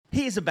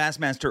He is a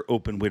Bassmaster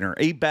Open winner,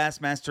 a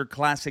Bassmaster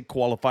Classic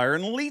Qualifier,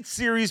 an Elite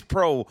Series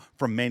Pro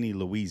from Manny,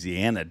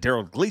 Louisiana.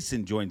 Darold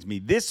Gleason joins me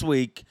this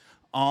week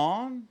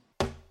on...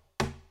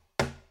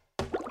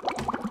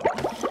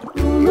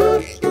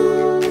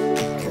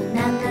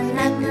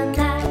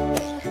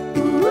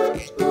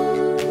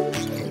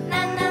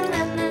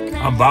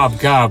 I'm Bob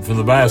Cobb from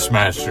the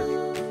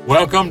Bassmaster.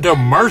 Welcome to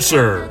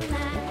Mercer.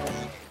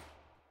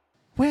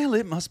 Well,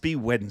 it must be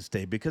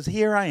Wednesday because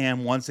here I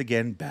am once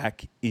again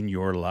back in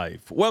your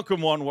life.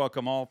 Welcome one,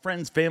 welcome all.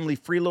 Friends, family,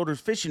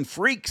 freeloaders, fishing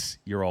freaks.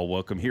 You're all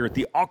welcome here at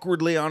the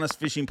Awkwardly Honest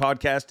Fishing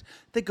Podcast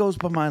that goes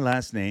by my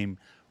last name,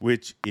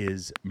 which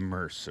is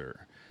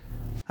Mercer.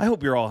 I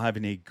hope you're all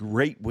having a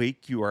great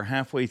week. You are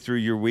halfway through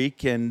your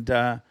week, and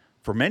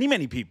for many,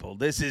 many people,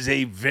 this is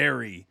a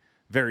very,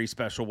 very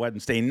special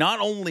Wednesday. Not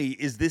only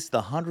is this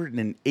the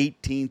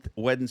 118th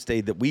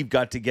Wednesday that we've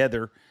got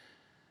together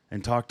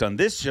and talked on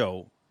this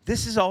show,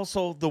 this is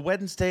also the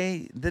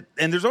Wednesday that,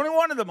 and there's only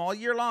one of them all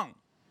year long.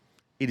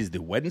 It is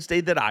the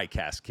Wednesday that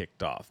ICAST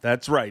kicked off.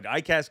 That's right.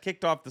 ICAST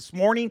kicked off this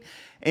morning,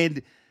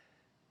 and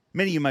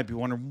many of you might be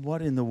wondering,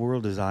 what in the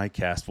world is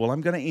ICAST? Well,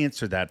 I'm going to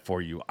answer that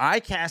for you.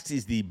 ICAST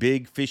is the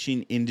big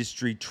fishing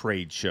industry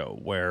trade show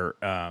where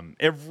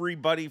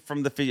everybody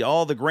from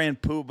all the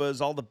grand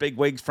poobahs, all the big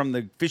wigs from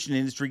the fishing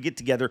industry get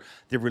together.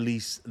 They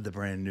release the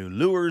brand new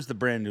lures, the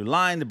brand new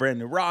line, the brand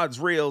new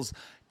rods, reels,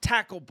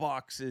 tackle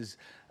boxes,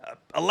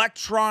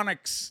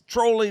 electronics,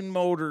 trolling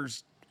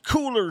motors,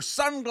 coolers,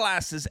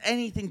 sunglasses,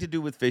 anything to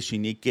do with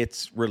fishing. It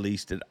gets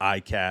released at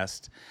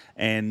ICAST.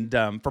 And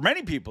for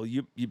many people,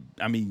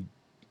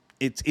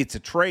 it's a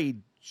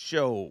trade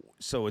show,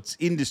 so it's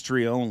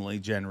industry only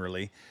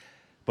generally.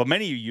 But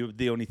many of you,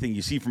 the only thing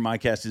you see from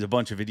ICAST is a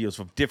bunch of videos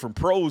of different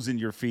pros in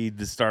your feed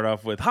to start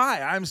off with.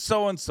 Hi, I'm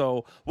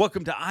so-and-so.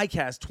 Welcome to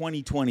ICAST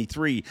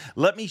 2023.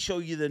 Let me show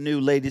you the new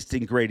latest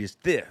and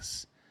greatest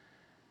this.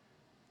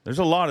 There's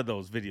a lot of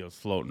those videos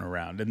floating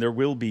around, and there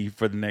will be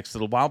for the next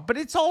little while. But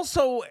it's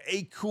also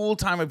a cool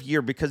time of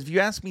year because if you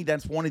ask me,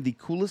 that's one of the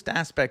coolest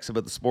aspects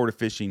about the sport of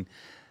fishing,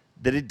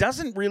 that it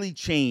doesn't really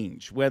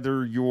change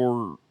whether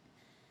you're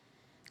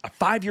a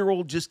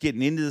 5-year-old just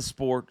getting into the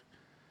sport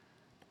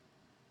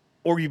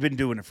or you've been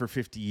doing it for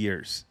 50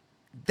 years.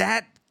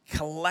 That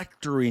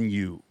collector in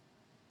you,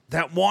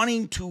 that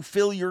wanting to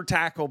fill your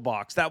tackle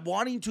box, that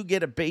wanting to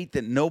get a bait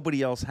that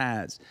nobody else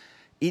has,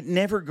 it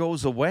never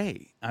goes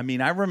away. I mean,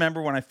 I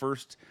remember when I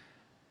first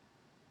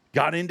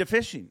got into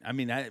fishing. I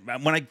mean,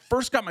 when I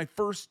first got my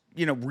first,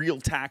 real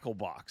tackle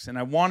box, and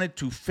I wanted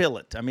to fill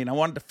it. I mean, I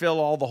wanted to fill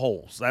all the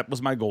holes. That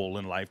was my goal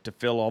in life, to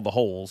fill all the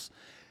holes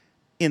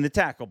in the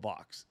tackle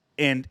box.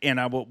 And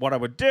what I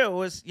would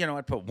do is,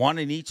 I'd put one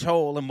in each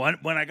hole. And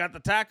when I got the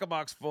tackle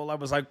box full, I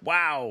was like,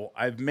 wow,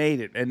 I've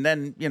made it. And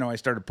then, I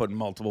started putting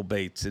multiple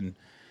baits and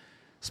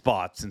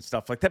spots and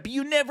stuff like that. But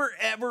you never,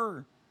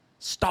 ever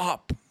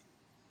stop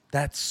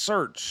that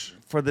search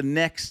for the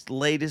next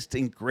latest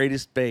and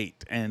greatest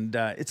bait. And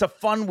it's a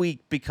fun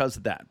week because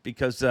of that.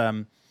 Because,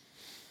 and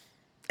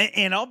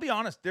I'll be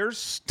honest,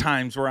 there's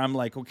times where I'm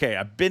like, okay,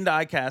 I've been to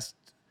ICAST.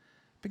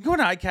 Been going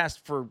to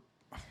ICAST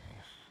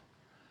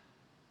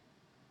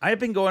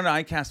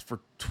for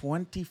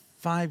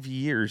 25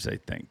 years, I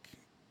think,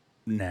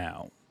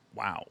 now.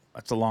 Wow,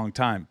 that's a long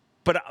time.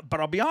 But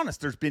I'll be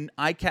honest, there's been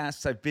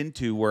ICASTs I've been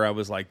to where I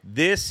was like,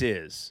 it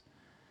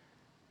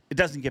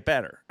doesn't get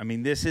better. I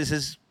mean, this is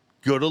as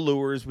good a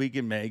lure as we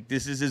can make.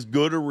 This is as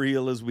good a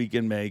reel as we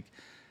can make.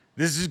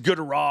 This is good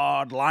a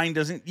rod. Line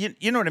doesn't,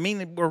 you know what I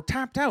mean? We're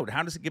tapped out.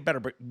 How does it get better?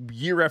 But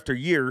year after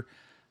year,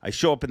 I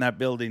show up in that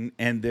building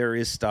and there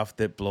is stuff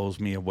that blows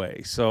me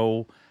away.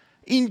 So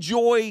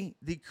enjoy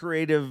the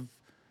creative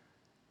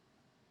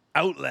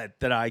outlet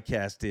that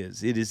ICAST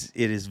is. It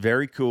is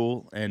very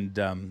cool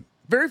and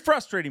very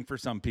frustrating for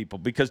some people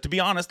because, to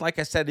be honest, like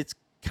I said, it's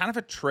kind of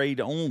a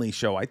trade-only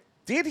show. I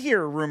did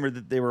hear a rumor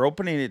that they were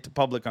opening it to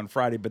public on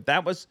Friday, but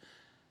that was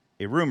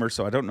a rumor,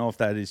 so I don't know if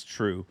that is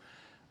true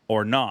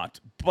or not.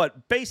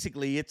 But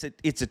basically, it's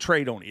a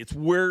trade-only. It's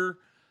where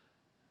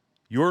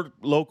your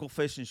local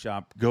fishing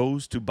shop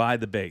goes to buy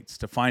the baits,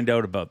 to find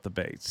out about the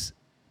baits.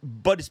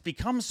 But it's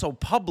become so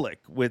public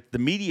with the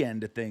media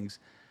end of things.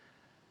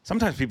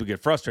 Sometimes people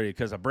get frustrated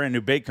because a brand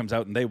new bait comes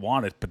out and they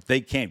want it, but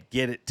they can't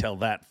get it till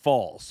that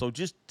fall. So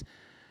just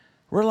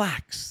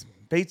relax.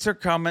 Baits are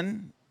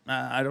coming.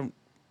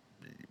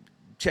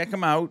 Check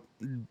them out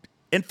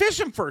and fish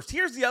them first.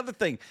 Here's the other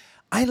thing.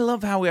 I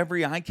love how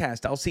every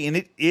ICAST I'll see,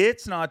 and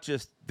it's not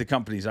just the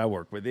companies I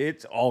work with.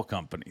 It's all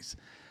companies.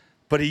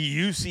 But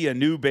you see a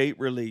new bait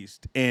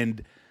released,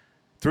 and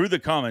through the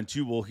comments,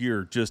 you will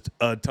hear just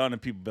a ton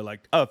of people be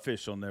like, a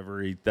fish will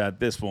never eat that.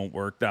 This won't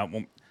work. That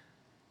won't.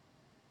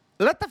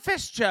 Let the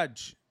fish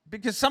judge.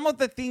 Because some of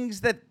the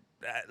things that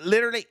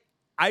literally,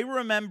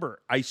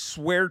 I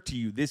swear to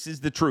you, this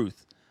is the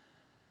truth.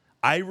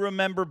 I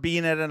remember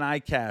being at an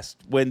ICAST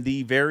when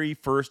the very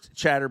first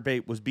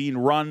chatterbait was being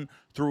run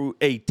through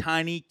a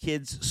tiny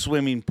kid's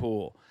swimming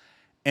pool.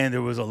 And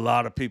there was a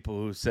lot of people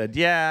who said,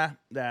 yeah,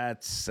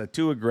 that's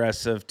too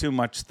aggressive, too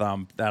much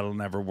thump. That'll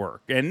never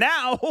work. And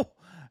now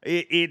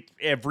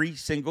Every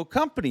single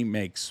company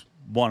makes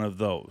one of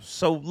those.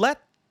 So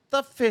let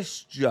the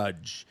fish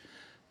judge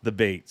the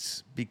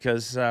baits,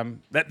 because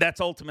that's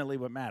ultimately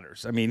what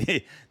matters. I mean,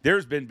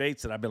 there's been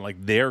baits that I've been like,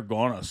 they're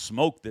gonna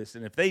smoke this,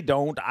 and if they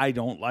don't, I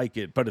don't like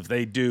it. But if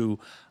they do,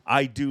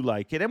 I do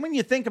like it. And when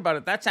you think about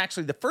it, that's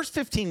actually the first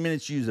 15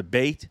 minutes you use a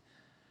bait.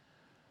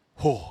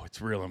 Oh,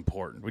 it's real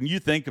important. When you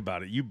think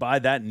about it, you buy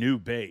that new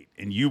bait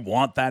and you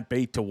want that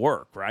bait to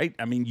work, right?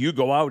 I mean, you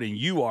go out and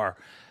you are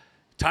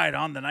tied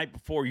on the night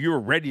before, you're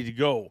ready to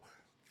go.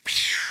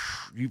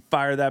 You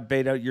fire that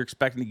bait out, you're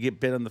expecting to get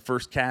bit on the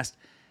first cast.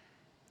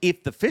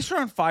 If the fish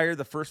are on fire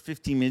the first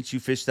 15 minutes you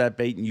fish that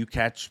bait and you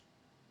catch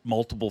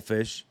multiple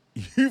fish,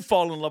 you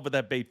fall in love with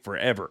that bait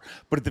forever.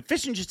 But if the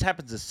fishing just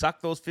happens to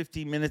suck those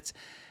 15 minutes,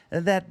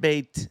 that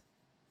bait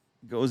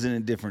goes in a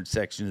different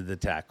section of the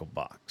tackle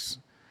box.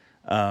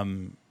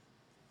 So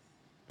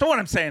what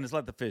I'm saying is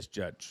let the fish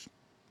judge,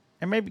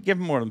 and maybe give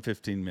them more than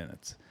 15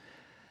 minutes.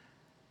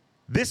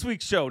 This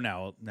week's show,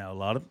 now a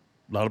lot of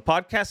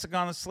podcasts have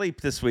gone to sleep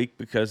this week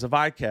because of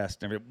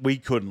iCast. We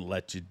couldn't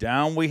let you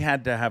down. We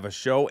had to have a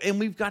show, and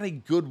we've got a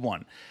good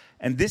one.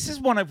 And this is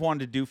one I've wanted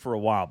to do for a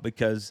while,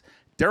 because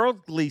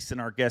Darold Gleason,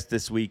 our guest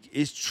this week,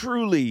 is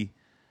truly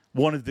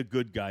one of the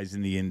good guys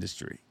in the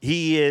industry.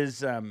 He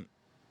is, and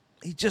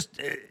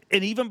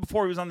even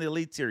before he was on the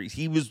Elite Series,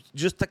 he was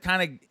just the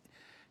kind of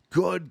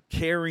good,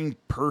 caring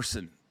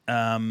person.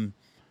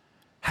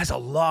 Has a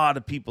lot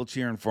of people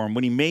cheering for him.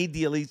 When he made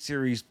the Elite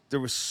Series, there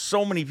were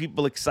so many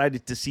people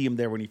excited to see him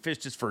there. When he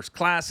fished his first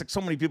Classic,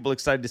 so many people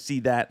excited to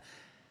see that.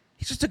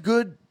 He's just a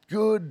good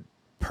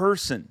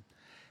person.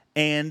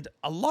 And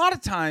a lot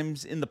of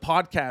times in the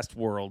podcast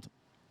world,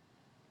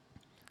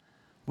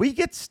 we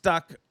get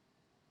stuck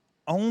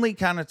only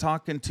kind of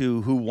talking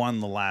to who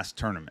won the last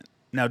tournament.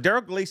 Now,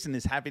 Darold Gleason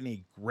is having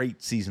a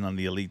great season on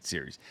the Elite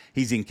Series.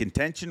 He's in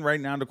contention right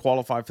now to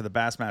qualify for the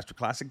Bassmaster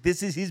Classic.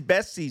 This is his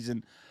best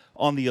season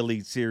on the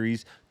Elite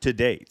Series to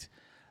date,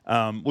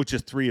 which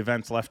is 3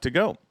 events left to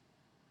go.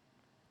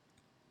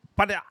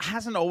 But it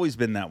hasn't always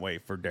been that way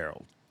for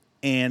Darold.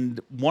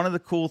 And one of the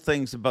cool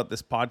things about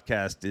this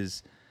podcast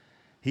is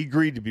he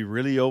agreed to be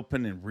really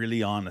open and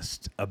really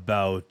honest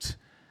about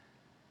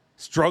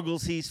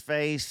struggles he's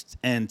faced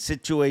and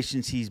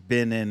situations he's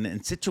been in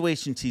and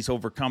situations he's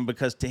overcome,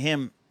 because to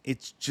him,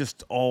 it's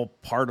just all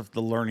part of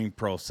the learning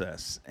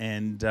process.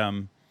 And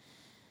I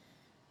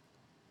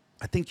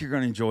think you're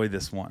going to enjoy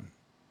this one.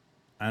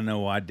 I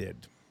know I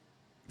did.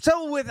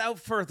 So without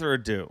further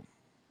ado,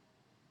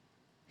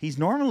 he's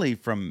normally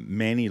from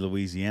Manny,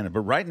 Louisiana, but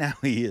right now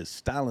he is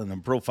styling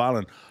and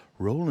profiling,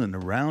 rolling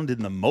around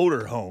in the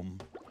motorhome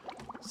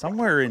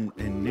somewhere in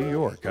New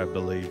York, I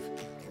believe.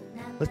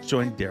 Let's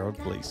join Darold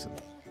Gleason.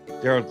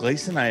 Darold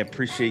Gleason, I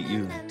appreciate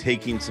you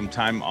taking some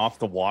time off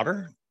the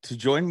water to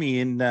join me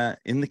in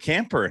the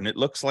camper, and it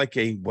looks like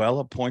a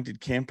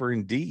well-appointed camper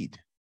indeed.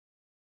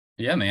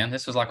 Yeah, man,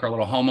 this is like our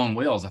little home on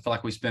wheels. I feel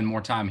like we spend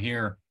more time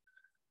here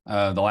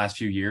the last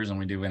few years than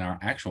we do in our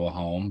actual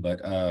home.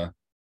 But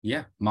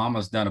yeah,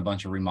 Mama's done a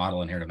bunch of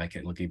remodeling here to make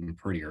it look even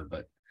prettier.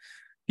 But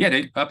yeah,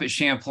 dude, up at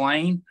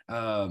Champlain,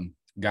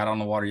 got on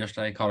the water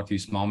yesterday, caught a few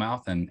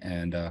smallmouth,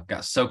 and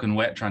got soaking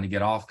wet trying to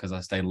get off because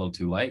I stayed a little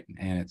too late.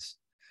 And it's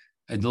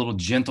a little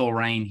gentle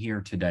rain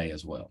here today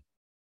as well.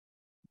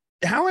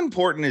 How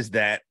important is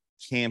that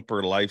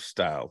camper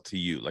lifestyle to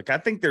you? Like, I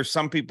think there's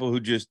some people who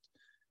just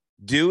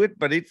do it,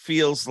 but it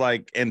feels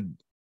like, and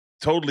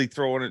totally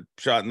throwing a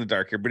shot in the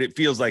dark here, but it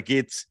feels like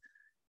it's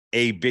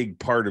a big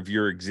part of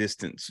your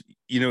existence.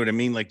 You know what I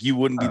mean? Like, you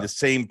wouldn't be the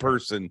same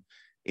person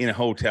in a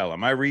hotel.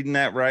 Am I reading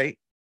that right?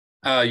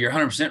 You're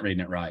 100%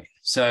 reading it right.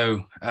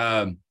 So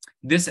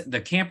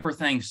the camper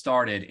thing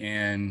started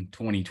in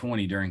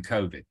 2020 during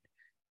COVID.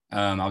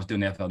 I was doing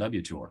the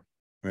FLW tour,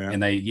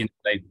 and they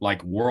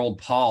like world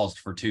paused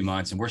for 2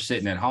 months, and we're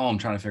sitting at home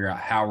trying to figure out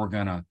how we're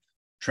going to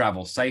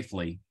travel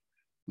safely.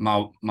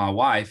 My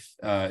wife,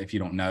 if you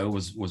don't know,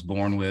 was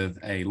born with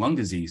a lung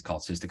disease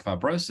called cystic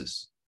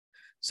fibrosis.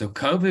 So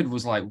COVID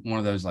was like one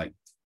of those like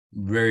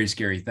very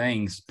scary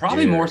things,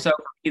 probably more so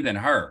for me than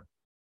her.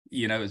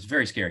 You know, it's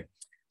very scary.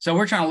 So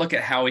we're trying to look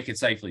at how we could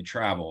safely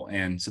travel.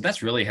 And so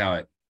that's really how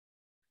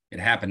it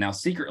happened. Now,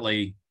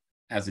 secretly,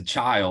 as a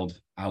child,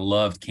 I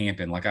loved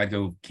camping. Like, I'd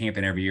go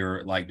camping every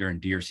year, like during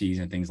deer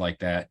season, things like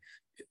that.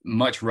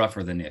 Much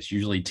rougher than this,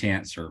 usually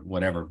tents or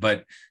whatever.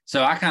 But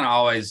so I kind of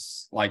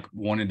always like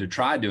wanted to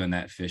try doing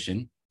that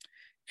fishing.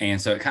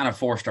 And so it kind of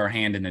forced our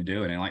hand into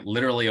doing it. And like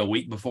literally a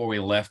week before we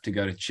left to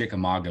go to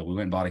Chickamauga, we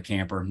went and bought a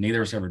camper.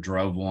 Neither of us ever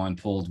drove one,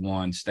 pulled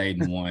one,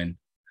 stayed in one.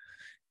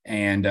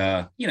 And,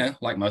 you know,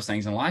 like most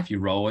things in life, you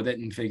roll with it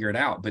and figure it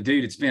out. But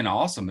dude, it's been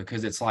awesome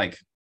because it's like,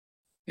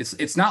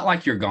 it's not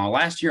like you're gone.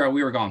 Last year,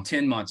 we were gone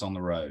 10 months on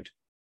the road.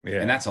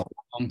 Yeah. And that's a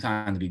long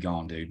time to be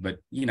gone, dude. But,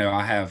 you know,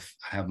 I have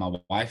my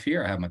wife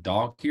here. I have my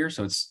dog here.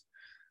 So it's,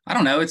 I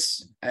don't know.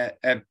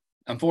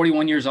 I'm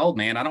 41 years old,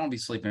 man. I don't want to be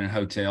sleeping in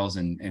hotels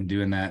and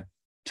doing that,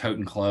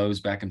 toting clothes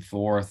back and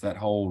forth, that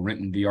whole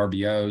renting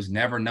VRBOs,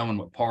 never knowing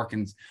what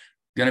parking's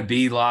going to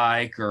be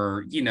like,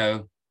 or, you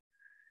know,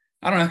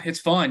 I don't know. It's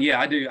fun. Yeah,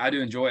 I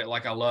do enjoy it.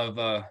 Like I love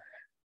the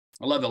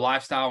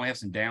lifestyle. We have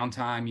some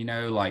downtime, you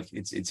know, like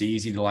it's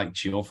easy to like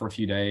chill for a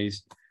few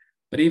days.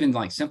 But even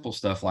like simple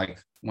stuff, like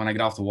when I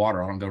get off the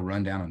water, I don't go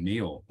run down a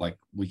meal. Like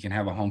we can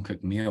have a home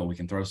cooked meal. We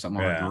can throw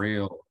something on a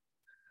grill.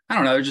 I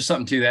don't know. There's just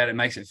something to that. It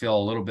makes it feel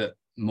a little bit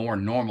more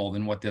normal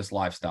than what this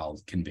lifestyle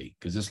can be,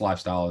 because this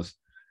lifestyle is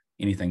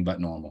anything but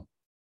normal.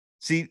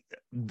 See,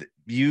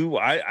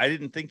 I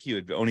didn't think you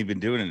had only been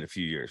doing it a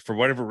few years for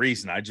whatever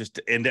reason.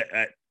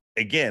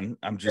 Again,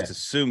 I'm just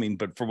assuming,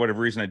 but for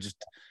whatever reason, I just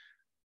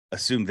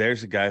assumed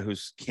there's a guy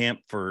who's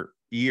camped for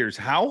years.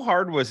 How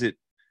hard was it?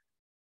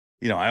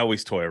 You know, I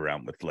always toy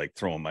around with like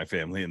throwing my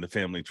family in the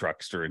family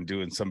truckster and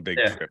doing some big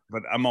trip,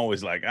 but I'm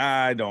always like,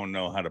 I don't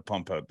know how to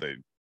pump out the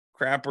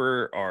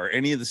crapper or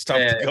any of the stuff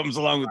that comes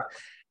along with.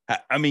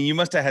 I mean, you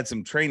must have had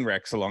some train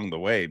wrecks along the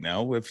way.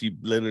 No, if you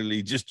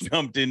literally just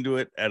jumped into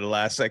it at a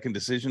last second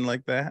decision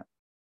like that.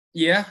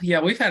 Yeah,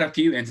 we've had a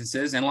few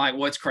instances, and like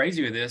what's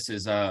crazy with this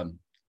is,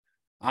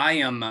 I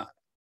am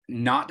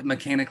not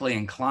mechanically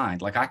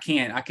inclined. Like I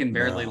can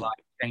barely like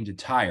change a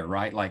tire,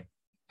 right? Like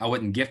I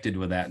wasn't gifted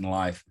with that in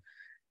life.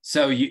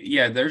 So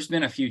there's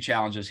been a few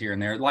challenges here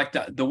and there. Like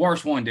the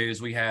worst one, dude,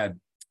 is we had.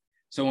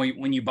 So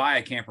when you buy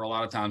a camper, a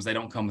lot of times they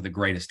don't come with the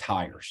greatest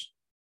tires.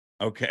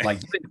 Okay.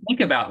 Like you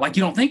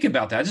don't think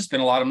about that. I just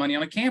spent a lot of money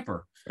on a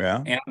camper. Yeah.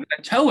 And I'm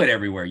gonna tow it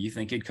everywhere. You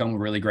think it'd come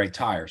with really great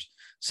tires.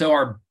 So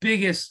our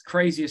biggest,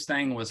 craziest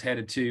thing was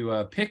headed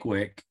to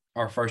Pickwick,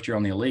 our first year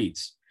on the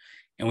Elites.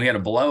 And we had a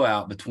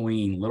blowout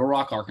between Little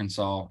Rock,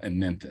 Arkansas and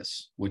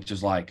Memphis, which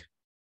is like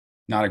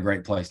not a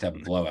great place to have a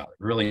blowout.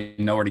 Really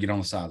nowhere to get on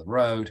the side of the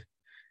road.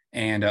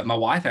 And my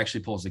wife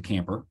actually pulls the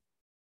camper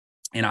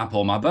and I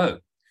pull my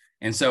boat.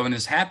 And so when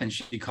this happens,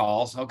 she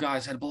calls, "Oh,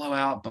 guys, had a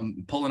blowout.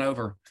 I'm pulling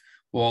over."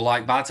 Well,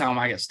 like by the time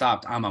I get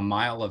stopped, I'm a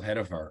mile ahead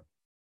of her.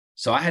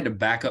 So I had to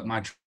back up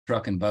my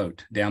truck and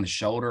boat down the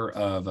shoulder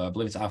of, I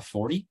believe it's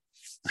I-40.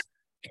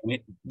 And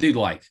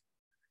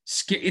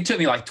it took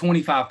me like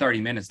 25,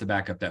 30 minutes to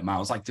back up that mile.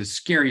 It's like the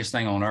scariest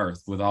thing on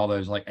earth with all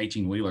those like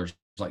 18 wheelers,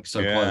 like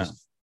so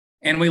close.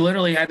 And we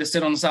literally had to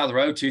sit on the side of the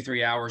road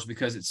 2-3 hours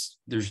because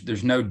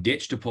there's no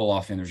ditch to pull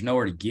off in. There's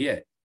nowhere to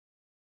get.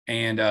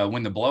 And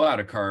when the blowout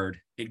occurred,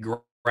 it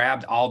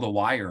grabbed all the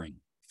wiring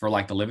for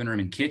like the living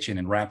room and kitchen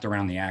and wrapped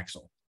around the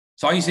axle.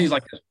 So all you see is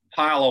like this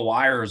pile of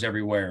wires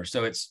everywhere.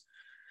 So it's,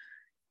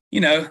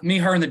 you know, me,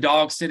 her, and the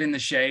dog sit in the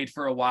shade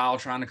for a while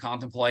trying to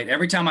contemplate.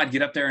 Every time I'd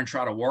get up there and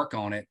try to work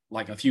on it,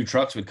 like a few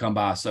trucks would come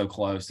by so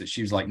close that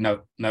she was like,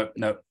 nope.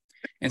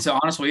 And so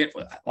honestly,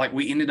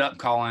 we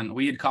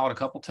had called a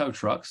couple tow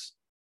trucks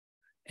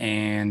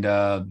and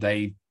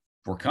they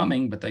were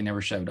coming, but they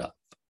never showed up.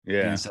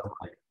 Yeah. And so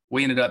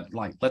we ended up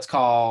like, let's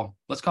call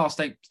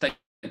state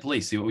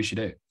police, see what we should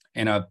do.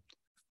 And a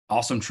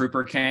awesome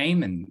trooper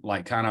came and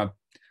like kind of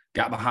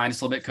got behind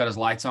us a little bit, cut his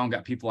lights on,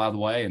 got people out of the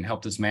way and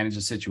helped us manage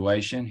the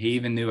situation. He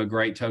even knew a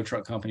great tow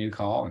truck company to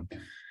call.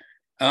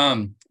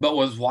 And but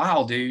what's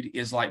wild, dude,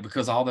 is like,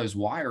 because all those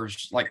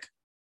wires, like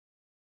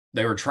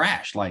they were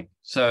trashed. Like,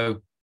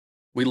 so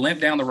we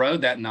limped down the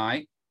road that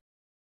night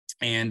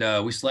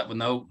and we slept with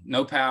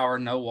no power,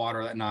 no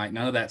water that night,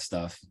 none of that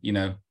stuff, you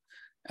know.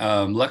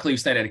 Luckily we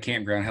stayed at a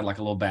campground, had like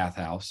a little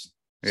bathhouse.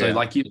 So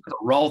like you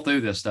roll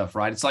through this stuff,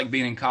 right? It's like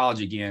being in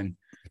college again.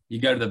 You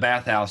go to the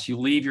bathhouse, you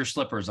leave your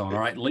slippers on, all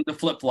right? Leave the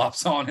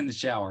flip-flops on in the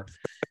shower.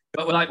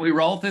 But we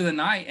rolled through the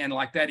night, and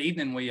like that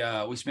evening, we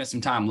spent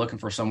some time looking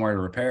for somewhere to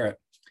repair it.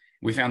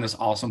 We found this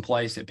awesome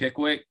place at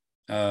Pickwick.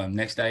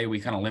 Next day, we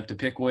kind of limped to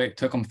Pickwick.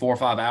 Took them 4 or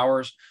 5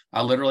 hours.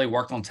 I literally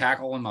worked on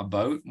tackle in my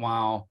boat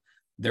while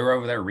they were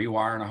over there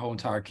rewiring a whole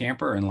entire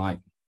camper, and like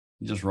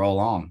just roll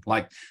on.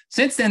 Like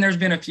since then, there's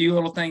been a few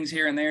little things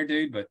here and there,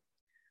 dude, but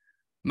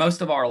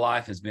most of our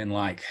life has been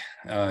like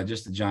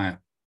just a giant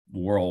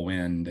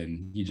whirlwind,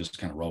 and you just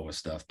kind of roll with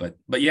stuff.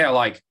 But yeah,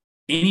 like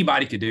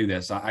anybody could do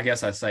this. I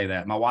guess I'd say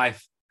that. My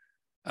wife,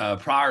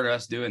 prior to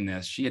us doing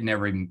this, she couldn't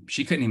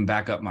even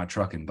back up my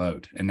truck and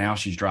boat, and now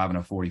she's driving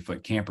a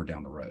 40-foot camper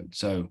down the road.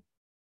 So,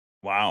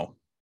 wow,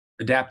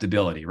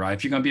 adaptability, right?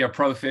 If you're going to be a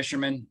pro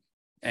fisherman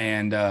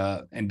and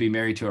be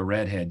married to a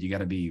redhead, you got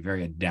to be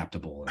very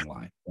adaptable in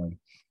life. So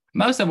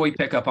most of it we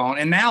pick up on.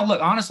 And now,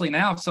 look, honestly,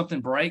 now if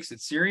something breaks,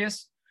 it's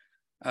serious.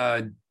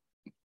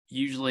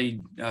 Usually,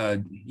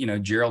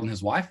 Gerald and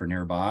his wife are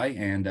nearby,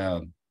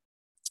 and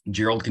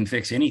Gerald can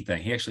fix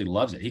anything. He actually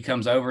loves it. He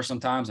comes over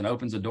sometimes and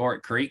opens the door,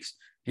 it creaks.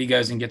 He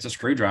goes and gets a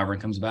screwdriver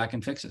and comes back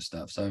and fixes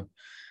stuff. So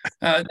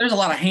there's a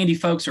lot of handy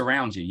folks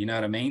around you. You know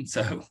what I mean?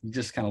 So you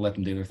just kind of let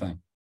them do their thing.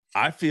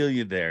 I feel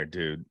you there,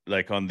 dude.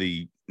 Like on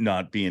the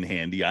not being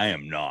handy, I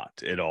am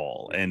not at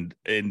all. And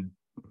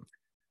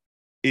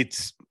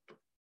it's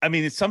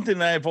something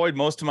that I avoid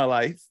most of my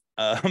life.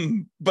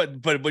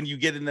 But when you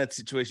get in that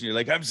situation, you're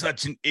like, I'm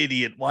such an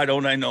idiot. Why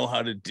don't I know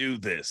how to do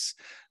this?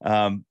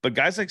 But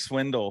guys like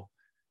Swindle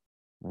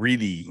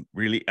really,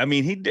 I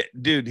mean,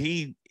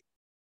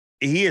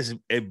 he is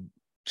a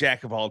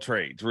jack of all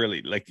trades,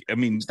 really. Like, I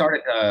mean,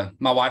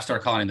 my wife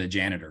started calling him the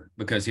janitor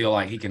because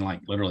he can like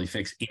literally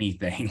fix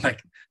anything,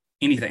 like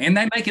anything. And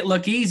they make it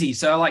look easy.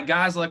 So like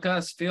guys like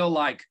us feel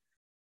like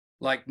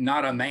like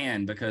not a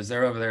man because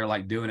they're over there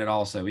like doing it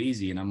all so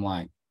easy. And I'm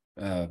like,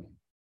 well,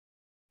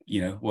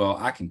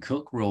 I can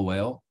cook real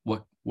well.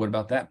 What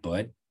about that,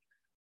 bud?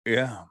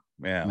 Yeah.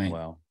 Yeah. I mean,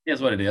 well,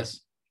 here's what it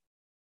is.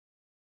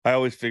 I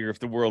always figure if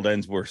the world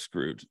ends, we're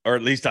screwed, or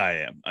at least I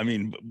am. I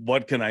mean,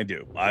 what can I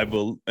do? I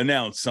will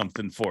announce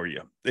something for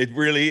you. It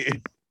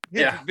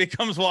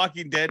becomes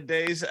Walking Dead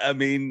days. I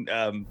mean,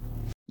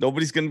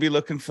 nobody's going to be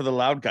looking for the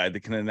loud guy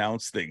that can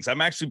announce things. I'm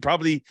actually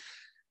probably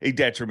a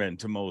detriment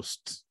to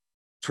most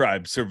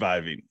tribes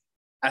surviving.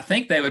 I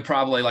think they would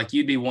probably like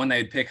you'd be one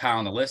they would pick high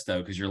on the list though,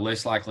 because you're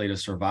less likely to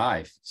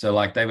survive. So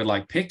like they would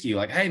like pick you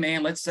like, hey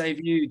man, let's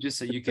save you just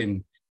so you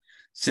can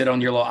sit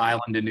on your little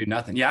island and do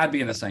nothing. Yeah, I'd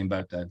be in the same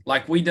boat though.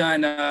 Like we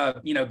done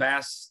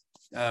Bass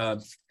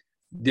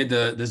did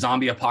the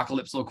zombie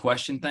apocalypse little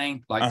question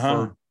thing like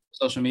for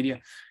social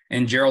media.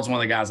 And Gerald's one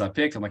of the guys I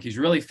picked. I'm like, he's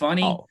really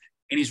funny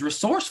and he's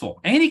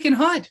resourceful and he can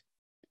hunt.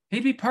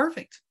 He'd be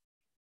perfect.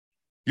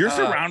 You're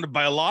surrounded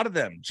by a lot of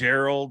them,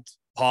 Gerald,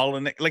 Paul,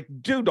 and like,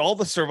 dude, all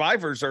the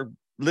survivors are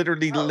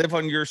literally live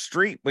on your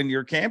street when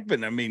you're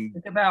camping. I mean,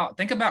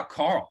 think about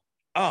Carl.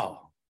 Oh,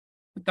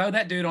 throw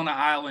that dude on the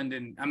island,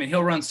 and I mean,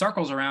 he'll run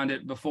circles around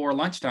it before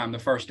lunchtime the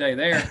first day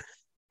there,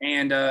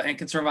 and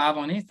can survive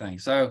on anything.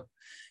 So,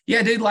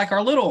 yeah, dude, like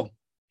our little,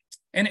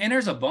 and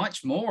there's a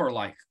bunch more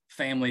like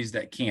families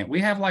that camp.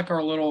 We have like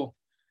our little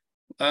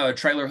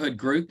trailer hood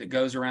group that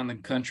goes around the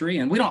country,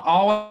 and we don't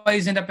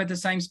always end up at the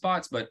same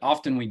spots, but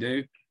often we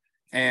do.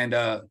 And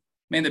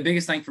man, the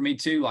biggest thing for me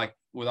too, like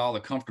with all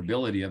the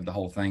comfortability of the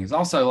whole thing, is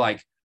also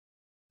like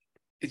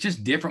it's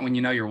just different when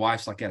you know your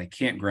wife's like at a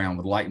campground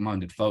with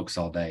like-minded folks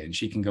all day, and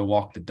she can go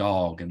walk the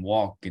dog and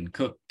walk and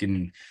cook,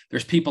 and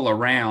there's people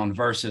around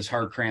versus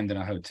her crammed in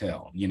a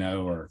hotel,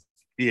 or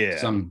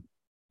some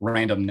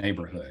random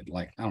neighborhood.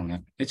 Like, I don't know.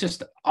 It's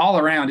just all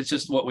around. It's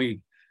just what we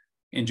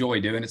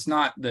enjoy doing. It's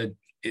not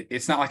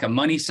like a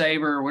money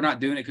saver. We're not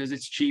doing it because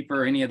it's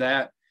cheaper or any of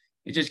that.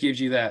 It just gives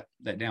you that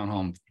down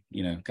home,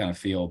 kind of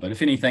feel. But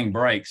if anything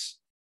breaks,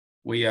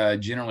 we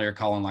generally are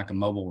calling like a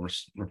mobile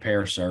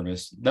repair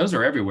service. Those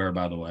are everywhere,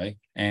 by the way.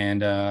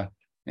 And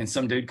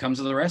some dude comes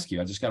to the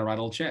rescue. I just got to write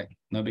a little check.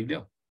 No big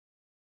deal.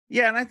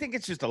 Yeah, and I think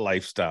it's just a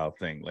lifestyle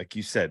thing. Like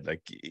you said,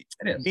 like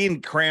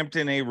being cramped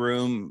in a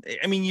room.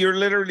 I mean,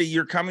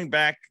 you're coming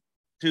back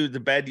to the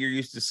bed you're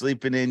used to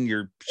sleeping in.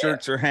 Your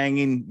shirts are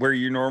hanging where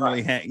you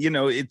normally hang.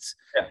 It's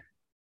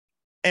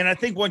and I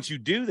think once you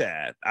do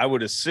that, I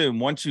would assume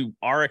once you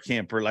are a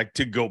camper, like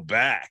to become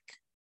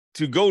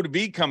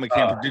a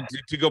camper,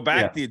 to go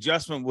back, the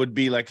adjustment would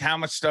be like, how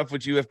much stuff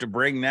would you have to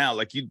bring now?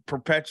 Like you'd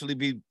perpetually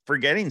be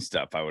forgetting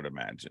stuff, I would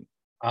imagine.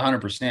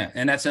 100%.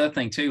 And that's the other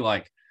thing too,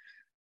 like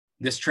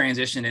this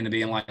transition into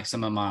being like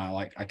some of my,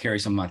 like I carry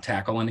some of my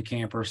tackle in the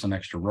camper, some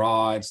extra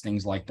rods,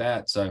 things like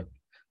that. So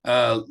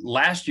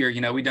last year,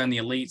 we done the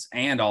elites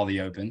and all the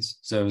opens.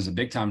 So it was a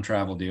big time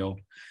travel deal.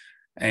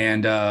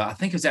 And I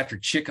think it was after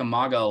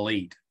Chickamauga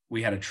Elite,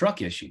 we had a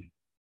truck issue.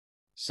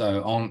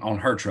 So on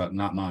her truck,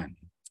 not mine.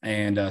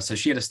 And so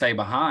she had to stay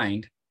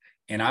behind,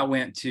 and I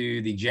went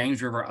to the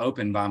James River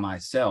Open by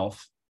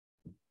myself,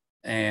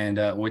 and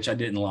which I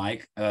didn't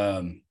like,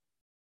 and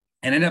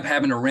ended up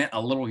having to rent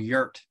a little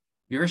yurt.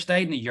 You ever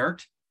stayed in a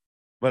yurt?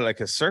 Well,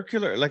 like a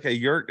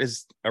yurt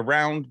is a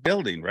round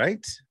building,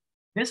 right?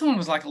 This one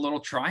was like a little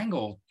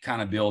triangle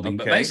kind of building,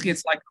 but basically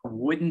it's like a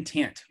wooden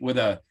tent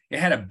it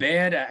had a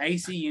bed, an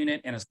AC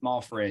unit, and a small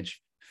fridge,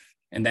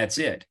 and that's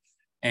it.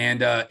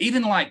 And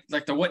even like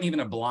there wasn't even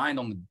a blind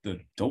on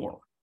the door.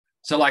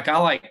 So like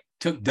I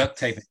took duct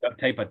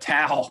tape a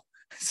towel.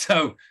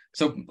 So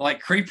like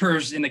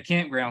creepers in the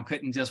campground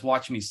couldn't just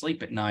watch me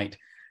sleep at night.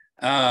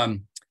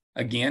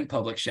 Again,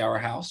 public shower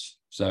house.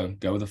 So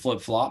go with the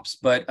flip-flops.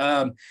 But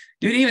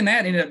dude, even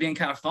that ended up being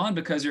kind of fun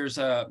because there's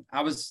the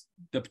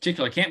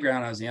particular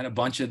campground I was in, a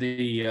bunch of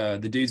the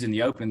dudes in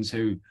the opens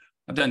who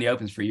I've done the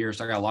opens for years.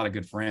 So I got a lot of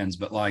good friends,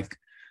 but like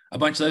a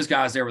bunch of those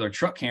guys there were their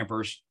truck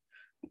campers.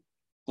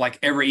 Like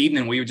every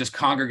evening we would just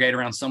congregate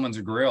around someone's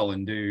grill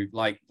and do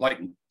like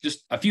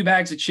just a few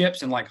bags of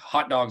chips and like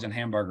hot dogs and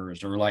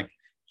hamburgers or like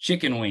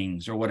chicken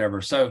wings or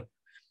whatever. So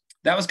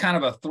that was kind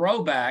of a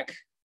throwback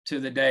to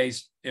the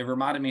days. It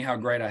reminded me how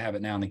great I have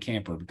it now in the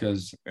camper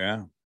because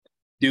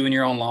doing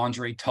your own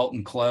laundry,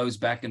 toting clothes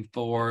back and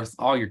forth,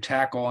 all your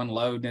tackle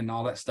unloading and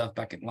all that stuff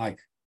back at like,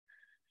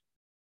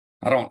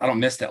 I don't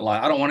miss that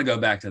life. I don't want to go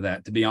back to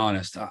that, to be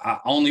honest. I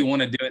only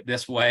want to do it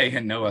this way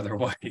and no other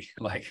way,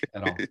 like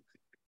at all.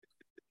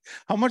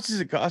 How much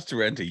does it cost to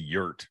rent a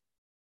yurt?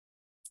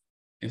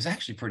 It was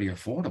actually pretty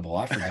affordable.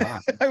 I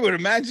forgot. I would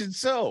imagine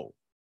so.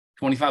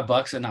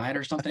 $25 a night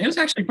or something. It was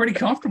actually pretty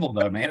comfortable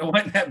though, man. It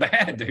wasn't that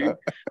bad, dude.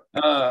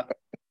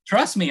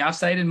 Trust me, I've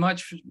stayed in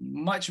much,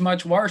 much,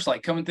 much worse.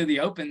 Like coming through the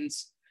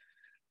opens,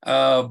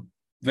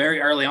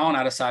 very early on,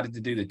 I decided to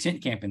do the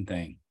tent camping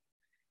thing.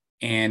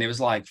 And it was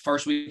like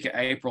first week of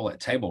April at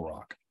Table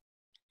Rock.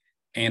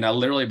 And I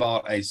literally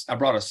brought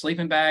a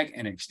sleeping bag,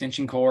 an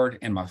extension cord,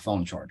 and my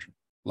phone charger.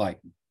 Like,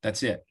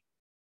 that's it.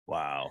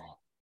 Wow.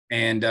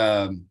 And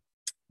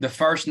the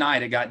first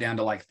night it got down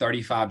to like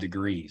 35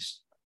 degrees.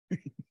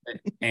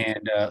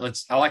 And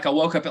I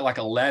woke up at like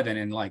 11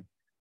 and like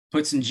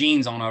put some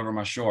jeans on over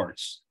my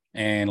shorts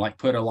and like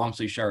put a long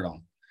sleeve shirt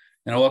on.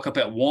 And I woke up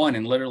at 1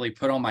 and literally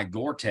put on my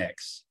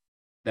Gore-Tex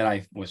that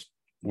I was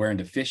wearing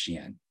to fish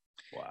in.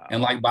 Wow.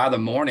 And like by the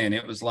morning,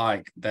 it was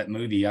like that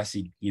movie. I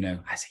see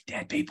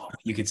dead people.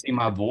 You could see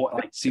my voice,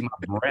 like see my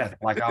breath.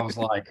 Like I was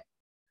like,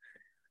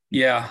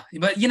 yeah,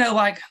 but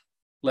like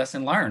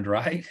lesson learned,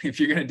 right? If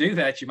you're going to do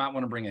that, you might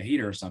want to bring a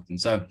heater or something.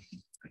 So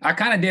I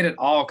kind of did it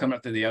all coming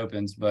up through the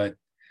opens, but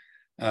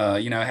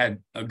I had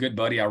a good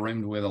buddy I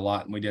roomed with a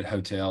lot, and we did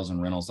hotels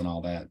and rentals and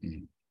all that.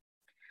 And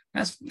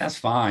that's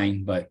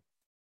fine. But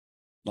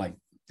like,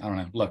 I don't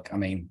know. Look, I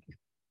mean,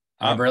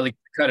 I barely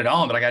cut it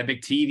on, but I got a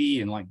big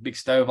TV and like big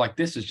stove. Like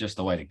this is just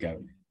the way to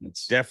go.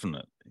 It's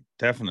definitely.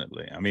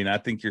 I mean, I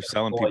think you're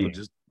selling people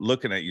just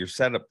looking at your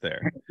setup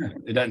there.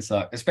 It doesn't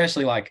suck,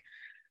 especially like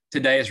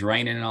today it's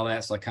raining and all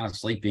that. So I kind of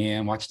sleep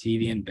in, watch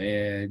TV in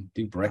bed,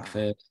 do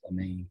breakfast. I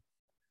mean,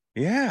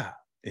 yeah.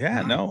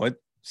 No, it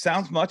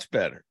sounds much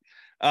better.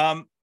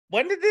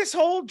 When did this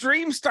whole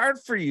dream start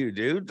for you,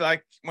 dude?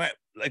 Like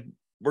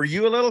were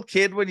you a little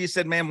kid when you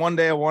said, man, one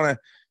day I want to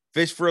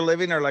fish for a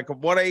living? Or like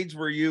what age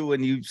were you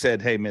when you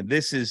said, hey man,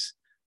 this is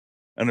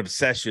an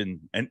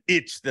obsession, an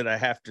itch that I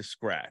have to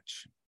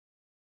scratch?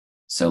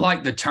 So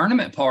like the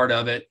tournament part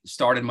of it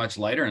started much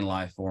later in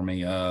life for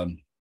me.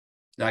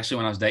 Actually,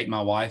 when I was dating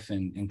my wife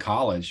in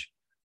college,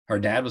 her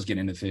dad was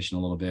getting into fishing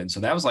a little bit. And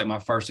so that was like my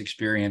first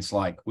experience.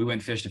 Like we went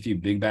and fished a few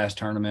big bass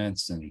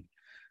tournaments and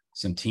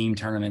some team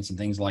tournaments and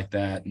things like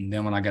that. And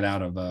then when I got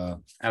out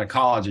of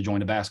college, I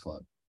joined a bass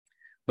club.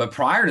 But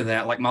prior to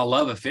that, like my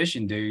love of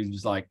fishing, dude,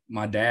 was like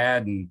my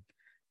dad and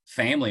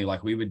family.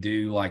 Like we would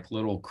do like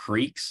little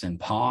creeks and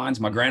ponds.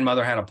 My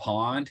grandmother had a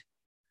pond,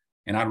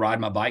 and I'd ride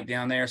my bike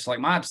down there. So like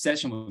my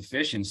obsession with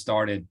fishing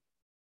started,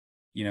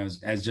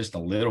 as just a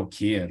little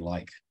kid.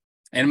 Like,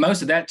 and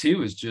most of that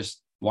too is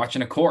just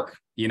watching a cork,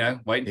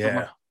 waiting for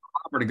my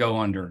hopper to go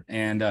under.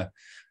 And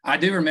I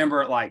do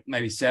remember at like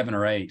maybe 7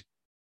 or 8,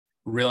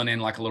 reeling in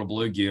like a little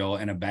bluegill,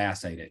 and a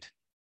bass ate it.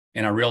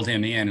 And I reeled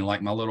him in, and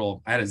like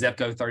I had a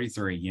Zepco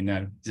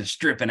 33, just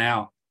stripping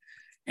out.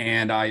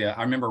 And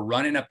I remember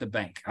running up the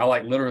bank. I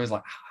like literally was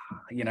like,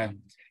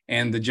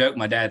 and the joke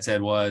my dad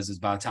said is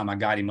by the time I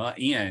got him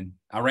in,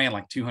 I ran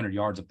like 200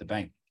 yards up the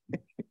bank.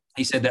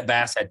 He said that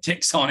bass had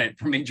ticks on it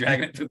from me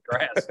dragging it through the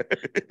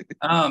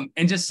grass.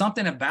 And just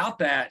something about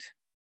that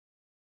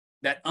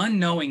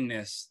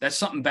unknowingness, that's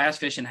something bass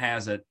fishing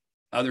has that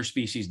other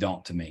species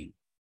don't, to me,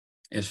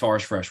 as far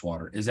as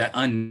freshwater, is that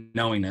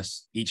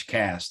unknowingness each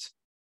cast.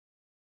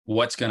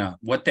 What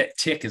that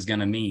tick is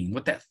gonna mean,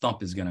 what that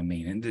thump is gonna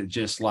mean. And it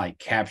just like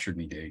captured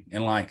me, dude.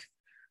 And like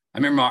I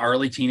remember my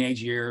early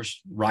teenage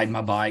years riding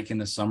my bike in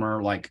the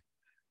summer. Like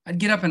I'd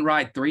get up and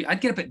ride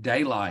I'd get up at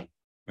daylight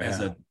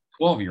as a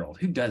 12-year-old.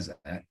 Who does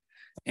that?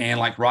 And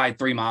like ride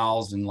 3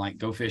 miles and like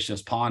go fish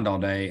this pond all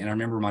day. And I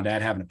remember my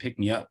dad having to pick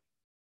me up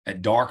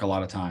at dark a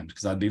lot of times,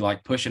 because I'd be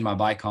like pushing my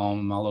bike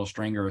home, my little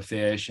stringer of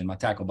fish and my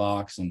tackle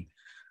box and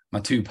my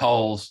 2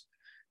 poles.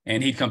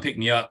 And he'd come pick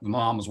me up. My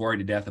mom was worried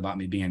to death about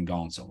me being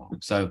gone so long.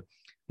 So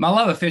my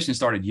love of fishing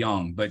started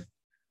young, but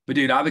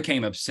dude, I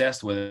became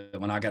obsessed with it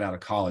when I got out of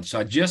college. So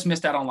I just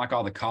missed out on like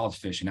all the college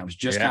fishing. That was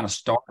just kind of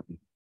starting.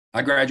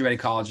 I graduated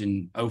college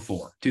in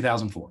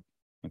 2004.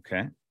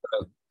 Okay.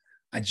 So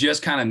I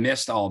just kind of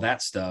missed all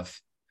that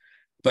stuff.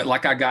 But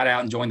like I got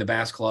out and joined the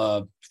bass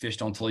club,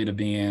 fished on Toledo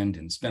Bend,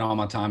 and spent all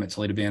my time at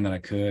Toledo Bend that I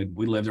could.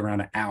 We lived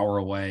around an hour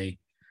away.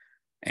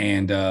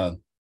 And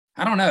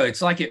I don't know.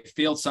 It's like it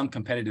filled some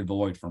competitive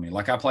void for me.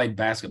 Like I played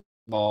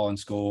basketball in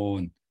school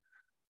and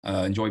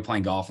enjoyed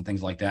playing golf and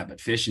things like that. But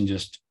fishing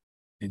just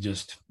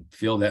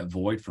filled that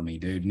void for me,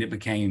 dude. And it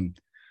became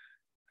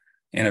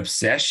an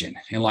obsession.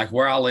 And like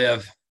where I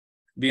live,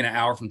 being an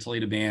hour from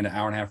Toledo Bend, an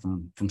hour and a half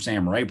from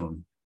Sam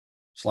Rayburn,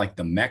 it's like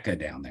the Mecca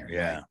down there.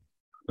 Yeah.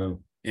 Right?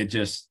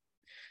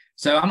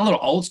 So I'm a little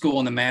old school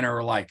in the manner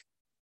of like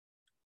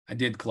I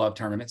did club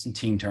tournaments and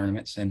team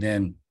tournaments, and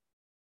then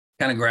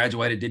kind of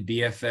graduated, did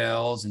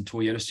BFLs and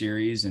Toyota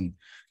Series, and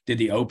did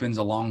the Opens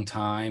a long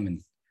time.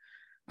 And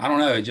I don't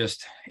know,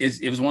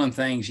 it was one of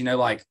the things,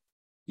 like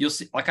you'll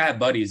see, like I have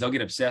buddies, they'll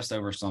get obsessed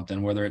over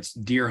something, whether it's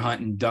deer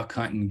hunting, duck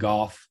hunting,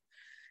 golf.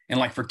 And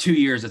like for 2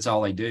 years, that's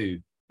all they do.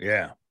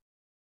 Yeah.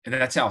 And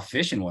that's how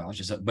fishing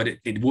was, but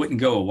it wouldn't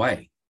go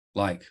away.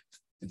 Like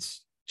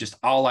it's just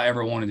all I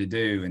ever wanted to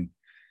do. And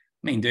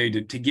I mean,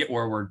 dude, to get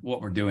what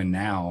we're doing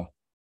now,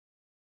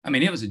 I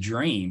mean, it was a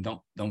dream.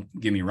 Don't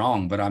get me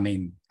wrong, but I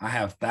mean, I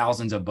have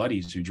thousands of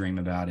buddies who dream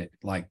about it.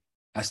 Like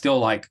I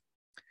still I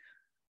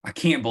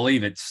can't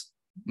believe it's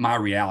my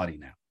reality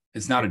now.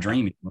 It's not a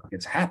dream.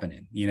 It's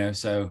happening,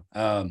 So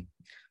I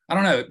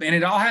don't know. And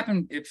it all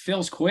happened. It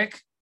feels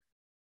quick,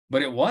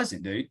 but it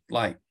wasn't, dude.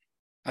 Like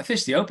I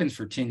fished the Opens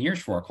for 10 years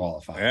before I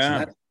qualified.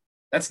 Yeah. So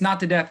that's not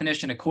the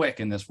definition of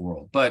quick in this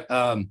world. But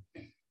I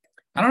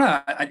don't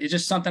know. It's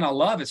just something I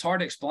love. It's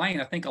hard to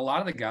explain. I think a lot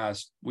of the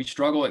guys, we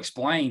struggle to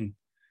explain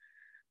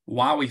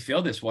why we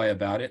feel this way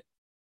about it,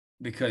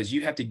 because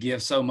you have to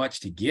give so much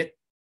to get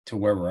to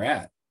where we're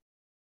at.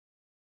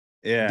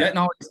 doesn't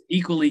always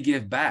equally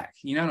give back.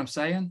 You know what I'm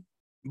saying?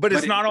 But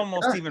it's not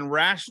almost even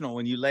rational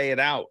when you lay it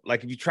out.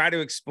 Like if you try to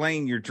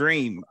explain your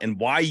dream and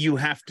why you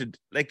have to,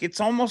 like,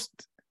 it's almost.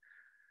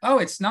 Oh,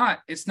 it's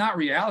not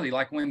reality.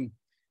 Like when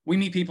we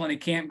meet people in the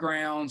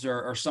campgrounds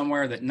or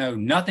somewhere that know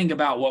nothing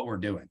about what we're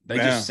doing. They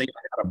just see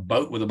a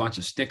boat with a bunch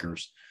of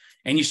stickers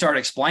and you start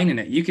explaining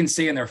it. You can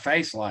see in their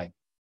face, like,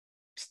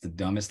 it's the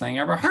dumbest thing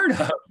I ever heard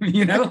of,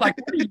 you know, like,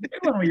 what are you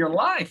doing with your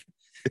life?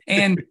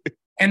 And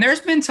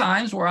there's been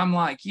times where I'm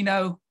like, you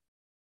know,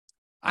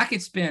 I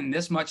could spend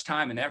this much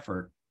time and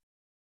effort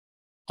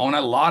on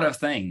a lot of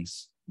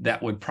things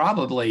that would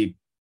probably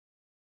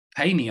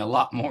pay me a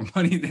lot more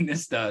money than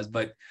this does.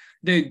 But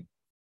dude,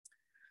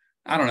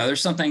 I don't know. There's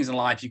some things in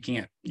life you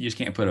just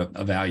can't put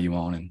a value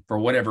on. And for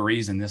whatever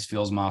reason, this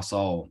fills my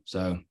soul.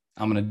 So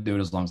I'm going to do it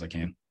as long as I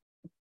can.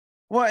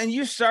 Well, and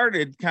you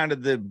started kind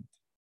of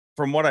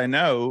from what I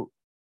know,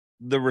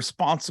 the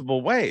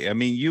responsible way. I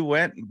mean, you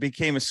went and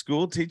became a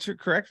school teacher,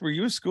 correct? Were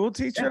you a school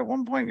teacher at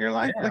one point in your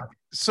life?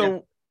 Yeah.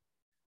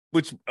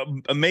 Which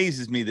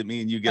amazes me that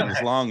me and you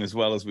get along as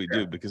well as we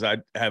do, because I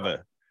have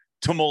a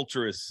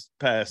tumultuous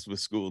past with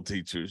school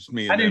teachers.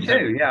 I do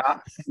too.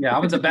 Yeah. I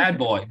was a bad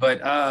boy,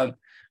 but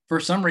for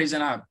some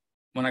reason,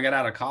 when I got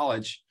out of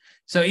college,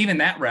 so even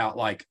that route,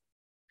 like,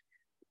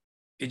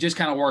 it just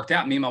kind of worked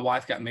out. Me and my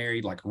wife got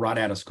married like right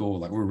out of school.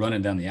 Like, we're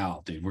running down the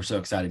aisle, dude. We're so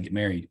excited to get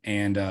married.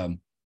 And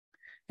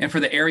for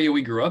the area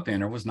we grew up in,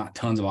 there was not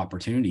tons of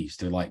opportunities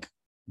to like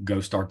go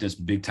start this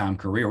big time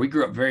career. We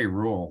grew up very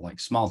rural, like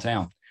small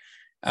town.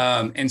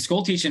 And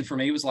school teaching for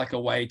me was like a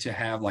way to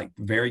have like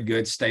very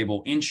good,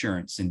 stable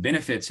insurance and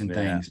benefits and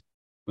things.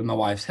 With my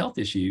wife's health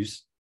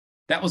issues,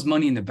 that was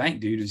money in the bank,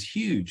 dude. It was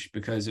huge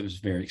because it was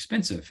very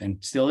expensive and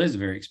still is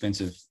very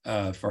expensive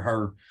for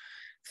her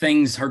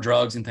things, her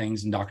drugs and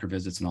things and doctor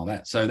visits and all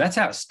that. So that's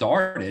how it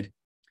started.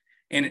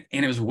 And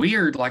it was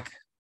weird. Like,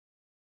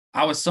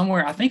 I was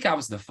somewhere, I think I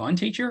was the fun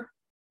teacher.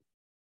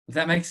 If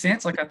that makes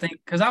sense. Like, I think,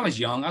 because I was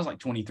young, I was like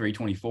 23,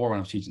 24 when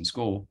I was teaching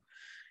school.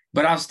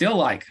 But I was still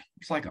like,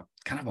 it's like a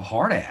kind of a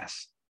hard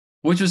ass,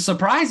 which was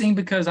surprising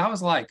because I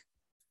was like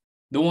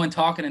the one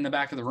talking in the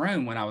back of the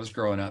room when I was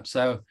growing up.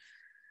 So,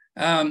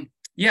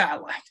 yeah, I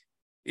liked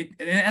it.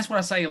 And that's what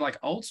I say, like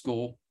old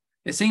school.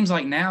 It seems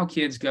like now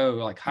kids go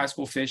like high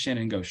school fishing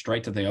and go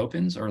straight to the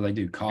opens, or they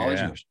do college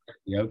and go straight to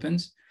the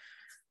opens.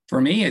 For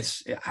me,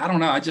 I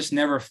don't know. I just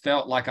never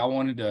felt like I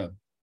wanted to.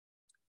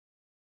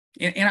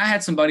 And I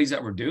had some buddies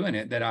that were doing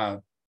it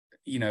that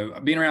you know,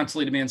 being around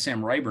Toledo Bend,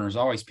 Sam Rayburn, there's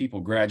always people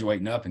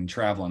graduating up and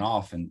traveling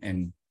off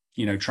and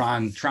you know,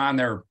 trying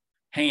their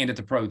hand at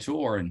the pro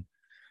tour, and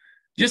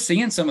just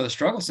seeing some of the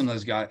struggles some of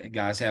those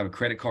guys have, a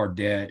credit card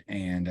debt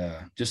and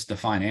just the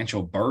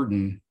financial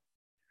burden.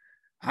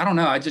 I don't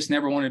know. I just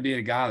never wanted to be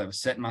a guy that was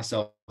setting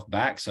myself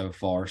back so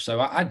far. So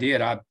I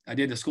did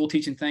the school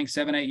teaching thing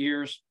 7-8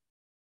 years.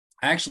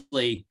 I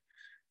actually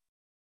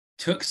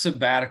took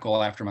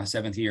sabbatical after my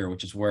 7th year,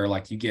 which is where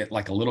like you get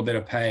like a little bit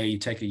of pay, you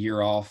take a year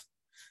off,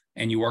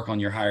 and you work on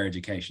your higher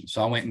education.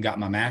 So I went and got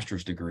my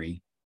master's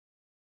degree.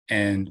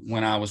 And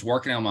when I was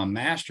working on my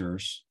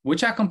master's,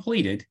 which I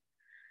completed,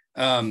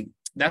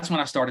 that's when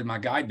I started my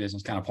guide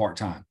business kind of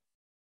part-time.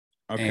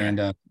 Okay.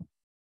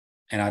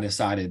 And I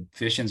decided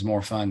fishing's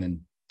more fun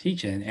than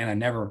teaching.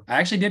 And I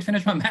actually did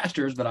finish my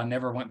master's, but I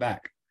never went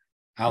back.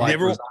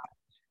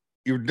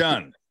 You're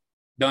done.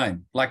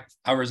 Done. Like,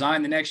 I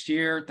resigned the next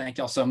year. Thank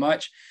y'all so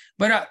much.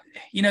 But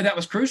you know, that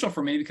was crucial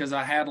for me because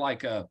I had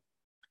like a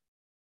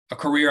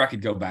career I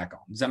could go back on.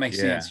 Does that make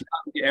sense?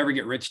 You ever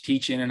get rich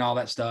teaching and all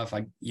that stuff?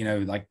 Like, you know,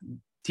 like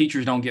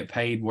teachers don't get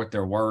paid what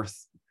they're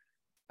worth.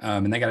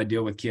 And they got to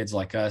deal with kids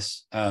like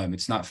us.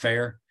 It's not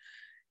fair.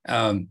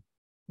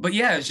 But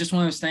yeah, it's just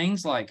one of those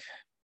things like,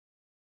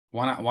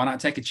 why not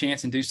take a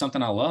chance and do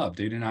something I love,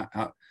 dude? And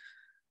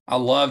I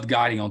loved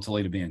guiding on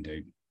Toledo Bend,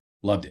 dude.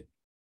 Loved it.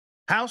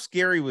 How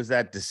scary was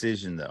that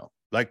decision though?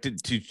 Like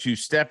to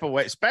step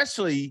away,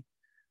 especially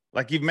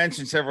like you've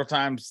mentioned several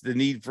times, the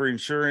need for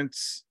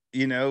insurance,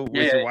 you know,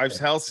 with your wife's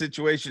health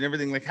situation,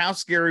 everything. Like, how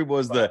scary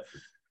was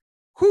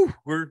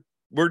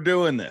we're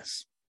doing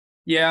this?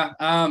 Yeah.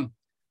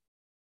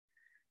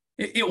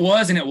 It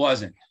was, and it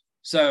wasn't.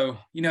 So,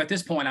 you know, at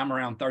this point, I'm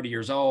around 30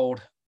 years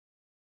old.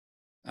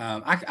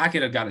 I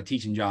could have got a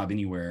teaching job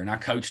anywhere, and I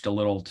coached a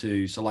little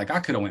too. So like, I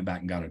could have went back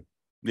and got a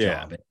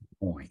job at that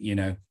point, you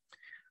know?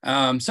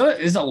 So it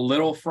is a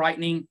little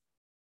frightening,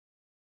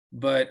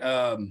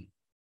 but,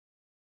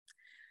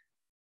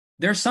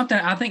 there's something,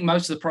 I think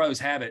most of the pros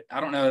have it.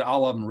 I don't know that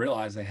all of them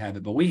realize they have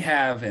it, but we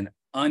have an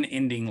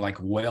unending like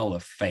well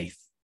of faith.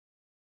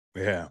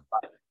 Yeah.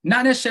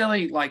 Not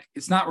necessarily like,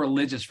 it's not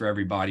religious for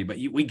everybody, but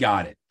we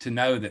got it to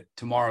know that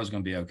tomorrow is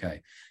going to be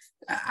okay.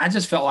 I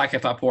just felt like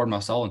if I poured my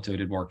soul into it,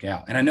 it'd work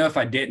out. And I know if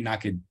I didn't, I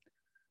could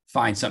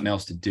find something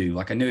else to do.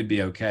 Like, I knew it'd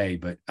be okay.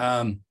 But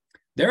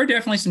there are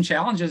definitely some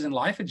challenges in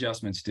life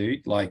adjustments,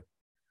 dude. Like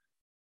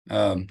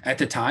at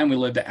the time we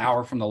lived an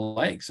hour from the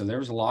lake. So there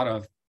was a lot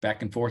of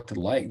back and forth to the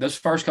lake. Those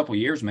first couple of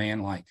years,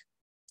 man, like,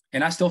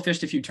 and I still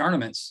fished a few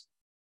tournaments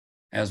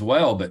as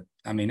well. But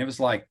I mean, it was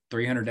like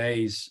 300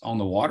 days on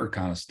the water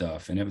kind of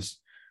stuff. And it was,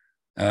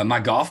 my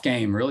golf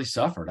game really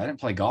suffered. I didn't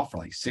play golf for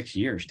like 6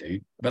 years,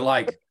 dude. But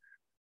like,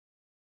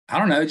 I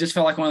don't know, it just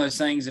felt like one of those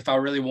things. If I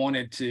really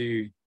wanted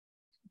to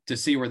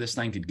see where this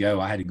thing could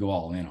go, I had to go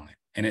all in on it.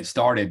 And it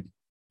started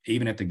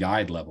even at the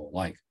guide level.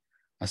 Like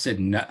I said,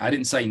 no, I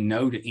didn't say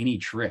no to any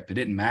trip. It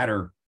didn't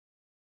matter.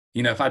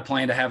 You know, if I'd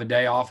planned to have a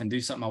day off and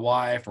do something with my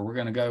wife, or we're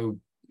going to go,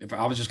 if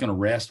I was just going to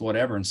rest,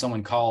 whatever, and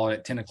someone called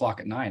at 10 o'clock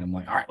at night, I'm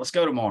like, all right, let's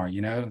go tomorrow,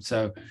 you know?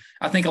 So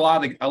I think a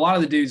lot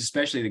of the dudes,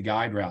 especially the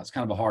guide route, it's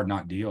kind of a hard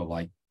knock deal.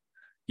 Like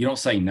you don't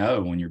say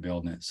no when you're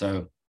building it.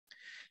 So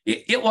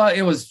it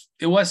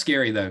was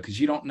scary though, because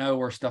you don't know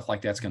where stuff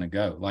like that's going to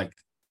go. Like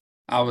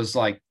I was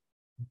like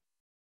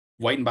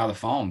waiting by the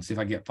phone, see if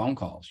I get phone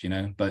calls, you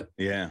know, but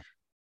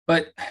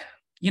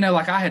you know,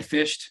 like I had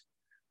fished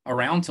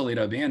around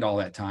Toledo Bend all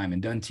that time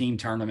and done team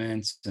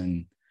tournaments.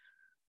 And,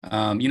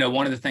 you know,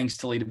 one of the things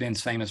Toledo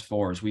Bend's famous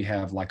for is we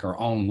have like our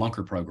own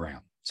lunker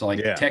program. So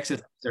like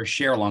Texas, their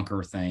share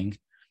lunker thing.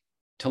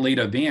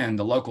 Toledo Bend,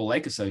 the local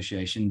lake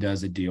association,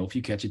 does a deal. If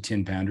you catch a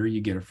 10-pounder,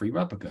 you get a free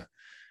replica.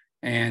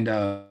 And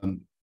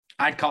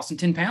I'd caught some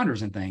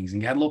 10-pounders and things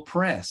and got a little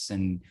press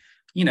and,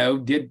 you know,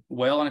 did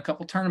well in a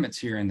couple tournaments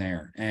here and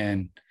there.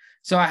 And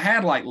so I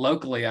had like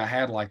locally, I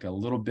had like a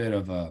little bit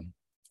of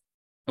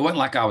it wasn't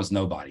like I was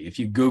nobody. If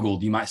you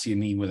Googled, you might see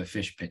me with a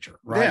fish picture,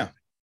 right? Yeah.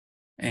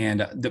 And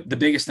the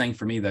biggest thing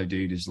for me though,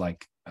 dude, is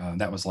like,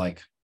 that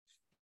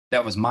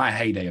was my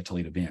heyday of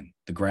Toledo Bend.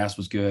 The grass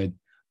was good.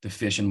 The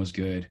fishing was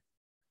good.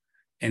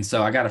 And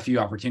so I got a few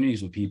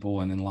opportunities with people,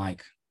 and then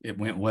like it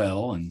went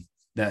well. And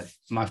that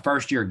my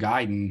first year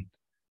guiding,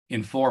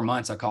 in 4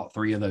 months, I caught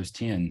 3 of those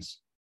 10s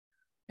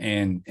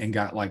and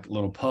got like a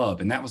little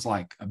pub. And that was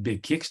like a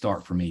big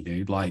kickstart for me,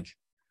 dude. Like,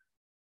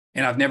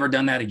 and I've never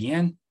done that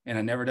again. And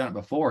I've never done it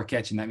before,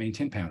 catching that many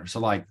 10-pounders. So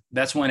like,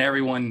 that's when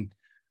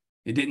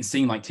it didn't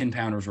seem like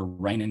 10-pounders were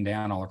raining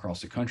down all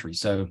across the country.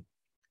 So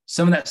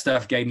some of that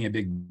stuff gave me a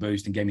big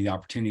boost and gave me the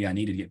opportunity I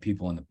needed to get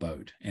people in the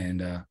boat. And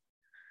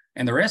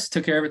the rest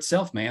took care of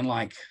itself, man.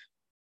 Like,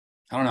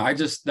 I don't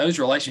know. Those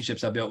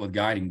relationships I built with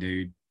guiding,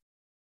 dude,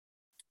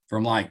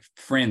 from like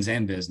friends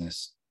and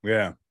business.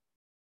 Yeah.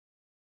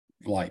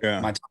 Like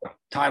my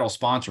title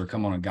sponsor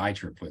come on a guide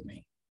trip with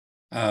me.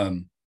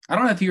 I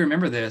don't know if you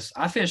remember this.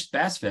 I fished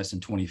Bass Fest in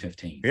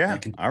 2015. Yeah,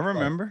 I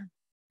remember.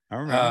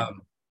 I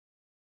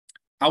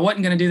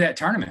wasn't going to do that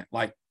tournament.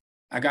 Like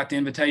I got the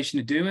invitation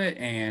to do it,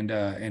 and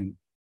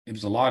it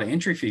was a lot of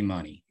entry fee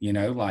money, you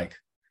know, like,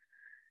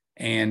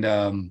 and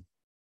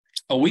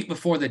a week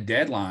before the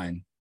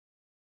deadline,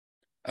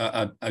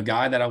 a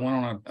guy that I went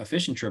on a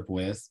fishing trip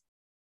with,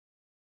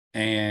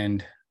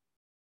 and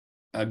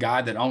a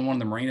guy that owned one of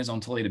the marinas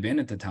on Toledo Bend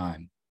at the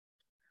time,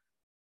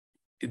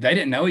 they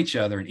didn't know each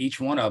other, and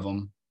each one of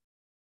them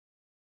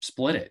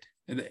split it.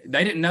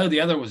 They didn't know the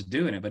other was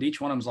doing it, but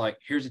each one of them's like,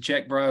 here's a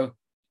check, bro.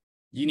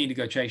 You need to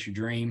go chase your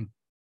dream.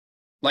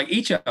 Like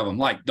each of them,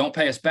 like, don't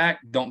pay us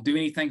back. Don't do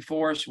anything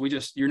for us.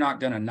 You're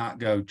not going to not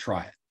go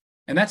try it.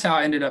 And that's how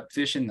I ended up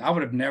fishing. I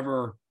would have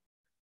never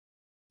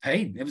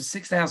paid. It was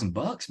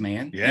 $6,000,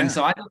 man. Yeah. And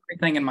so I did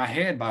everything in my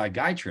head by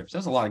guide trips.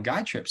 There's a lot of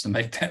guide trips to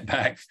make that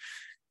back.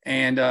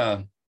 And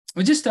it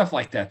was just stuff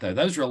like that, though.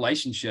 Those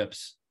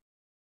relationships,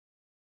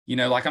 you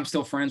know, like I'm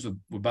still friends with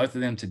both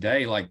of them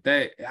today. Like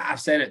I've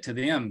said it to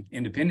them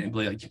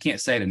independently. Like you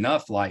can't say it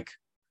enough. Like,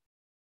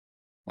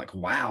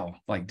 wow,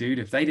 like, dude,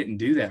 if they didn't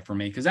do that for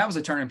me, because that was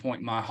a turning point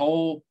in my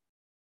whole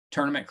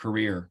tournament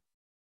career,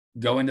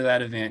 going to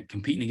that event,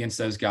 competing against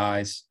those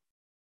guys.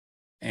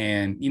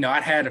 And, you know,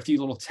 I'd had a few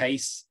little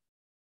tastes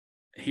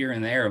here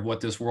and there of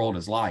what this world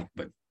is like,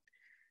 but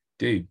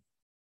dude,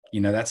 you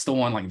know, that's the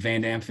one, like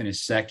Van Dam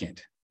finished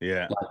second.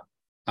 Yeah. Like,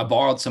 I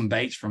borrowed some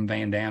baits from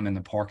Van Dam in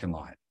the parking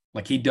lot.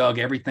 Like he dug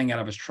everything out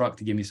of his truck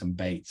to give me some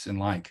baits. And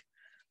like,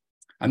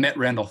 I met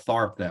Randall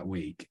Tharp that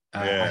week.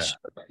 I shared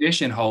a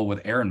fishing hole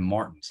with Aaron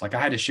Martins. Like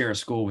I had to share a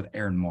school with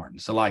Aaron Martin.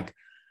 So like,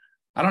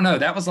 I don't know.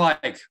 That was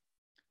like,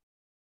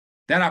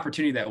 that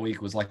opportunity that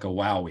week was like a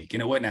wow week.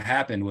 And it wouldn't have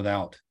happened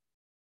without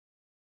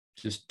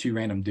just 2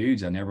 random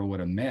dudes I never would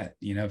have met,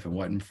 you know, if it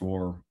wasn't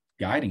for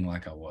guiding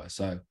like I was.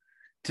 So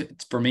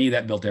for me,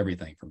 that built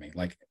everything for me.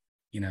 Like,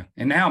 you know,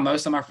 and now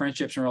most of my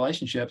friendships and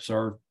relationships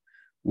are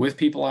with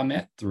people I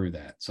met through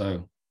that.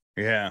 So,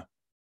 yeah,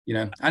 you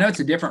know, I know it's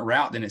a different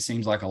route than it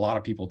seems like a lot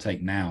of people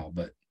take now,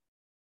 but.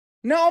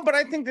 No, but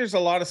I think there's a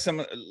lot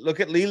of look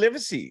at Lee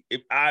Livesey.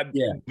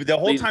 The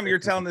whole time you're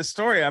telling this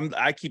story,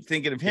 I keep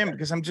thinking of him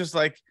because I'm just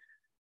like,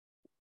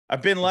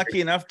 I've been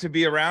lucky enough to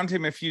be around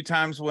him a few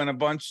times when a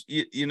bunch,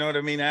 you know what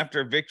I mean, after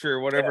a victory or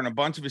whatever, and a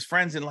bunch of his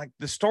friends, and like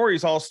the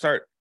stories all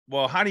start,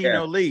 well, how do you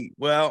know Lee?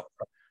 Well,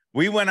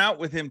 we went out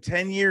with him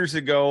 10 years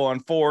ago on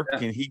Fork,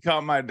 and he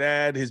caught my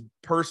dad, his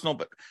personal,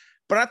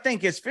 but I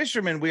think as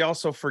fishermen, we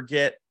also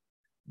forget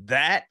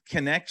that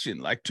connection.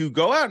 Like to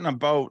go out in a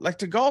boat, like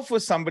to golf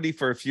with somebody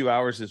for a few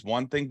hours is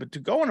one thing, but to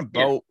go on a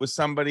boat with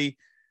somebody,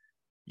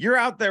 you're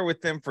out there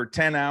with them for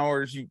 10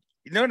 hours. You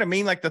know what I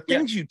mean? Like the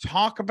things you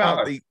talk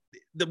about,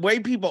 the way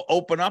people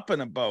open up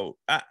in a boat.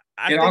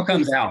 it all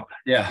comes out.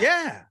 Yeah.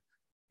 Yeah.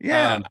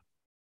 Yeah.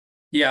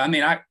 Yeah. I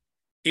mean,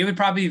 it would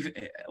probably,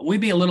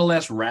 we'd be a little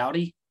less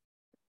rowdy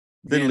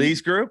than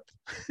Lee's group.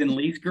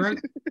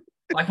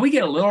 Like we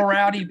get a little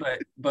rowdy,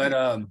 but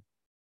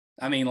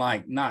I mean,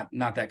 like not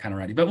that kind of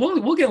rowdy, but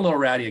we'll get a little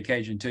rowdy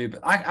occasion too.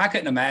 But I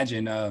couldn't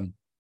imagine.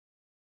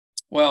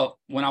 Well,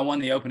 when I won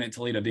the Open at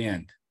Toledo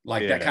Bend,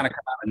 like that kind of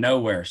come out of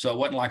nowhere. So it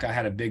wasn't like I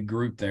had a big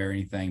group there or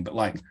anything, but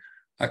like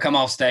I come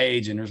off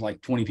stage and there's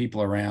like 20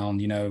 people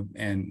around,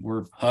 and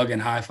we're hugging,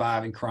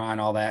 high-fiving, crying,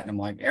 all that. And I'm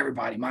like,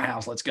 everybody, my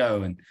house, let's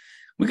go. And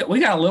we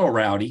got a little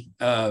rowdy.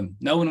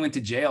 No one went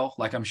to jail,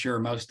 like I'm sure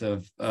most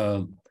of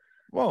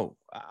Whoa.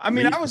 I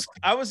mean,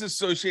 I was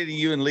associating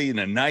you and Lee in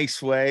a nice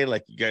way.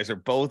 Like you guys are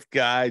both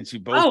guides.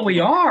 We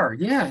are.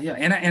 Yeah. Yeah.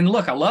 And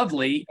look, I love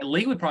Lee.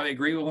 Lee would probably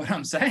agree with what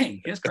I'm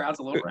saying. His crowd's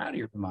a little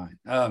rowdier than mine.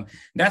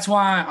 That's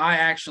why I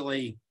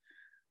actually,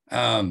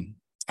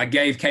 I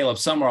gave Caleb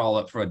Summerall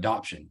up for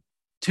adoption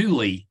to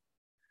Lee,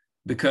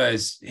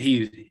 because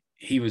he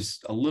was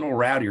a little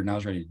rowdier than I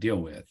was ready to deal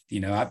with.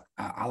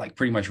 I like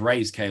pretty much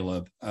raised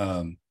Caleb.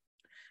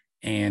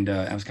 And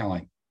I was kind of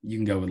like, you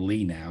can go with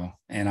Lee now,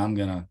 and I'm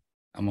gonna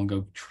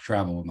go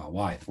travel with my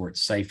wife where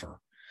it's safer.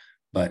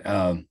 But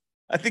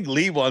I think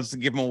Lee wants to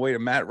give him away to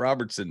Matt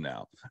Robertson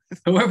now.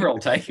 Whoever will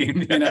take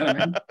him, you know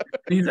what I mean?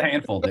 He's a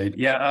handful, dude.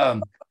 Yeah.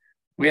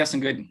 We have some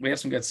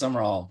good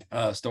Summerall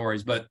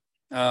stories, but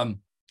no,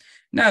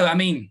 I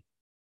mean,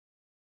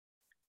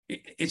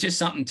 it's just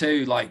something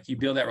too, like you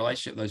build that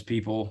relationship with those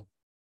people,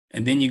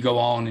 and then you go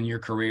on in your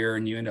career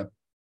and you end up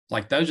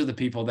like, those are the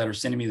people that are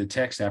sending me the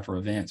text after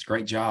events,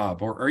 great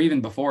job, or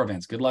even before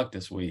events, good luck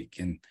this week.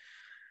 And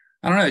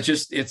I don't know,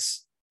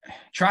 it's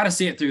try to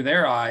see it through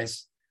their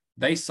eyes.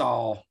 They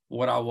saw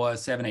what I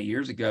was 7-8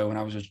 years ago when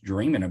I was just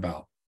dreaming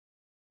about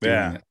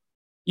doing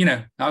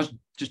it. I was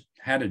just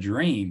had a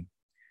dream.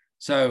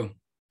 So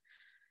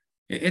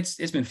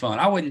it's been fun.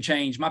 I wouldn't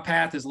change. My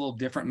path is a little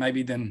different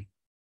maybe than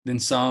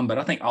some, but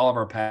I think all of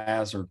our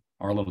paths are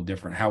a little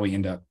different, how we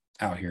end up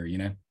out here,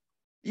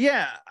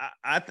 Yeah,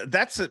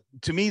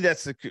 to me,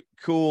 that's the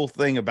cool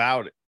thing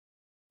about it.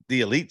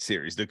 The Elite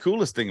Series. The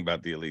coolest thing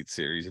about the Elite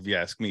Series, if you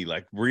ask me,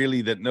 like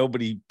really that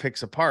nobody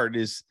picks apart,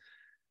 is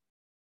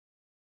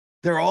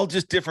they're all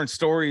just different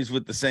stories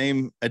with the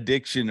same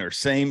addiction or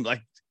same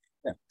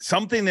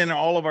something in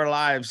all of our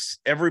lives.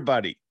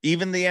 Everybody,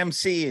 even the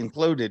MC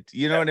included,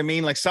 you know what I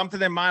mean? Like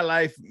something in my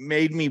life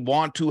made me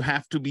want to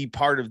have to be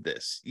part of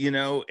this,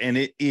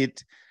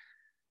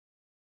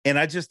 and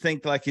I just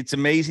think like it's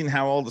amazing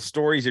how all the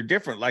stories are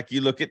different. Like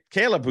you look at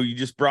Caleb, who you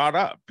just brought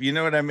up, you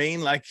know what I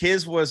mean? Like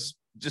his was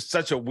just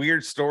such a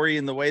weird story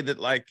in the way that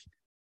like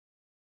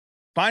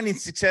finding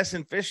success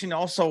in fishing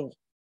also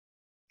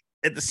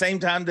at the same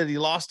time that he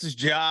lost his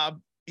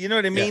job. You know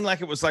what I mean?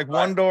 Like it was like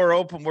one door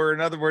open where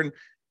another where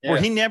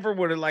he never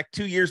would have, like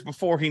 2 years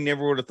before, he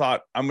never would have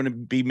thought I'm going to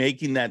be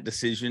making that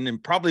decision,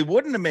 and probably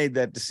wouldn't have made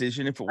that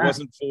decision if it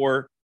wasn't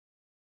for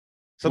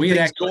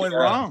something going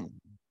wrong.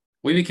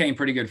 We became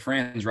pretty good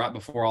friends right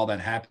before all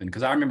that happened,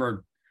 because I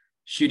remember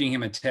shooting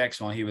him a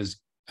text while he was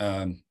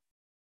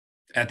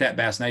at that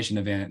Bass Nation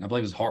event, and I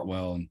believe it was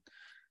Hartwell. And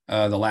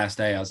the last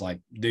day I was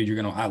like, dude,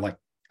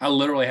 I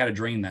literally had a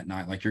dream that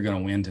night. Like, you're going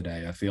to win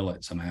today. I feel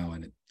it somehow.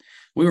 And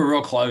we were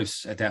real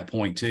close at that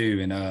point too.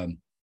 And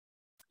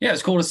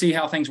it's cool to see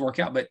how things work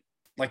out. But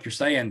like you're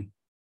saying,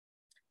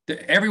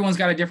 everyone's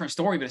got a different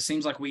story, but it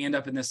seems like we end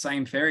up in this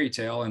same fairy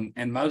tale.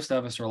 And most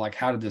of us are like,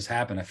 how did this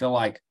happen? I feel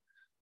like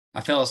I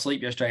fell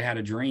asleep yesterday, had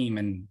a dream,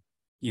 and,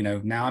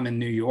 now I'm in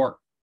New York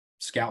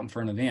scouting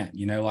for an event,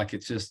 like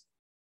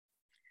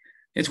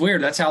it's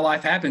weird. That's how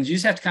life happens. You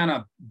just have to kind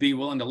of be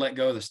willing to let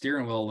go of the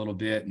steering wheel a little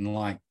bit and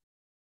like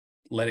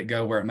let it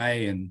go where it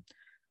may. And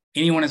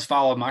anyone that's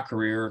followed my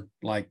career,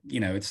 like,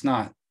 it's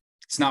not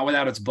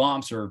without its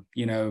bumps or,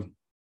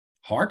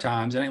 hard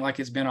times. It ain't like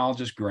it's been all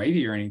just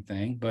gravy or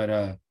anything, but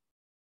I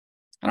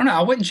don't know.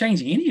 I wouldn't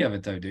change any of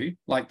it though, dude.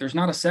 Like there's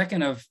not a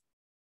second of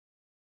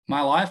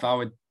my life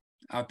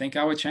I think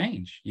I would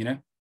change,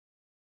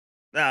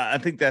 I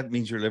think that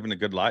means you're living a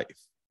good life,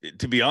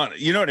 to be honest.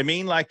 You know what I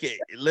mean? Like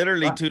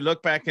literally to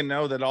look back and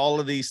know that all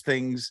of these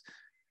things,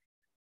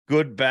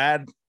 good,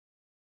 bad,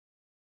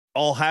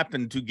 all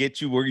happen to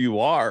get you where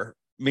you are,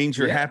 means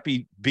you're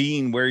happy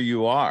being where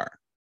you are.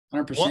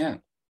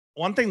 100%.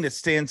 One thing that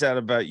stands out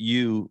about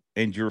you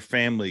and your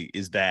family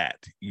is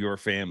that your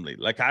family.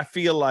 Like, I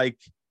feel like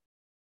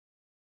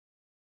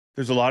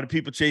there's a lot of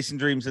people chasing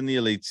dreams in the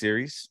Elite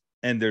Series,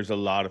 and there's a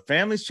lot of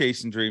families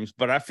chasing dreams,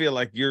 but I feel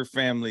like your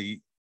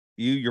family,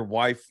 you, your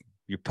wife,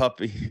 your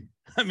puppy,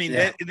 I mean,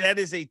 that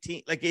is a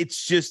team. Like,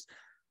 it's just,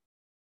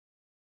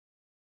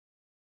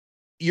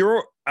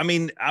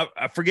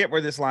 I forget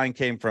where this line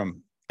came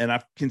from, and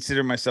I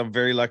consider myself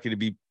very lucky to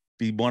be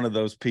one of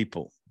those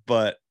people.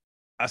 But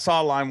I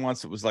saw a line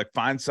once that was like,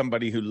 find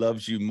somebody who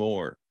loves you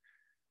more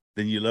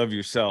than you love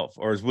yourself,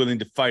 or is willing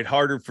to fight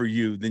harder for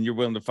you than you're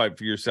willing to fight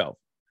for yourself.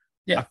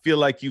 Yeah. I feel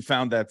like you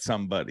found that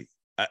somebody.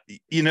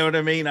 You know what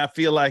I mean? I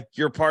feel like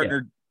your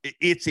partner,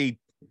 it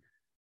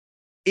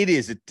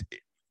is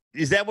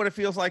is that what it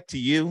feels like to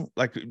you?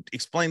 Like,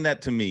 explain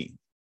that to me.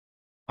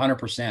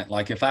 100%.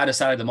 Like if I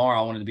decided tomorrow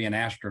I wanted to be an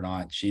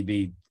astronaut, she'd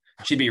be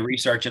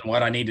researching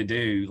what I need to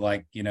do,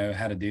 like, you know,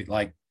 how to do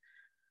like,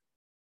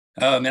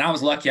 and I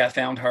was lucky I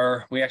found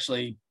her. We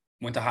actually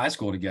went to high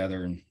school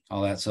together and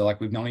all that. So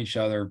like we've known each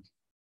other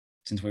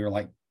since we were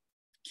like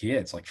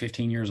kids, like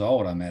 15 years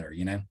old. I met her,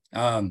 you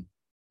know.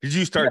 Did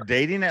you start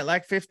dating at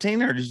like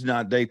 15 or did you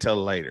not date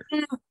till later?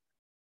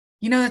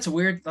 You know, that's a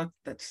weird,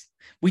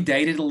 we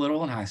dated a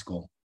little in high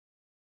school.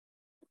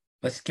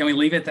 Can we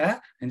leave it at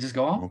that and just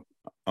go on?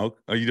 Oh,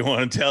 you don't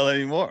want to tell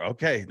anymore?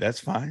 Okay, that's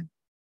fine.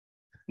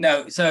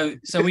 No, so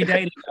we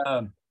dated.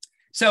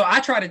 So I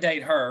tried to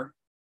date her,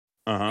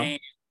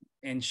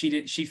 and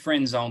she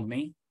friend zoned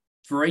me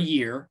for a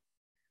year.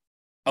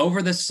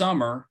 Over the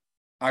summer,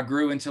 I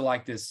grew into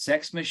like this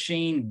sex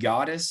machine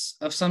goddess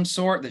of some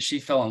sort that she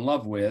fell in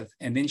love with,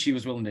 and then she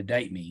was willing to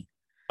date me.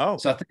 Oh,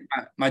 so I think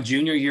my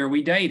junior year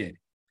we dated,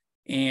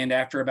 and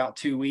after about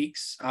 2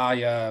 weeks,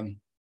 I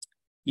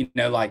you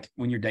know, like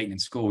when you're dating in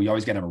school, you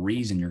always got to have a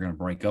reason you're going to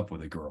break up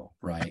with a girl,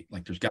 right?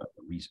 Like there's got to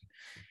be a reason.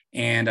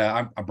 And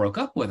I broke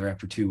up with her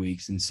after 2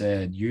 weeks and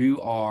said,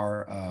 you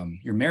are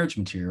your marriage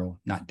material,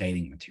 not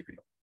dating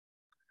material.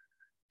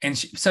 And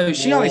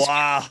she always,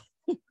 wow.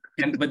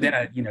 But then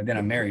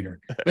I married her.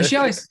 But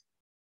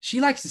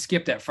she likes to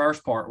skip that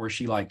first part where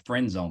she like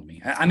friend zoned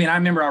me. I mean, I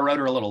remember I wrote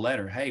her a little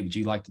letter. Hey, would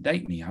you like to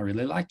date me? I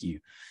really like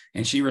you.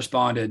 And she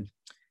responded,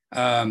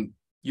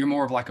 you're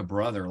more of like a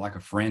brother, like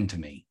a friend to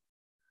me.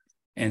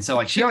 And so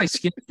like she always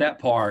skipped that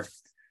part.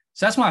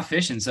 So that's why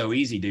fishing's so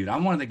easy, dude.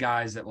 I'm one of the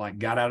guys that like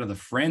got out of the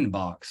friend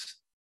box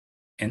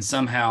and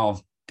somehow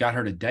got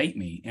her to date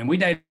me. And we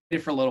dated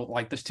for a little,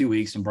 like this 2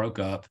 weeks and broke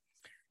up,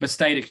 but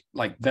stayed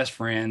like best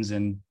friends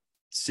and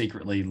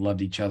secretly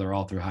loved each other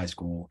all through high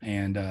school.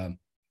 And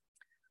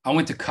I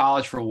went to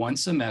college for 1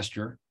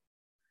 semester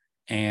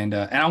and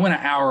I went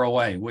an hour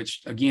away,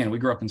 which again, we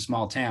grew up in a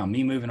small town.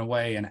 Me moving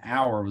away an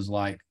hour was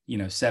like,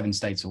 7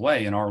 states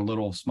away in our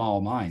little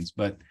small minds.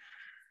 But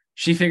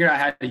she figured out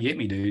how to get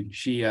me, dude.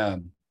 She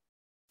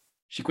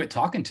quit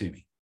talking to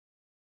me.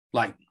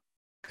 Like,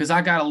 because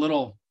I got a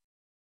little,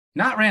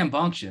 not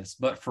rambunctious,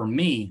 but for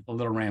me, a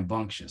little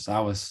rambunctious. I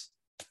was,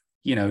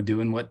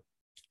 doing what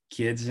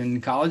kids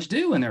in college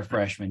do when they're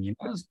freshmen,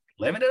 just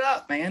living it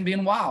up, man,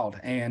 being wild.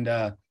 And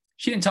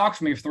she didn't talk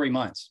to me for 3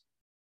 months.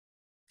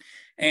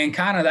 And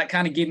that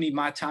kind of gave me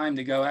my time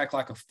to go act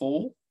like a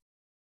fool.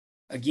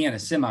 Again, a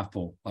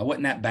semi-fool. I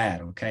wasn't that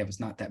bad, okay? I was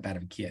not that bad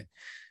of a kid.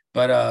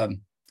 But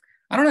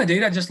I don't know,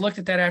 dude. I just looked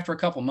at that after a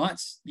couple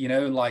months,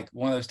 like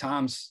one of those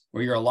times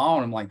where you're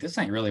alone. I'm like, this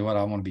ain't really what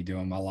I want to be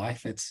doing in my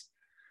life.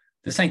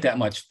 This ain't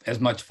as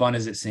much fun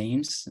as it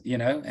seems,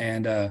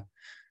 and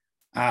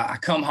I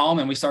come home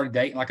and we started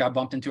dating. Like I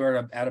bumped into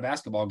her at a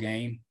basketball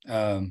game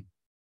and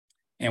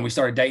we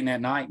started dating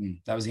that night and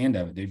that was the end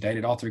of it, dude.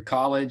 Dated all through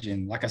college.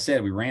 And like I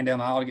said, we ran down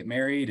the aisle to get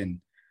married and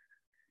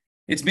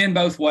it's been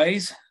both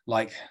ways.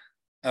 Like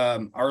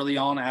early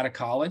on out of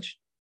college,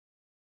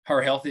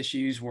 her health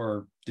issues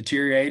were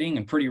deteriorating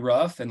and pretty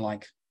rough. And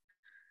like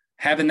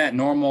having that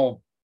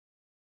normal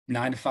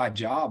 9-to-5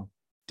 job,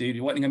 dude,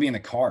 it wasn't going to be in the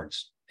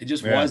cards. It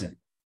just wasn't.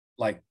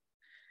 Like,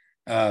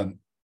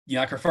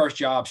 like her first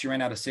job, she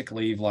ran out of sick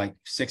leave like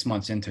 6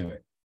 months into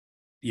it.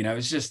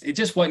 It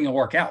just wasn't going to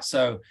work out.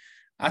 So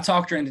I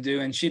talked her into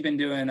doing, she'd been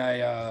doing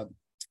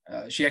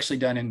she actually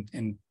done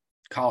in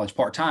college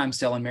part-time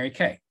selling Mary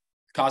Kay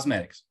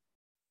cosmetics,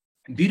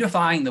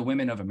 beautifying the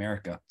women of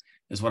America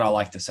is what I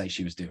like to say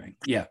she was doing.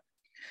 Yeah.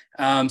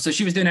 So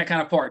she was doing that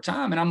kind of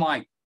part-time and I'm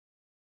like,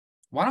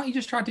 why don't you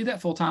just try to do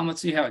that full-time?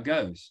 Let's see how it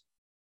goes.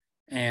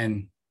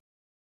 And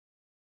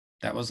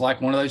that was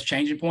like one of those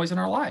changing points in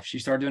our life. She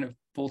started doing it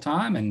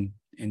full-time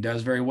and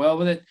does very well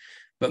with it.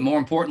 But more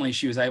importantly,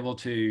 she was able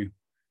to,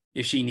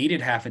 if she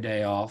needed half a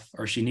day off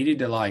or she needed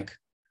to like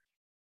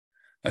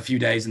a few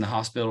days in the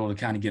hospital to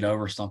kind of get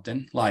over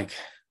something, like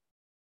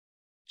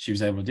she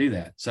was able to do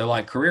that. So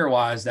like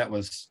career-wise, that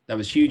was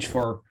huge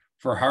for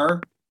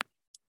her.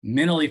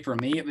 Mentally for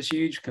me, it was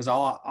huge because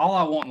all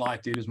I want in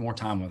life, dude, is more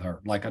time with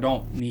her. Like I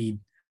don't need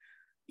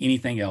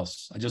anything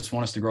else. I just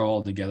want us to grow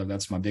old together.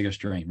 That's my biggest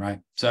dream, right?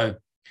 So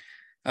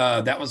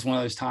that was one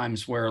of those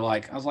times where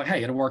like I was like,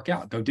 hey, it'll work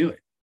out. Go do it.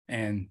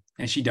 And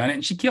she done it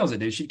and she kills it,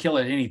 dude. She'd kill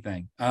it at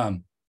anything.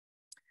 Then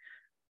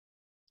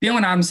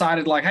when I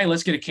decided like, hey,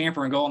 let's get a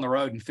camper and go on the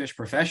road and fish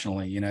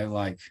professionally,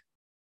 like,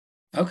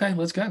 okay,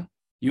 let's go.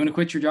 You want to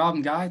quit your job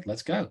and guide?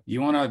 Let's go.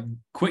 You want to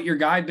quit your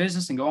guide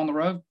business and go on the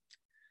road?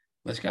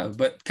 Let's go.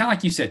 But kind of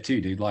like you said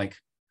too, dude, like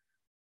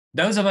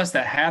those of us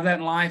that have that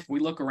in life, we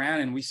look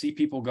around and we see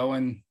people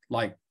going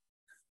like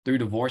through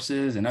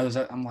divorces and others.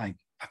 I'm like,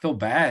 I feel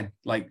bad,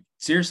 like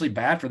seriously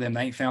bad for them.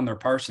 They ain't found their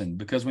person,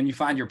 because when you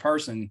find your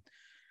person,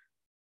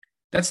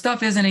 that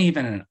stuff isn't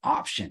even an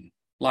option.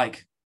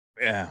 Like,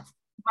 yeah,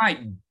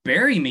 might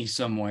bury me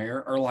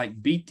somewhere or like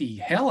beat the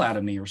hell out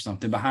of me or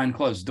something behind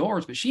closed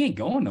doors, but she ain't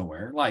going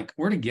nowhere. Like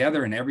we're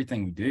together in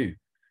everything we do.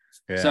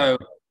 So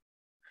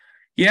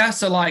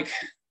like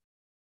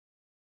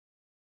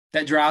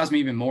that drives me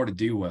even more to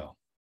do well.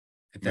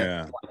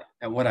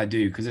 at what I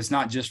do, because it's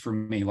not just for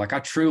me. Like, I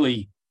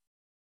truly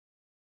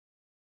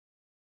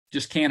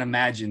just can't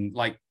imagine,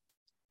 like,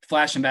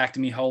 flashing back to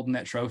me holding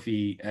that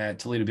trophy at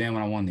Toledo Bend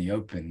when I won the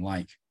Open,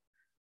 like,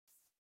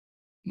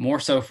 more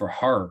so for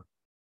her.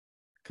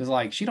 Because,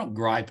 like, she don't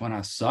gripe when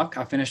I suck.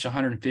 I finished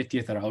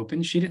 150th at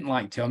Open. She didn't,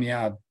 like, tell me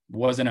I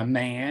wasn't a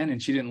man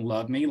and she didn't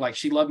love me. Like,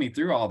 she loved me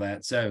through all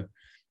that. So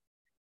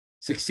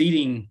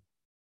succeeding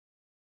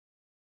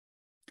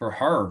for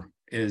her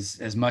is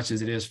as much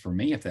as it is for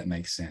me, if that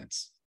makes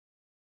sense.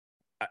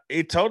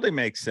 It totally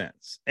makes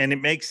sense. And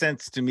it makes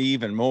sense to me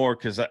even more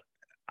because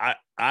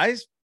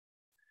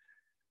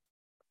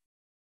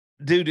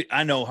dude,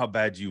 I know how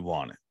bad you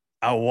want it.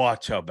 I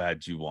watch how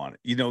bad you want it.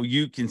 You know,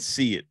 you can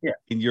see it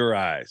in your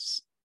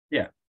eyes.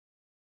 Yeah.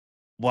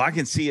 Well, I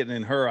can see it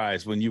in her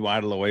eyes when you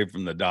idle away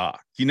from the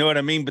dock. You know what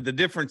I mean? But the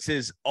difference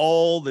is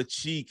all that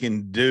she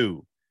can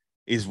do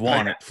is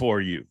want it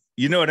for you.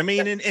 You know what I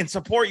mean? And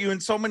support you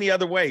in so many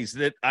other ways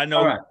that I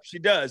know she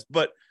does.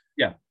 But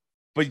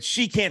but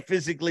she can't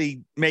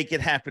physically make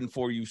it happen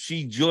for you.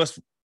 She just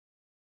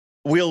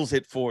wills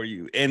it for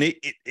you. And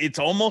it's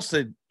almost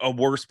a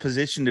worse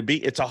position to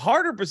be. It's a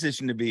harder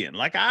position to be in.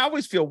 Like, I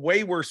always feel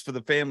way worse for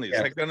the family. It's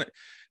like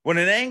when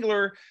an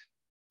angler,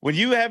 when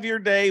you have your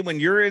day, when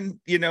you're in,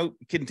 you know,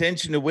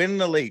 contention to win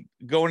the league,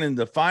 going in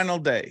the final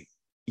day,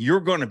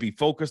 you're going to be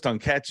focused on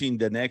catching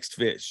the next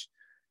fish.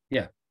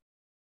 Yeah.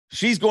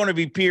 She's going to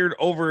be peered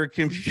over a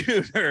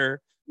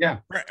computer. Yeah.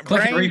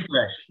 Click and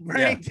refresh.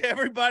 Right. To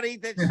everybody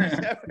that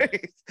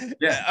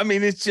she's I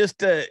mean,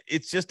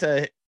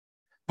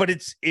 but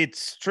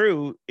it's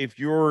true. If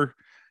you're,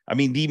 I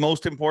mean, the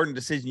most important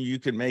decision you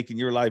can make in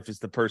your life is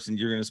the person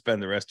you're going to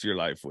spend the rest of your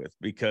life with,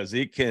 because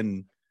it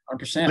can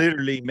 100%.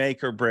 literally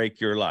make or break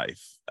your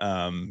life.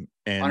 And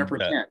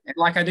 100%. And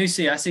like, I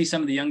see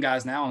some of the young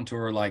guys now on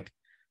tour, like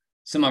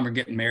some of them are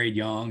getting married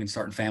young and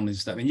starting families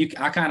and stuff. And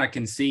I kind of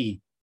can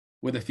see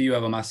with a few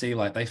of them, I see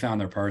like they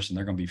found their person.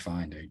 They're going to be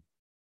fine, dude.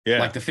 Yeah.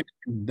 Like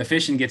the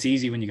fishing gets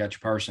easy when you got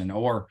your person,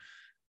 or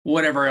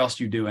whatever else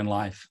you do in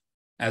life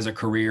as a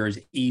career is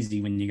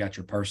easy when you got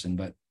your person.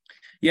 But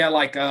yeah,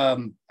 like, I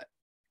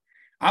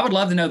would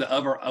love to know the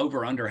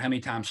over under how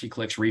many times she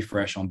clicks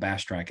refresh on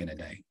Bass Track in a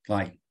day.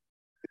 Like,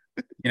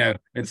 you know,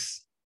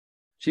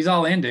 she's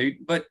all in,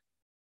 dude. But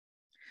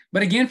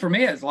again, for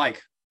me, it's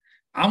like,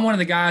 I'm one of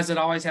the guys that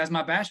always has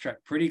my Bass Track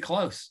pretty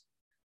close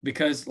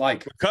because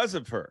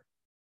of her.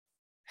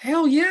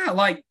 Hell yeah.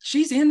 Like,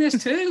 she's in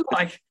this too.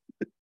 Like,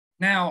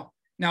 now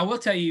I will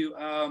tell you,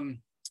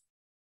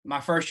 my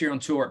first year on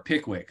tour at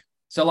Pickwick.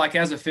 So, like,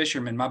 as a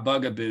fisherman, my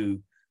bugaboo,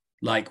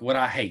 like, what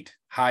I hate,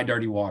 high,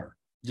 dirty water,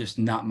 just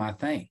not my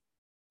thing.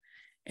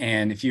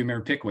 And if you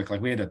remember Pickwick,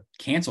 like, we had to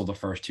cancel the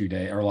first 2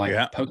 days, or like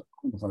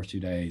postpone the first 2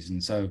 days.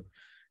 And so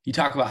you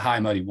talk about high,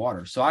 muddy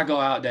water. So I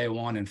go out day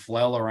one and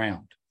flail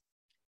around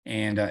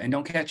and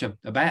don't catch a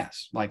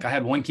bass. Like, I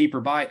had one keeper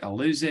bite, I'll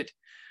lose it,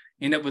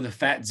 end up with a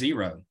fat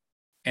zero.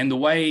 And the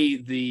way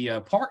the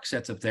park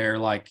sets up there,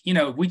 like, you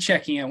know, we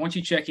check in. Once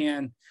you check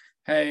in,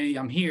 hey,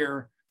 I'm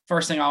here.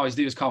 First thing I always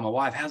do is call my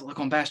wife. How's it look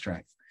on Bass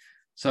Track?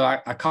 So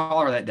I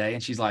call her that day,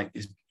 and she's like,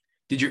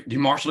 did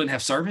Marshall didn't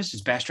have service?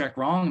 Is Bass Track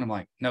wrong? And I'm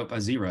like, nope, I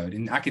zeroed.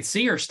 And I could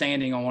see her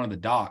standing on one of the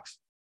docks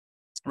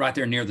right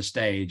there near the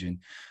stage, and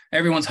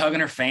everyone's hugging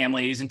their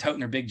families and toting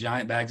their big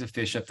giant bags of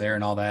fish up there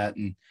and all that.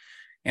 And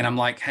I'm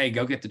like, hey,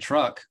 go get the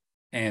truck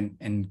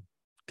and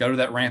go to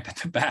that ramp at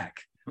the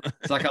back.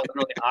 It's like I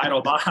literally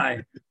idle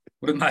by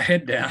with my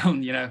head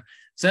down, you know.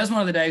 So that's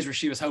one of the days where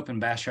she was hoping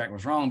Bass Track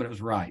was wrong, but it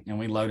was right. And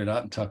we loaded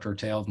up and tucked our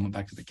tails and went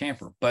back to the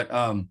camper. But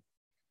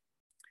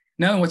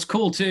no, what's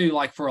cool too,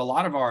 like for a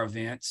lot of our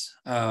events,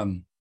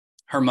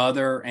 her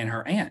mother and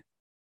her aunt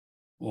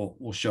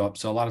will show up.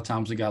 So a lot of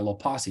times we got a little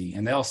posse,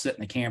 and they'll sit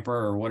in the camper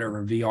or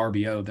whatever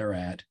VRBO they're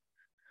at.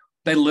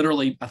 They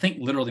literally, I think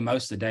literally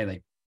most of the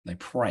day they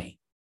pray.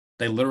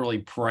 They literally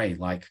pray,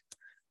 like,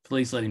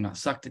 please let him not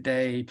suck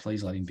today.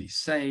 Please let him be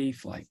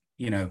safe. Like,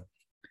 you know,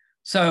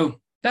 so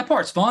that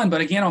part's fun.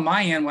 But again, on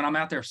my end, when I'm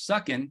out there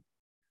sucking,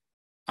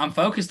 I'm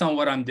focused on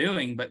what I'm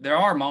doing. But there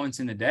are moments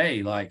in the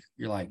day, like,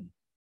 you're like,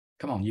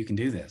 come on, you can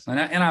do this. And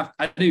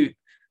I do.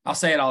 I'll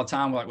say it all the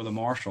time, like with a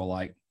Marshall,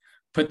 like,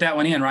 put that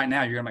one in right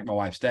now. You're gonna make my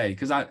wife's day,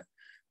 because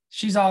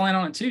she's all in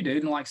on it too,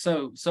 dude. And like,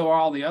 so are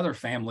all the other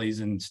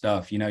families and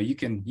stuff. You know, you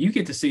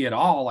get to see it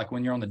all. Like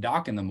when you're on the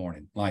dock in the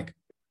morning, like,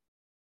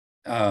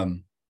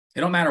 it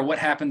don't matter what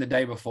happened the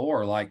day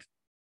before. Like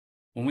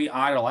when we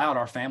idle out,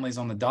 our family's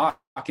on the dock,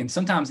 and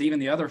sometimes even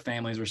the other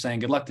families are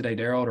saying, good luck today,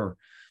 Darold, or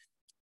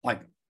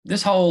like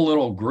this whole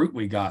little group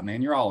we got,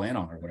 man, you're all in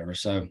on it or whatever.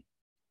 So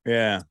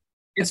yeah,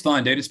 it's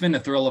fun, dude. It's been the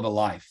thrill of a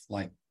life.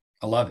 Like,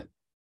 I love it.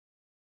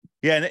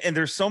 Yeah. And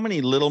there's so many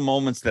little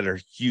moments that are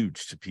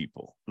huge to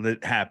people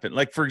that happen.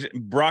 Like, for example,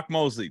 Brock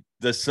Mosley,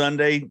 the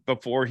Sunday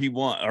before he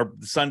won, or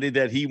the Sunday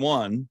that he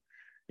won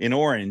in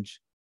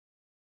Orange,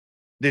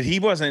 that he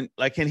wasn't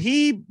like, and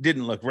he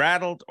didn't look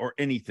rattled or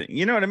anything.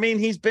 You know what I mean?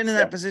 He's been in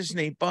that position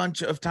a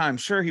bunch of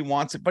times. Sure, he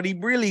wants it, but he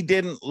really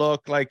didn't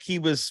look like he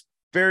was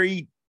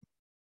very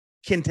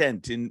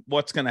content in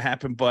what's going to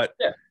happen. But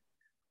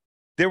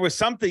there was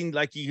something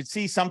like you could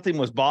see something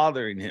was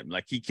bothering him.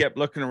 Like he kept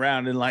looking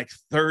around, and like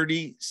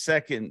 30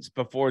 seconds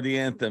before the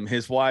anthem,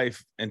 his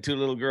wife and two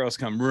little girls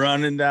come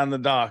running down the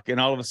dock, and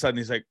all of a sudden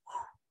he's like,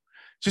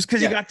 just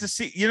because he got to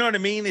see, you know what I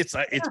mean? It's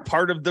like it's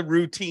part of the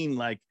routine.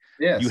 Like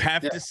you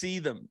have to see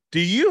them. Do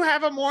you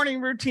have a morning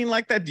routine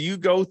like that? Do you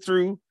go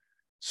through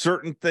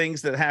certain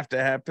things that have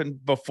to happen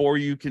before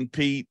you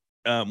compete,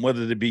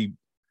 whether they be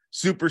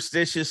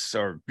superstitious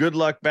or good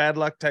luck, bad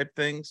luck type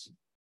things?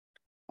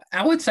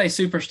 I would say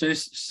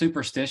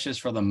superstitious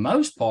for the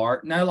most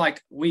part. No,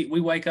 like we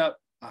wake up,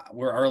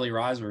 we're early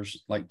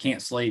risers, like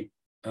can't sleep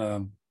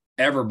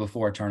ever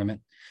before a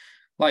tournament.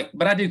 Like,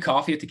 but I do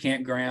coffee at the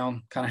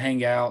campground, kind of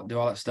hang out, do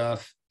all that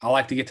stuff. I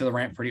like to get to the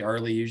ramp pretty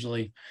early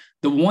usually.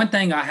 The one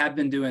thing I have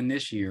been doing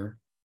this year,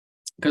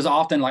 because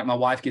often like my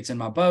wife gets in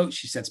my boat,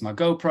 she sets my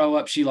GoPro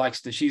up.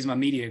 She's my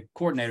media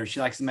coordinator. She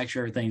likes to make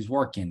sure everything's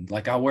working.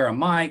 Like I wear a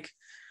mic.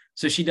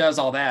 So she does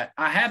all that.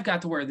 I have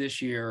got to where this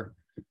year,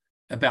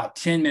 about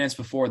 10 minutes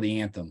before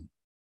the anthem,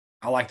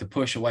 I like to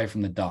push away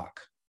from the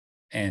dock,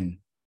 and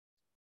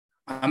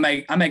I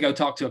may go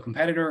talk to a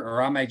competitor,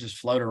 or I may just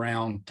float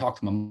around, talk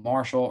to my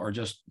marshal, or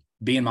just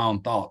be in my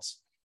own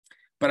thoughts.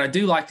 But I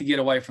do like to get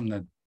away from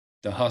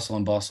the hustle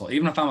and bustle.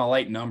 Even if I'm a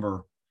late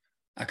number,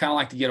 I kind of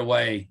like to get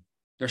away.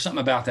 There's something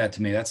about that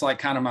to me. That's like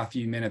kind of my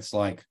few minutes,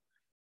 like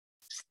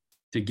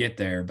to get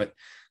there. But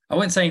I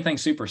wouldn't say anything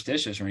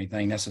superstitious or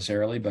anything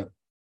necessarily, but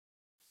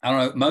I don't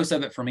know. Most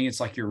of it for me, it's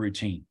like your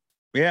routine.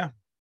 Yeah.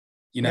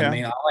 You know what I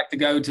mean? I like to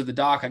go to the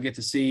dock. I get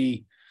to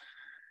see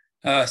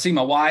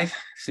my wife,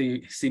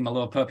 see my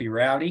little puppy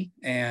Rowdy,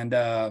 and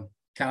kind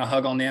of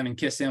hug on them and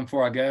kiss them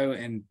before I go.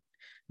 And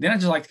then I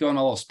just like to go in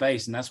my little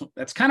space. And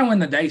that's kind of when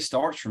the day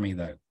starts for me,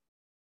 though.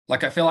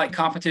 Like I feel like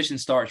competition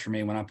starts for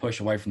me when I push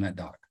away from that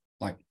dock.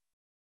 Like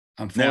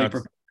I'm fully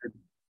prepared.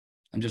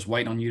 I'm just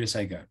waiting on you to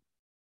say go.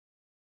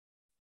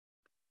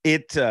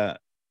 Is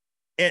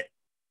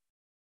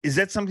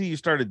that something you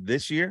started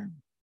this year?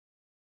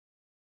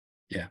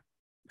 Yeah.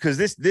 Because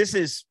this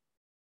is,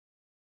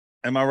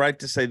 am I right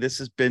to say this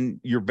has been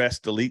your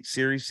best Elite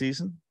Series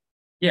season?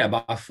 Yeah,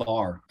 by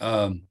far.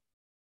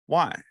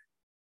 Why?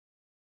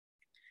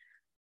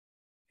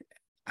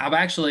 I've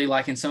actually,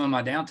 like in some of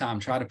my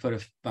downtime, tried to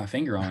put my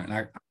finger on it, and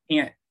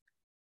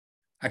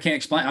I can't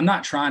explain. I'm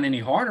not trying any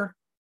harder.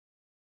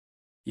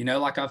 You know,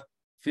 like I've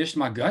fished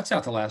my guts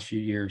out the last few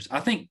years.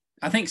 I think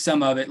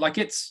some of it, like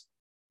it's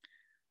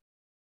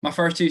my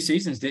first two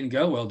seasons didn't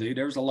go well, dude.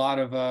 There was a lot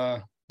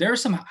of there were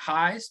some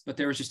highs, but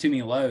there was just too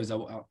many lows.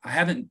 I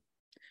haven't,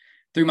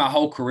 through my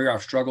whole career,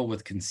 I've struggled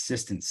with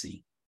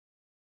consistency.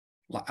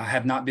 I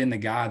have not been the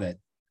guy that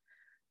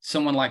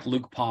someone like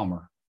Luke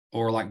Palmer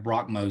or like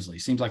Brock Mosley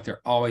seems like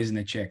they're always in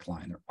the check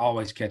line. They're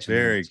always catching.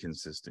 Very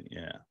consistent.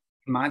 Yeah.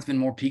 Mine's been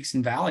more peaks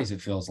and valleys, it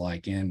feels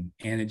like. And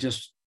it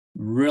just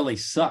really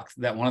sucked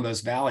that one of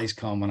those valleys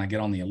come when I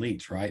get on the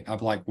elites, right?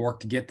 I've like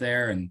worked to get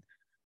there,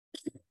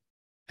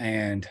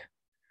 and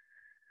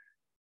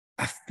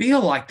I feel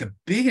like the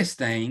biggest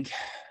thing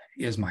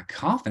is my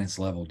confidence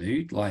level,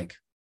 dude. Like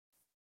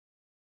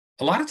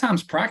a lot of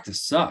times practice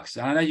sucks.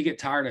 And I know you get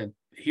tired of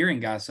hearing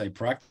guys say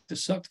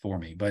practice sucked for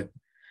me, but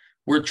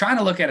we're trying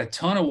to look at a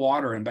ton of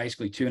water in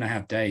basically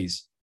 2.5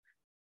 days.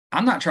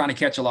 I'm not trying to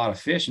catch a lot of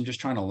fish. I'm just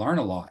trying to learn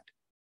a lot.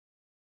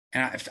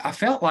 And I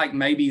felt like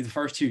maybe the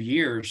first 2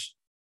 years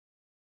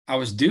I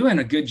was doing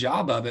a good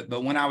job of it,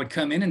 but when I would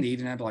come in and eat,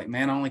 and I'd be like,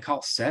 man, I only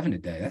caught 7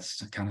 today.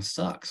 That's kind of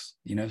sucks.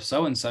 You know,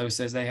 so-and-so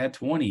says they had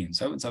 20 and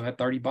so-and-so had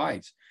 30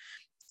 bites.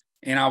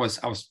 And I was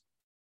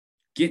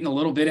getting a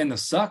little bit in the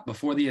suck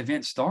before the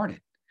event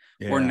started.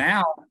 Yeah. Or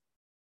now,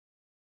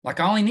 like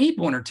I only need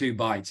 1 or 2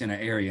 bites in an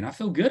area and I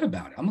feel good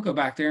about it. I'm gonna go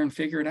back there and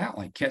figure it out,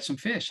 like catch some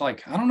fish.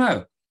 Like, I don't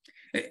know.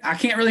 I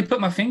can't really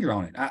put my finger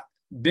on it.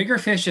 Bigger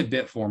fish have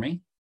bit for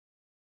me.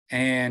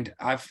 And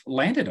I've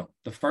landed them.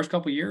 The first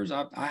couple of years,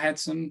 I had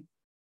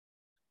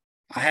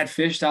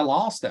fish that I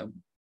lost that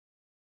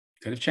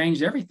could have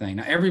changed everything.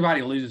 Now,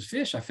 everybody loses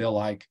fish, I feel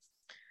like,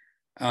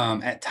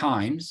 at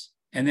times.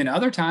 And then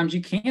other times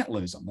you can't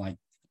lose them. Like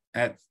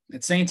at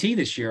Santee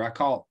this year, I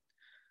caught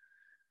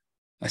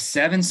a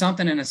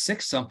 7-something and a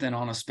 6-something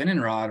on a spinning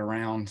rod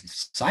around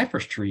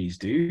cypress trees,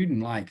 dude.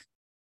 And like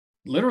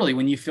literally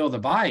when you feel the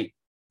bite,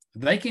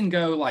 they can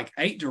go like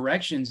 8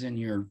 directions and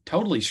you're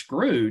totally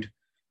screwed.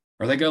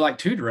 Or they go like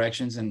 2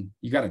 directions and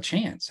you got a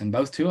chance. And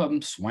both 2 of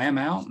them swam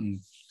out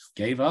and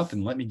gave up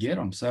and let me get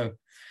them. So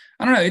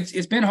I don't know.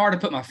 It's been hard to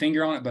put my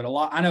finger on it, but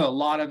I know a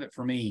lot of it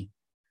for me,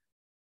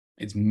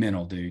 it's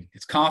mental, dude.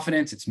 It's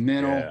confidence. It's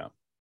mental. Yeah.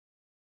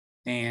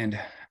 And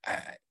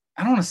I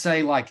don't want to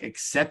say like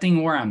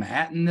accepting where I'm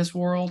at in this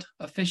world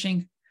of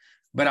fishing,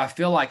 but I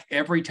feel like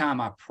every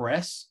time I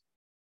press,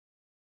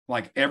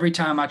 like every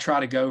time I try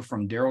to go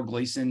from Darold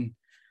Gleason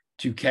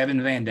to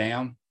Kevin Van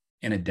Dam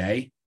in a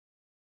day,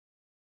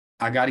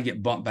 I got to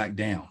get bumped back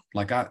down.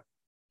 Like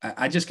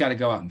I just got to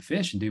go out and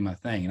fish and do my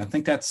thing. And I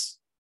think that's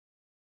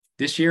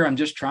this year. I'm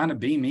just trying to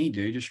be me,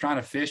 dude. Just trying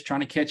to fish, trying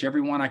to catch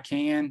everyone I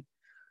can.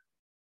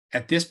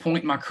 At this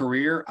point in my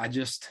career, I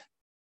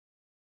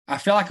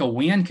feel like a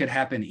win could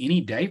happen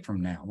any day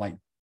from now. Like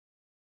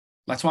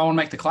That's why I want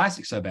to make the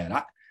Classic so bad.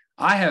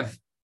 I have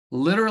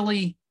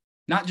literally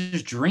not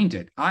just dreamed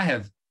it. I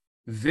have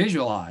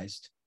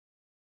visualized.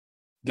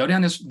 Go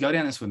down this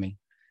with me.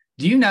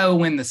 Do you know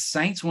when the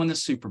Saints won the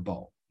Super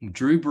Bowl?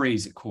 Drew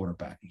Brees at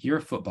quarterback. You're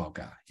a football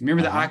guy. You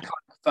remember the iconic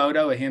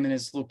photo of him and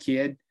his little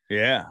kid?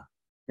 Yeah.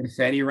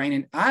 Confetti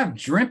raining. I've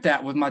dreamt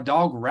that with my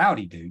dog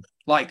Rowdy, dude.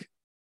 Like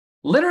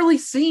literally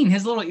seen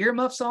his little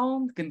earmuffs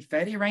on,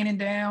 confetti raining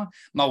down.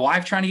 My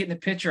wife trying to get in the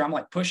picture. I'm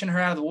like pushing her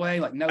out of the way.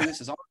 Like, no,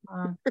 this is our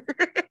time.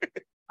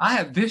 I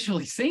have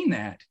visually seen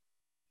that.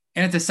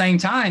 And at the same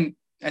time,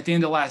 at the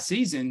end of last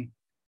season,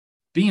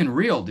 being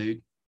real,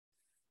 dude,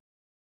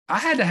 I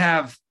had to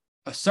have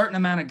a certain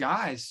amount of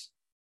guys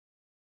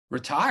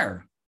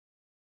retire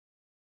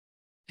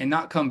and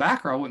not come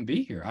back, or I wouldn't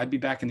be here. I'd be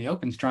back in the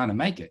Opens trying to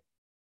make it.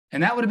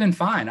 And that would have been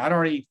fine. I'd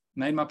already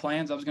made my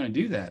plans. I was going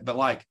to do that. But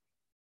like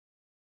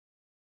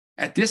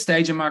at this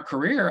stage in my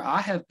career,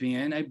 I have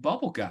been a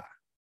bubble guy.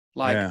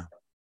 Like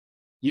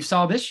you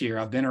saw this year,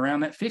 I've been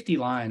around that 50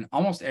 line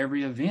almost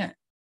every event.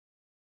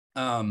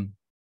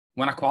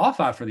 When I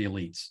qualified for the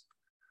elites,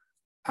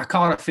 I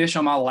caught a fish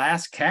on my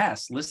last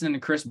cast, listening to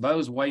Chris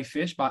Bowes weigh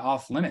fish by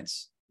off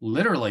limits.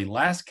 Literally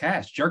last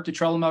cast, jerked the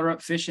trolling motor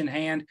up, fish in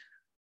hand,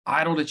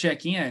 idle to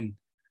check in.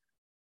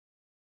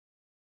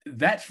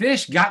 That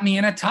fish got me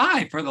in a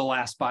tie for the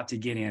last spot to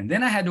get in.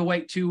 Then I had to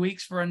wait 2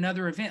 weeks for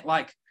another event.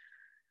 Like,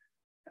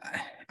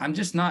 I'm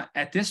just not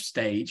at this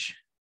stage.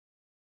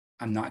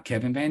 I'm not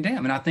Kevin Van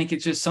Dam. And I think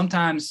it's just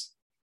sometimes,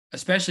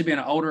 especially being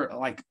an older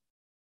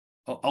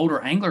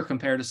angler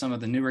compared to some of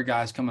the newer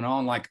guys coming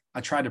on, like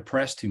I try to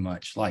press too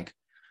much. Like,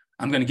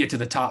 I'm going to get to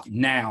the top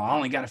now. I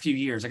only got a few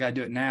years. I got to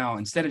do it now.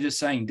 Instead of just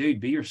saying, dude,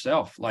 be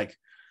yourself. Like,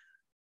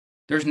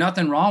 there's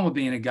nothing wrong with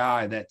being a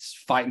guy that's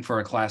fighting for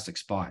a classic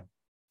spot.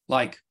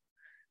 Like,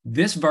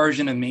 this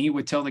version of me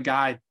would tell the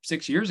guy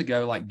 6 years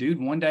ago, like,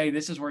 dude, one day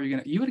this is where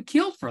you would have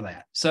killed for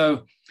that.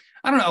 So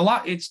I don't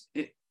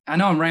know, I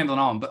know I'm rambling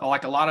on, but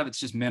like a lot of it's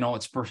just mental.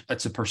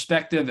 It's a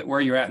perspective at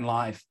where you're at in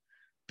life,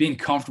 being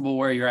comfortable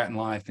where you're at in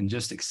life, and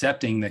just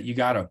accepting that you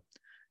gotta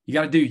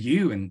do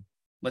you, and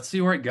let's see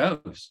where it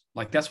goes.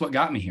 Like, that's what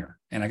got me here.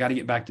 And I got to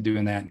get back to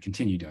doing that and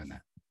continue doing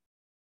that.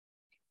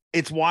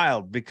 It's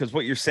wild because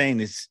what you're saying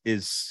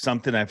is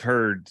something I've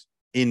heard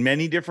in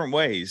many different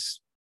ways.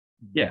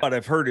 Yeah. But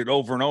I've heard it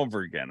over and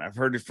over again. I've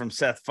heard it from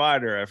Seth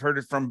Feider. I've heard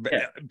it from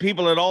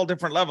people at all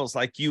different levels.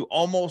 Like, you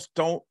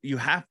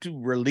have to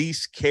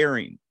release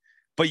caring,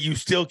 but you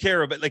still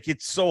care about, like,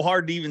 it's so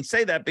hard to even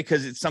say that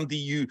because it's something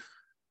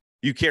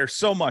you care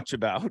so much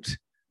about.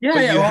 Yeah.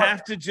 But you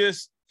have to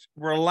just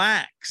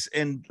relax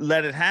and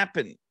let it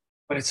happen.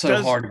 But it's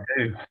so hard to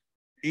do.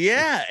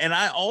 Yeah. And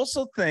I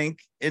also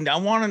think, and I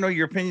want to know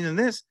your opinion on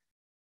this,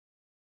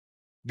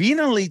 being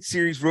an Elite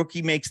Series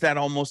rookie makes that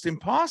almost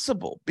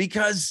impossible,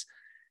 because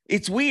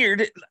it's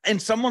weird.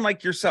 And someone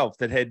like yourself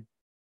that had,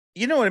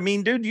 you know what I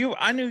mean, dude,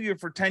 I knew you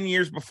for 10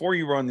 years before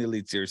you were on the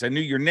Elite Series. I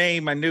knew your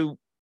name. I knew,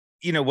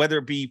 whether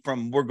it be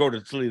from We're Going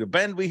to Toledo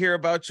Bend, we hear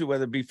about you,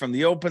 whether it be from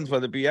the Opens,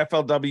 whether it be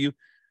FLW,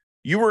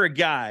 you were a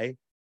guy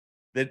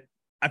that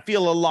I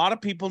feel a lot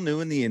of people knew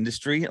in the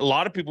industry. A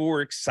lot of people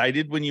were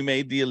excited when you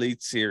made the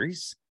Elite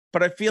Series,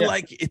 but I feel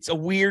like it's a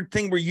weird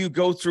thing where you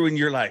go through and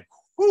you're like,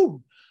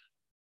 whoo,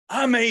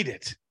 I made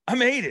it. I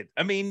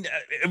mean,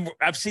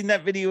 I've seen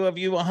that video of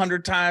you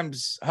 100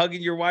 times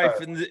hugging your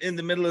wife in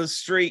the middle of the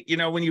street,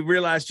 when you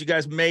realized you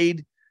guys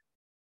made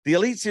the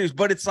Elite Series.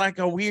 But it's like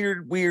a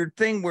weird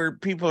thing where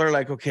people are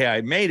like, okay,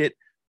 I made it.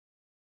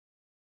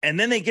 And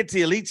then they get to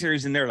the Elite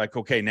Series and they're like,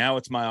 okay, now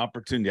it's my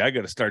opportunity. I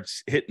got to start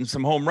hitting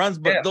some home runs.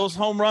 But those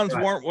home runs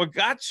weren't what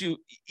got you.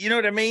 You know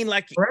what I mean?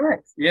 Like,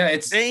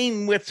 it's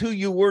staying with who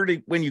you were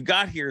when you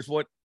got here is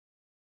what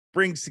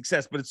brings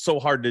success, but it's so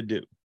hard to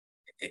do.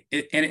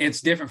 And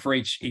it's different for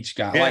each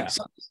guy. Yeah. Like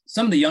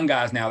some of the young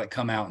guys now that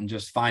come out and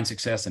just find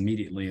success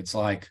immediately, it's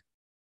like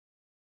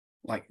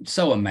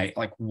so amazing,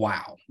 like,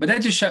 wow. But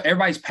that just shows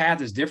everybody's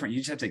path is different. You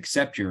just have to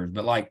accept yours.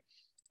 But like,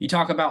 you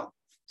talk about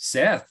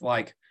Seth,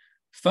 like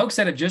folks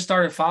that have just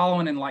started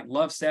following and like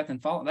love Seth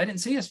and follow, they didn't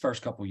see his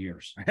first couple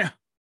years. Yeah.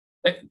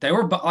 They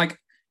were like,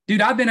 dude,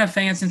 I've been a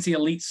fan since the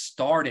Elite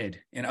started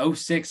in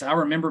 2006. I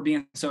remember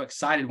being so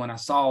excited when I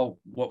saw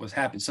what was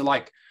happening. So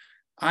like,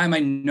 I'm a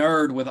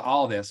nerd with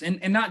all this, and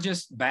not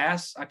just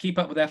Bass. I keep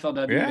up with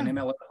FLW and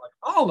MLF, like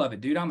all of it,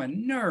 dude. I'm a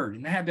nerd,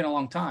 and I have been a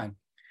long time.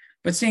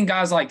 But seeing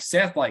guys like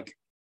Seth, like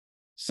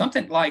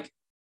something like,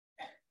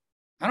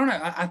 I don't know.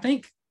 I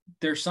think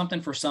there's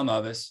something for some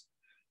of us,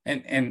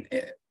 and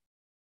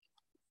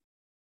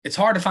it's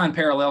hard to find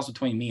parallels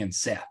between me and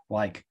Seth.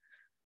 Like,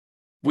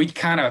 we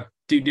kind of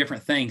do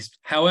different things.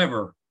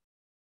 However,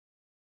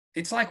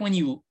 it's like when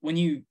you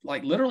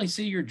like literally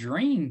see your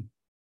dream.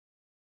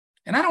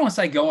 And I don't want to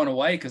say going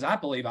away, because I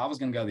believe I was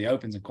going to go to the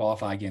Opens and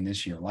qualify again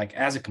this year. Like,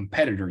 as a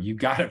competitor, you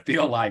got to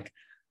feel like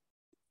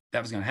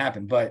that was going to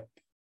happen. But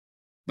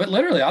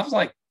literally, I was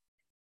like,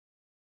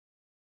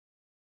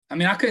 I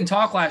mean, I couldn't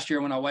talk last year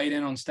when I weighed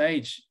in on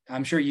stage.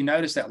 I'm sure you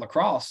noticed that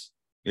lacrosse.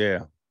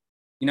 Yeah.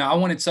 I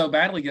wanted so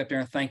badly to get up there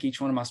and thank each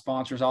one of my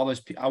sponsors, all those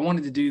people. I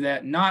wanted to do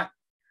that, not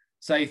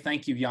say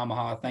thank you,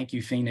 Yamaha, thank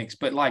you, Phoenix,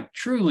 but like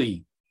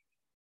truly,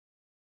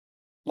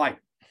 like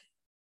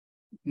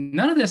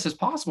none of this is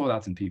possible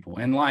without them people.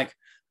 And like,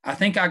 I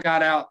think I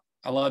got out,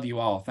 I love you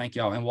all, thank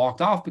y'all, and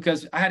walked off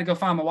because I had to go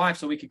find my wife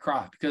so we could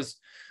cry, because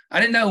I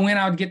didn't know when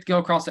I would get to go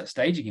across that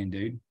stage again,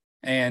 dude.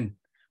 And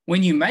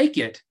when you make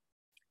it,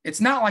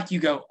 it's not like you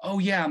go, oh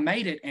yeah, I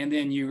made it, and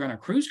then you're going to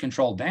cruise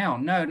control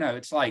down. No,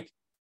 it's like,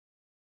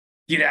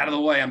 get out of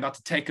the way. I'm about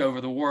to take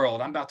over the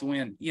world. I'm about to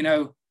win, you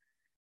know,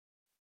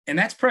 and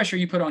that's pressure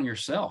you put on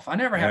yourself. I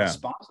never had a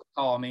sponsor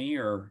call me,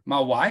 or my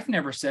wife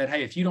never said,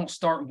 hey, if you don't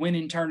start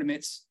winning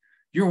tournaments,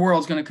 your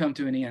world's going to come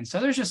to an end. So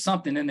there's just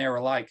something in there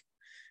where like,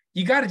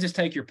 you got to just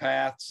take your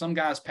path. Some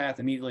guys' path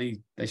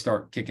immediately, they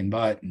start kicking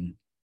butt, and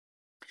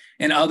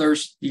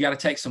others, you got to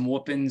take some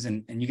whoopings,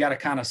 and you got to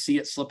kind of see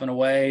it slipping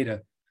away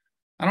to,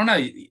 I don't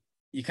know,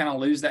 you kind of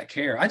lose that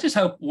care. I just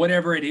hope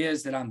whatever it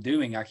is that I'm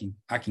doing, I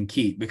can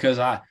keep, because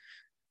I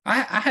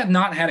have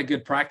not had a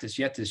good practice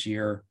yet this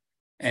year.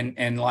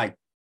 And like,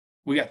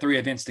 we got 3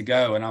 events to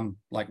go, and I'm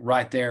like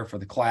right there for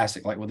the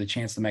Classic, like with a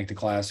chance to make the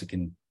Classic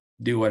and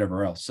do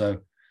whatever else.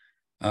 So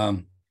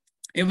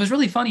it was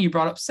really funny you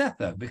brought up Seth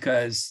though,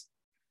 because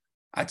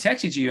I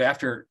texted you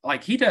after,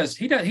 like he's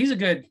a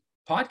good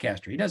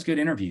podcaster. He does good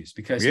interviews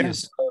because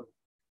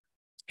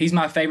he's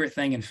my favorite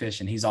thing in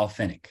fishing. He's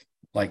authentic.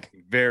 Like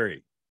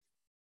very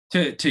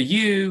to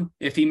you,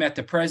 if he met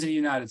the president of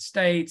the United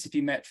States, if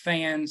he met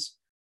fans,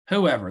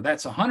 whoever,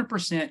 that's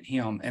 100%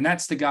 him. And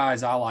that's the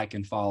guys I like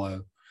and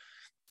follow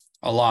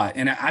a lot.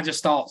 And I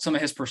just thought some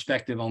of his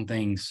perspective on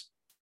things,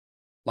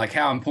 like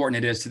how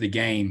important it is to the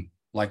game,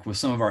 like with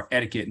some of our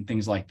etiquette and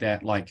things like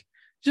that, like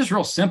just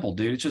real simple,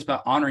 dude. It's just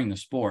about honoring the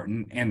sport.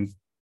 And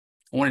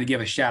I wanted to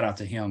give a shout out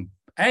to him,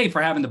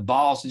 for having the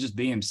balls to just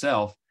be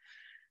himself,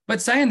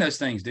 but saying those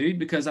things, dude,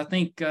 because I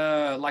think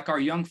like our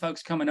young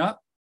folks coming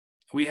up,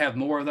 we have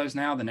more of those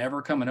now than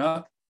ever coming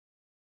up.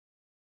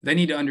 They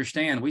need to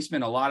understand we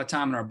spend a lot of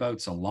time in our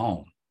boats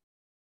alone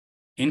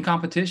in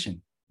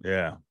competition.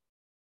 Yeah.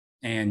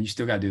 And you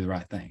still got to do the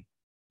right thing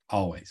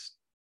always.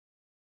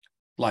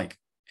 Like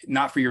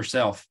not for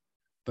yourself,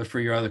 but for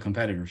your other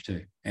competitors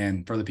too,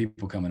 and for the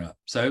people coming up.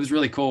 So it was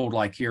really cool to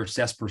like hear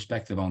Seth's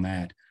perspective on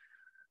that.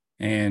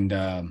 And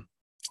a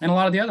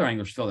lot of the other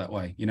anglers feel that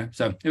way, you know?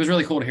 So it was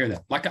really cool to hear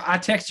that. Like I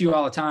text you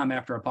all the time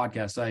after a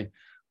podcast, say,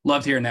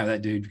 loved hearing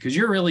that dude, because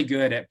you're really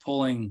good at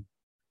pulling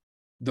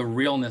the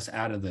realness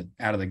out of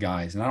the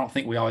guys. And I don't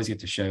think we always get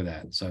to show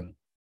that. So.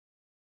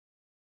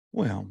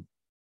 Well,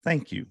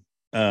 thank you.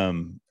 But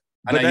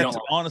that's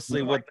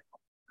honestly what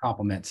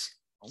compliments.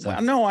 So.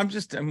 Well, no, I'm a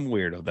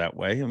weirdo that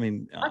way. I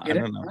mean, I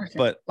don't know,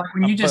 but like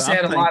when you just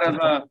said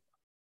a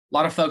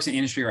lot of folks in the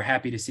industry are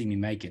happy to see me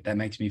make it. That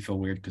makes me feel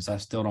weird because I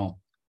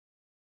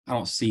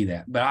don't see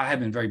that, but I have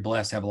been very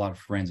blessed to have a lot of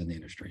friends in the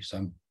industry. So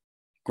I'm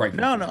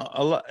grateful. No,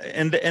 a lot,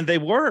 and they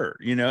were,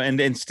 you know,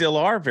 and still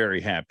are very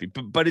happy,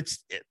 but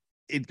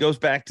it goes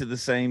back to the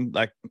same,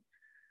 like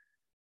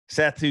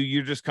Seth, who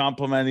you're just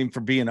complimenting for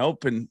being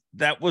open.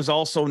 That was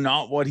also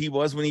not what he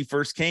was when he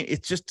first came.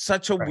 It's just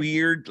such a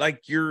weird,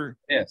 like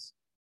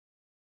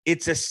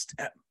it's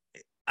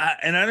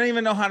and I don't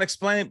even know how to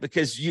explain it,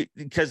 because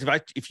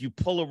if you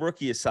pull a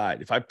rookie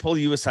aside, if I pull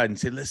you aside and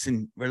say,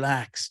 listen,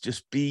 relax,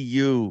 just be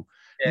you.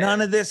 Yeah. None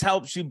of this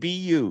helps you be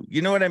you.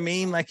 You know what I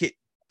mean? Like it,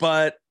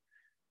 but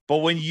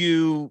when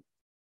you,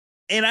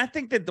 and I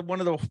think that one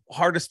of the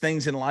hardest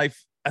things in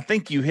life, I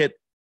think you hit,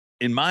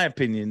 in my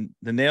opinion,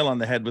 the nail on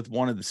the head with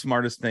one of the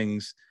smartest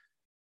things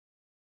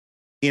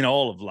in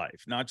all of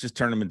life, not just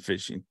tournament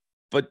fishing,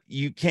 but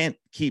you can't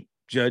keep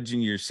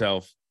judging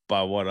yourself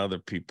by what other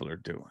people are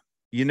doing.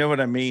 You know what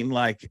I mean?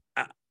 Like,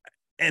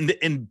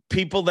 and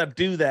people that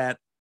do that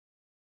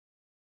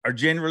are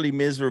generally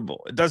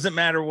miserable. It doesn't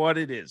matter what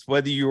it is,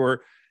 whether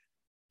you're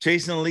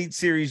chasing an Elite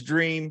Series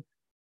dream,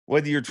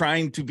 whether you're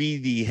trying to be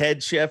the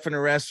head chef in a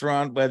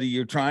restaurant, whether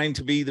you're trying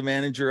to be the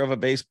manager of a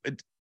base.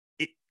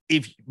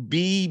 If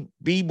be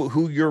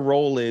who your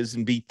role is,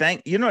 and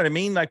you know what I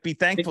mean? Like, be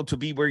thankful to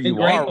be where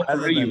you are.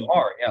 Rather than you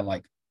are. Yeah.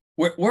 Like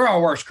we're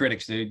our worst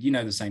critics, dude. You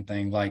know, the same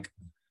thing. Like,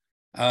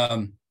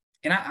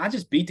 and I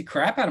just beat the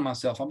crap out of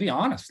myself. I'll be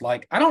honest.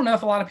 Like, I don't know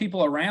if a lot of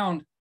people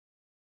around,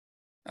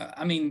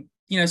 I mean,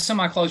 you know, some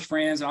of my close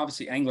friends and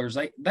obviously anglers,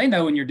 they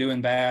know when you're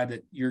doing bad,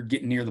 that you're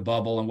getting near the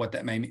bubble and what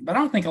that may mean. But I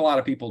don't think a lot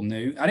of people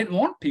knew. I didn't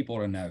want people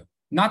to know.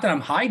 Not that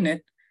I'm hiding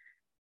it,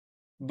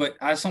 but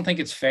I just don't think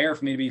it's fair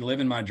for me to be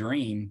living my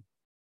dream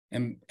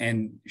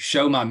and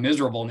show my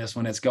miserableness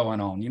when it's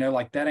going on. You know,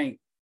 like that ain't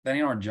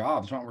our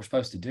job. It's what we're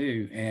supposed to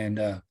do.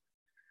 And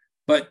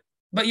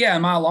but yeah,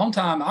 in my long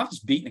time, I've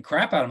just beaten the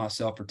crap out of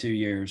myself for 2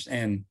 years.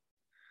 And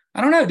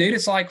I don't know, dude.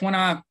 It's like when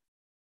I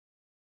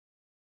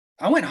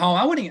went home,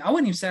 I wouldn't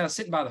even say I was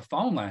sitting by the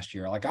phone last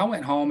year. Like I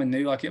went home and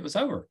knew like it was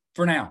over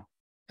for now.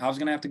 I was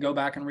going to have to go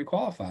back and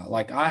requalify.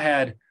 Like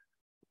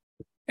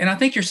and I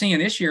think you're seeing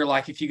this year,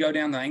 like if you go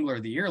down the Angler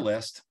of the Year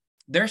list,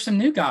 there's some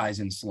new guys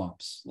in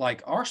slumps.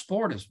 Like our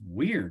sport is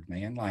weird,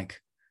 man. Like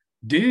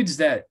dudes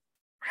that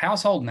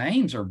household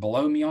names are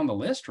below me on the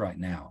list right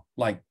now.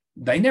 Like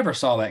they never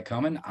saw that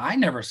coming. I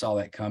never saw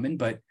that coming,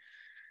 but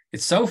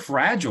it's so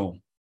fragile.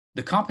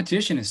 The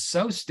competition is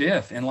so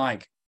stiff, and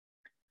like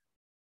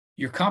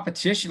your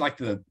competition, like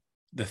the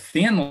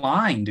thin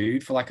line,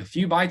 dude, for like a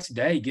few bites a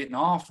day getting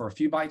off, or a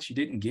few bites you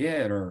didn't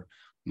get, or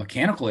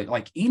mechanical,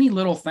 like any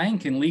little thing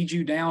can lead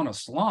you down a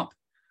slump.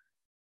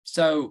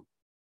 So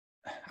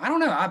I don't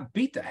know. I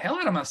beat the hell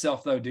out of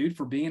myself though, dude,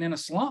 for being in a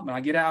slump. And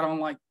I get out on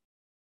like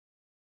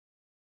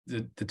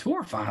the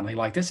tour finally,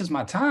 like this is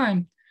my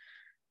time.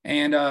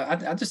 And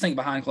I just think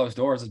behind closed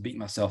doors is beating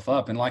myself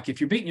up. And like,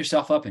 if you're beating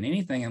yourself up in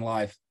anything in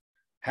life,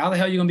 how the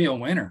hell are you going to be a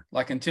winner?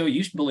 Like, until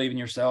you believe in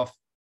yourself,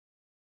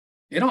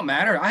 it don't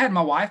matter. I had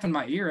my wife in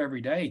my ear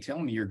every day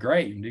telling me, you're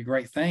great, you can do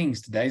great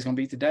things. Today's going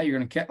to be today. You're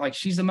going to like,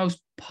 she's the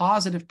most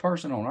positive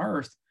person on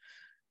earth.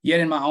 Yet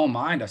in my own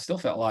mind, I still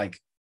felt like,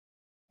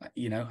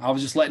 you know, I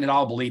was just letting it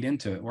all bleed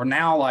into it. Where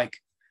now, like,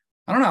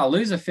 I don't know, I'll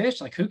lose a fish.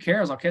 Like, who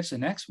cares? I'll catch the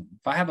next one.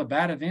 If I have a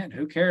bad event,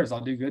 who cares?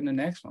 I'll do good in the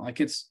next one. Like,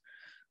 it's,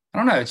 I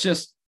don't know. It's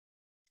just,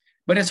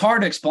 but it's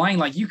hard to explain.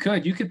 Like, you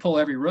could pull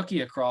every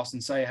rookie across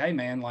and say, hey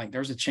man, like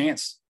there's a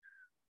chance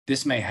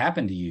this may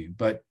happen to you.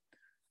 But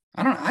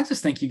I don't know. I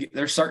just think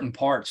there's certain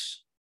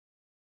parts,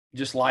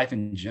 just life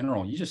in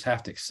general, you just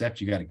have to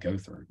accept you got to go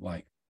through,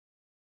 like,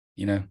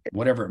 you know,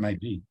 whatever it may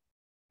be.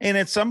 And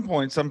at some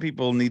point, some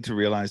people need to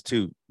realize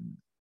too,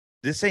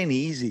 this ain't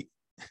easy.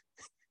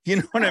 You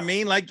know what I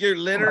mean? Like, you're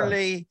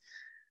literally,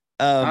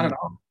 Not at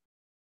all.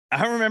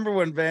 I remember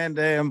when Van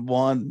Dam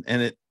won,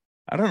 and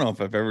I don't know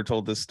if I've ever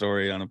told this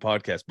story on a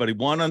podcast, but he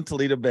won on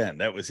Toledo Bend.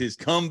 That was his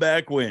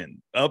comeback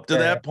win. Up to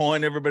that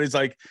point, everybody's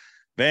like,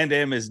 Van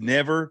Dam is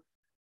never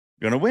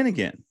going to win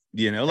again.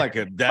 You know, like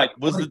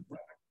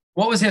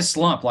what was his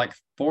slump? Like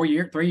 3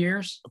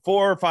 years?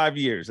 4 or 5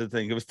 years, I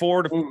think. It was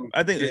 4 to,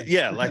 I think,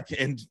 like,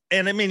 and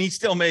I mean, he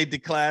still made the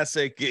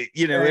Classic,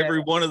 you know,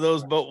 every one of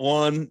those but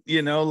one,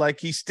 you know, like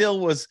he still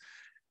was,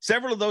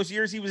 several of those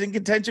years he was in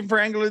contention for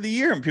Angler of the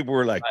Year, and people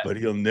were like, but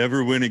he'll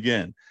never win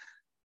again.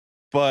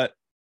 But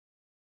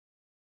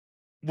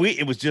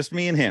it was just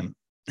me and him.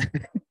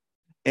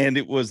 And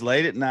it was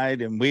late at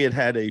night, and we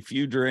had a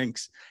few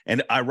drinks,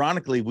 and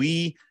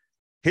ironically,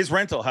 his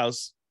rental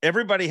house,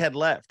 everybody had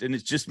left, and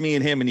it's just me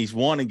and him, and he's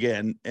won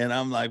again. And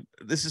I'm like,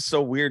 this is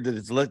so weird that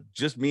it's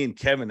just me and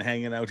Kevin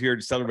hanging out here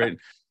to celebrate.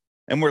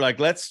 And we're like,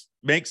 let's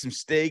make some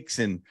steaks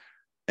and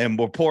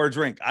we'll pour a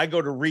drink. I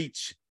go to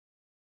reach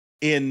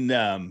in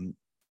the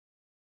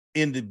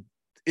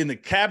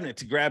cabinet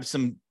to grab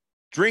some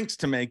drinks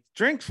to make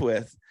drinks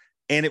with.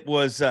 And it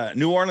was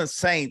New Orleans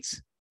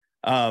Saints.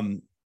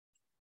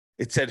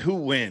 It said who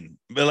win,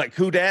 but like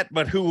who dat,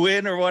 but who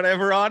win or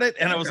whatever on it.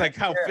 And I was like,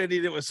 how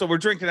fitting it was. So we're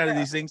drinking out of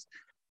these things.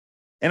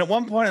 And at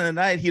one point in the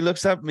night, he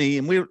looks up at me,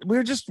 and we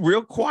were just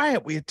real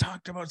quiet. We had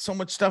talked about so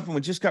much stuff, and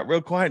we just got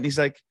real quiet. And he's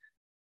like,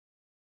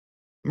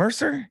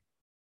 Mercer,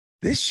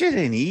 this shit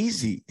ain't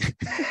easy.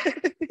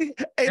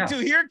 And to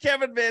hear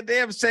Kevin Van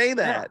Dam say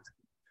that,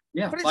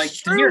 but it's like,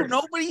 true.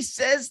 Nobody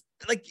says,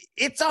 like,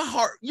 it's a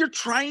hard, you're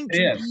trying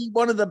to be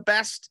one of the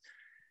best.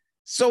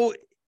 So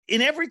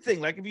in everything,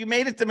 like if you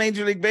made it to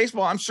Major League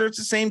Baseball, I'm sure it's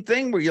the same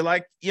thing where you're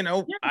like, you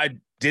know, I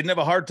didn't have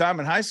a hard time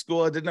in high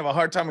school. I didn't have a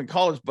hard time in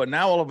college, but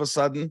now all of a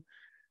sudden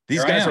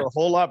these guys are a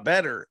whole lot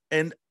better.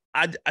 And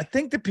I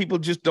think that people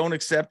just don't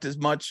accept as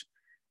much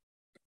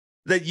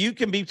that you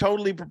can be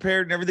totally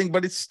prepared and everything,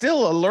 but it's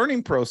still a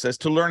learning process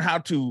to learn how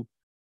to,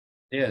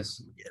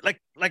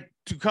 like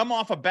to come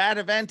off a bad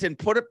event and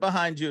put it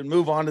behind you and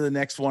move on to the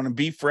next one and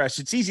be fresh.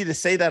 It's easy to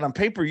say that on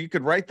paper. You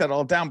could write that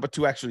all down, but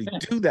to actually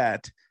do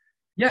that,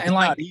 and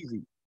like, not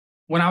easy.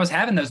 When I was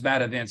having those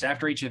bad events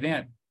after each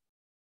event,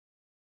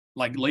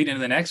 like leading to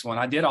the next one,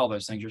 I did all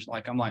those things. Just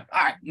like, I'm like,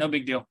 all right, no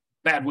big deal.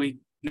 Bad week.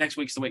 Next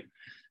week's the week.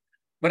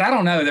 But I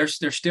don't know.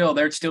 There'd still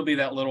be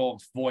that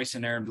little voice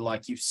in there and be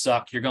like, you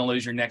suck. You're going to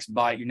lose your next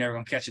bite. You're never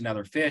going to catch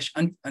another fish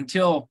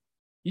until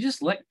you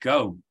just let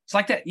go. It's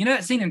like that. You know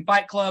that scene in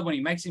Fight Club when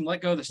he makes him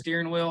let go of the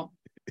steering wheel?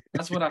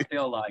 That's what I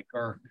feel like.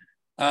 Or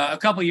a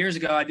couple of years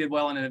ago, I did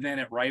well in an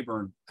event at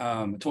Rayburn, a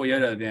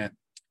Toyota event,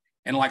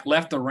 and like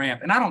left the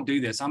ramp. And I don't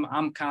do this.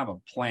 I'm kind of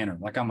a planner.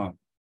 Like I'm a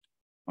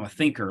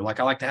thinker. Like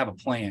I like to have a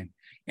plan.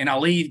 And I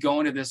leave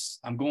going to this.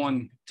 I'm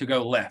going to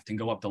go left and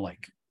go up the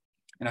lake.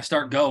 And I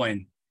start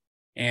going.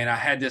 And I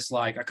had this,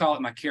 like, I call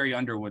it my Carrie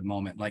Underwood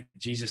moment, like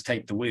Jesus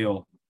taped the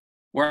wheel,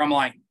 where I'm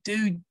like,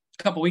 dude,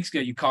 a couple of weeks ago,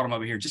 you caught him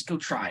over here. Just go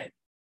try it.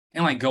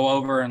 And like go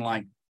over and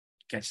like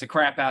catch the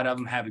crap out of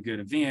them, have a good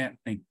event,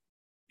 I think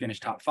finish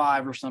top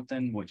 5 or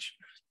something, which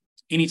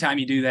anytime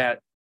you do that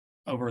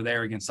over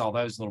there against all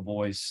those little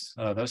boys,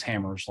 those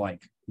hammers,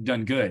 like you've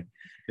done good.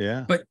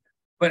 Yeah.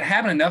 But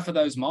having enough of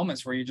those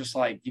moments where you're just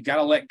like, you got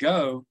to let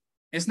go.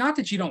 It's not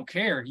that you don't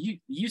care.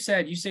 You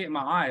said, you see it in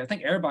my eye. I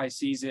think everybody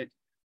sees it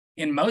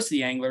in most of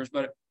the anglers,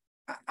 but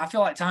I feel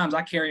like times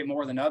I carry it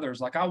more than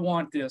others. Like I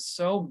want this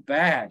so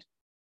bad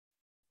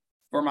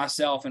for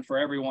myself and for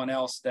everyone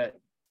else that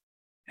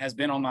has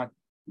been on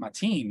my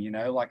team, you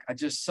know, like I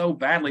just so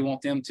badly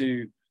want them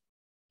to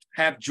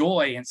have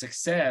joy and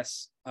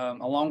success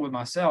along with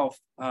myself.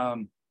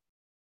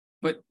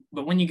 But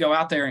when you go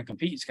out there and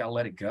compete, you just got to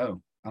let it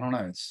go. I don't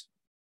know.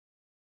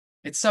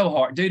 It's so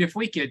hard, dude. If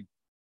we could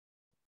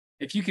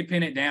if you could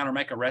pin it down or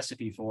make a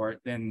recipe for it,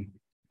 then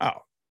oh,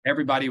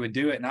 everybody would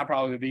do it, and I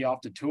probably would be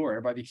off the tour.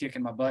 Everybody be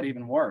kicking my butt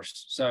even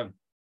worse. So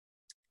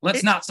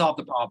let's not solve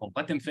the problem.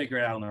 Let them figure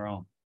it out on their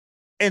own.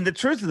 And the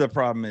truth of the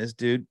problem is,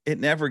 dude, it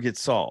never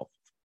gets solved.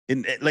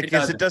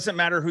 It doesn't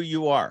matter who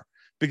you are.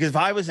 Because if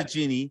I was a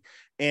genie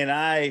and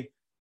I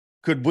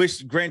could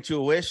grant you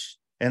a wish,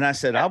 and I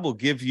said, I will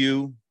give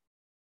you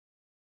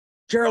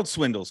Gerald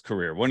Swindle's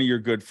career, one of your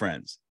good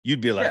friends, you'd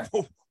be like,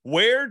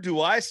 where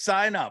do I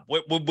sign up?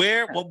 What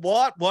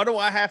do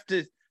I have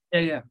to?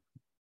 Yeah.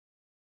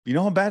 You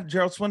know how bad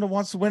Gerald Swindle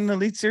wants to win an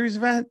Elite Series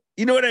event?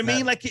 You know what I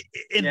mean? Like,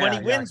 when he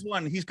wins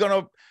one, he's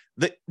going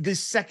to, the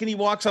second he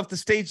walks off the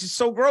stage is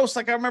so gross.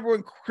 Like, I remember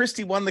when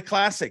Christie won the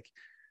Classic,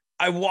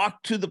 I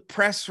walked to the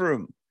press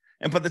room,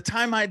 and by the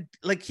time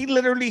he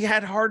literally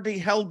had hardly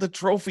held the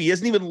trophy. He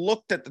hasn't even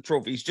looked at the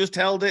trophy. He's just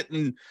held it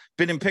and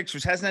been in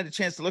pictures, hasn't had a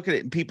chance to look at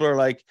it. And people are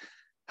like,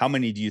 how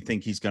many do you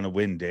think he's going to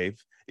win,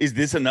 Dave? Is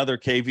this another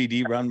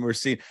KVD run we're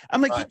seeing?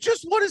 I'm like, he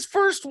just won his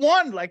first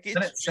one. Like,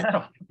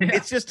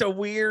 it's just a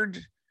weird.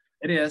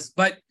 It is.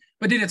 But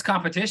dude, it's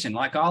competition.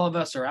 Like, all of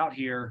us are out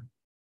here.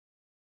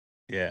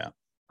 Yeah.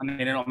 I mean,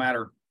 it don't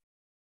matter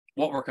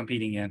what we're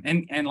competing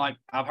in. And like,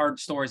 I've heard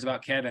stories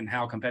about Kevin,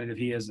 how competitive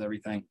he is and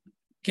everything.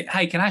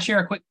 Hey, can I share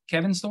a quick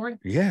Kevin story?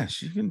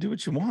 Yes, you can do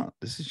what you want.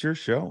 This is your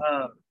show.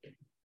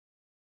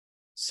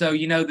 So,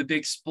 the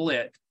big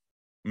split,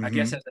 I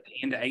guess at the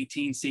end of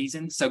 18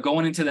 season. So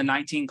going into the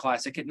 19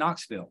 Classic at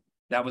Knoxville,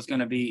 that was going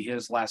to be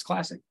his last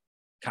Classic.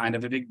 Kind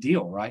of a big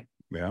deal, right?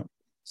 Yeah.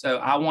 So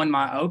I won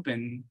my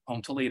Open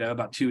on Toledo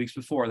about 2 weeks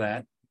before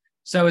that.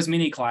 So as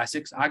many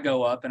Classics, I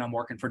go up and I'm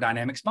working for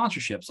dynamic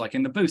sponsorships, like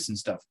in the booths and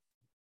stuff.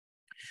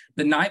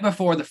 The night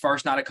before the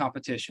first night of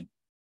competition,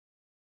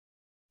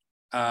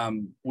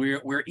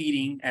 we're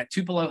eating at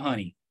Tupelo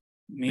Honey,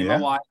 me and my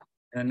wife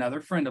and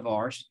another friend of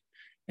ours,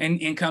 and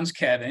in comes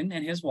Kevin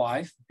and his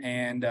wife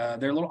and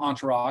their little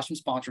entourage, some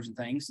sponsors and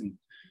things. And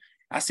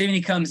I see when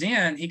he comes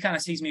in, he kind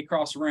of sees me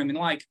across the room, and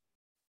like,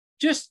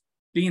 just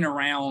being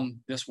around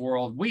this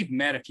world, we've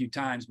met a few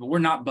times, but we're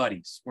not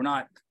buddies. We're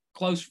not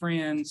close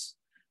friends.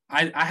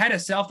 I had a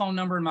cell phone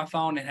number in my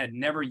phone and had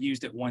never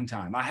used it one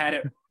time. I had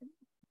it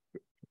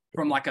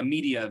from like a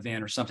media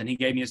event or something. He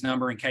gave me his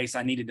number in case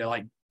I needed to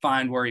like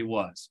find where he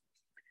was.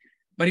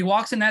 But he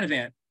walks in that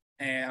event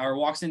or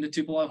walks into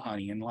Tupelo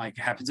Honey and like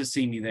happens to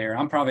see me there.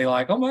 I'm probably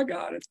like, oh my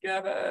God, it's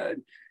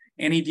Kevin.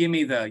 And he'd give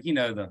me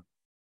the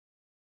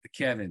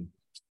Kevin,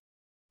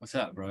 what's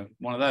up, bro?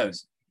 One of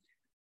those.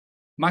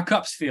 My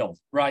cup's filled,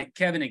 right?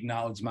 Kevin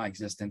acknowledged my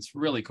existence.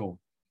 Really cool.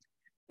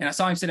 And I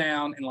saw him sit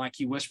down and like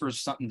he whispers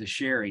something to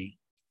Sherry.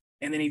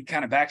 And then he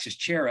kind of backs his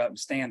chair up and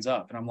stands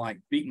up. And I'm like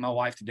beating my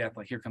wife to death.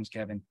 Like, here comes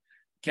Kevin.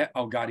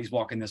 Oh God, he's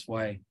walking this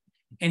way.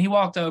 And he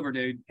walked over,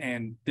 dude.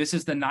 And this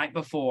is the night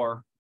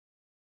before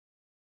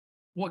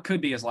what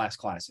could be his last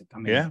Classic. I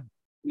mean, you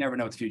never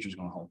know what the future is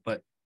going to hold.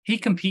 But he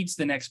competes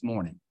the next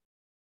morning.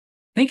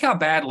 Think how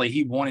badly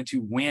he wanted to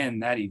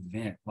win that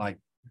event. Like,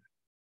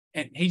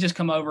 and he just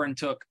come over and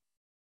took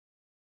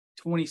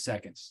 20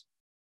 seconds,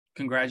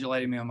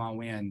 congratulating me on my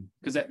win.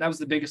 Because that was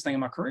the biggest thing in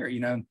my career,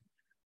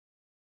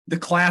 the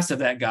class of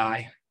that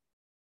guy.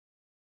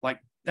 Like,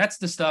 that's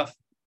the stuff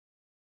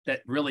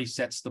that really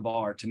sets the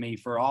bar to me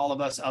for all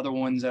of us other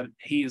ones that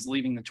he is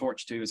leaving the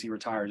torch to as he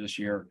retires this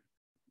year.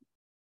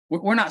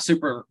 We're not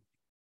super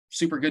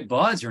good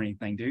buds or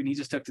anything, dude. And he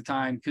just took the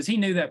time because he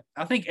knew that.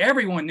 I think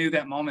everyone knew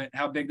that moment,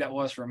 how big that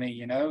was for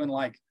me, and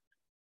like,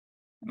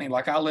 I mean,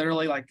 like I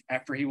literally, like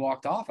after he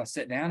walked off, I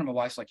sat down and my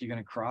wife's like, "You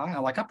gonna cry?"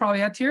 I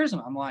probably had tears.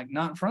 I'm like,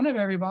 not in front of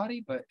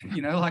everybody, but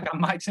like I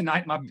might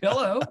tonight, my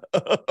pillow.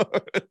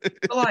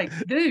 But like,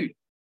 dude,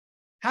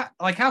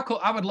 how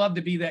cool. I would love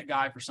to be that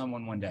guy for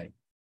someone one day.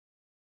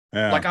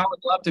 Yeah. Like I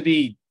would love to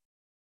be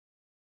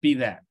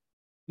that.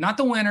 Not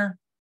the winner,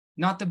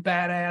 not the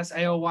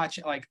badass watch,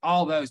 like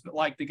all those, but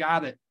like the guy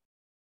that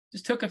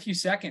just took a few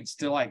seconds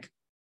to like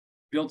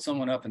build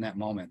someone up in that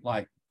moment.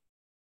 Like,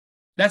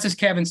 that's his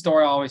Kevin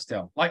story I always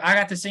tell. Like, I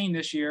got to see him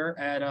this year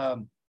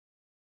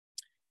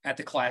at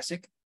the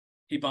Classic.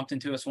 He bumped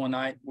into us one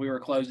night. We were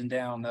closing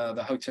down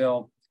the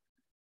hotel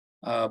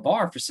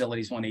bar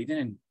facilities one evening,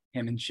 and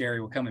him and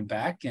Sherry were coming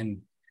back,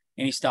 and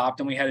he stopped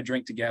and we had a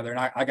drink together.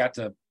 And I got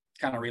to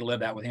kind of relive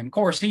that with him. Of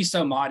course, he's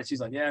so modest.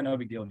 He's like, yeah, no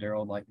big deal,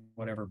 Darold, like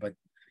whatever. But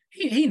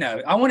he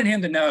knows. I wanted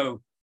him to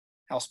know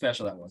how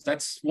special that was.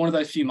 That's one of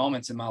those few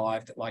moments in my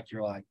life that like,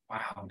 you're like,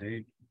 wow,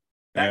 dude,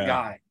 that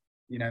guy,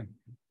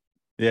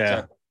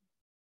 Yeah. So,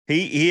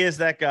 he is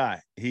that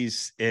guy.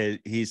 He's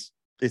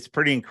it's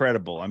pretty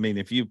incredible. I mean,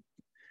 if you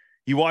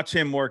watch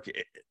him work,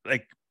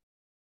 like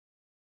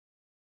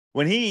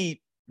when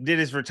he did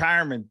his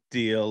retirement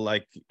deal,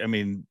 like, I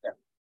mean,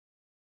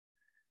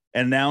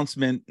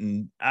 announcement,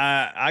 and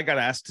I got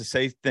asked to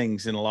say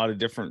things in a lot of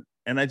different,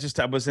 and I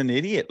was an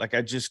idiot. Like,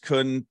 I just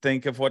couldn't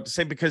think of what to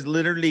say because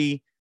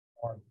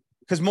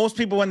most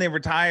people when they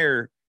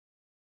retire,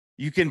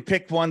 you can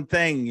pick one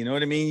thing, you know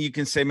what I mean? You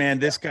can say, man,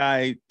 this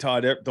guy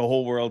taught the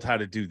whole world how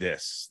to do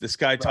this. This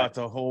guy taught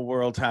the whole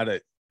world how to,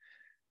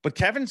 but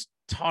Kevin's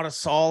taught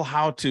us all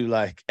how to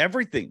like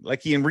everything.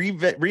 Like he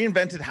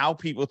reinvented how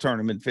people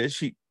tournament fish.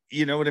 He,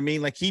 you know what I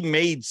mean? Like he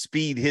made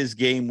speed his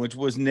game, which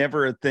was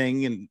never a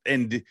thing.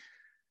 And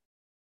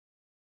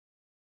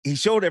he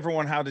showed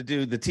everyone how to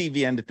do the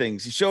TV end of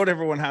things. He showed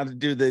everyone how to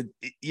do the,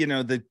 you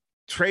know, the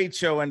trade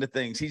show end of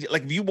things. He's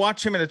like, if you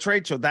watch him in a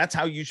trade show, that's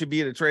how you should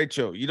be at a trade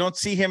show. You don't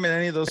see him in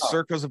any of those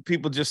circles of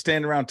people just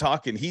standing around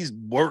talking. He's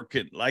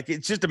working. Like,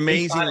 it's just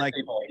amazing. Like,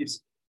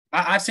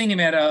 I've seen him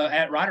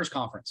at Riders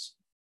Conference.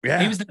 Yeah,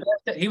 he was the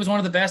best. He was one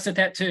of the best at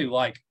that too.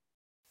 Like,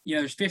 you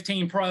know, there's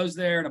 15 pros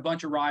there and a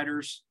bunch of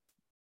riders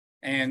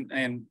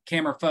and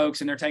camera folks,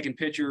 and they're taking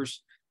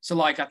pictures. So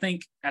like, I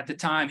think at the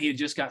time he had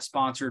just got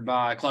sponsored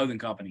by a clothing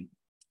company.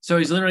 So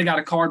he's literally got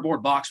a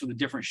cardboard box with the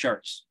different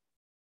shirts.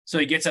 So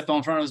he gets up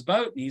on front of his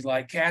boat and he's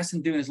like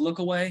casting, doing his look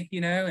away,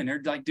 you know, and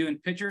they're like doing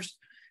pictures.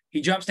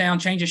 He jumps down,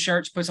 changes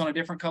shirts, puts on a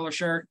different color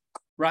shirt,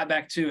 right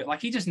back to it.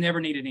 Like he just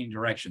never needed any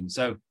direction.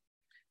 So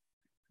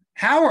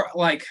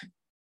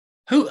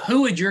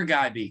who would your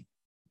guy be?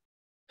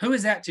 Who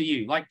is that to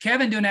you? Like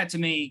Kevin doing that to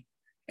me,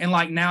 and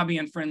like now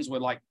being friends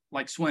with like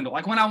Swindle.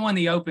 Like when I won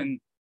the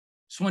Open,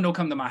 Swindle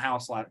come to my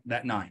house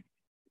that night.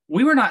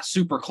 We were not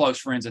super close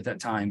friends at that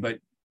time, but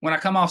when I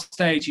come off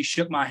stage, he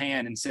shook my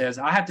hand and says,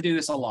 I have to do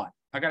this a lot.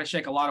 I got to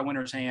shake a lot of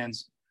winners'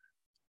 hands.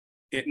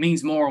 It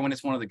means more when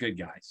it's one of the good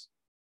guys.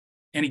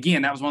 And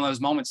again, that was one of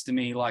those moments to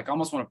me, like I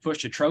almost want to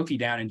push the trophy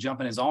down and jump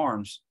in his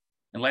arms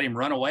and let him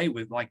run away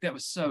with, like, that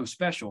was so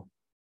special.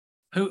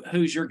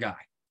 Who's your guy?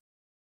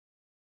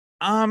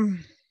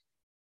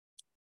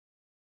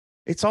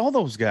 It's all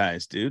those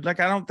guys, dude. Like,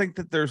 I don't think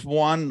that there's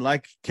one.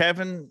 Like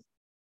Kevin,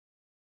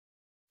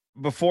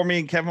 before me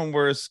and Kevin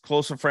were as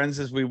close of friends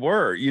as we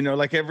were, you know,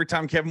 like every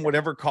time Kevin would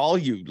ever call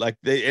you, like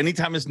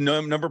anytime his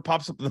number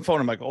pops up on the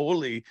phone, I'm like,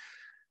 holy.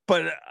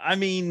 But I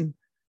mean,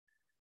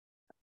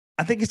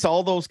 I think it's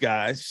all those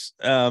guys.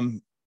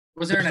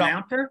 Was there an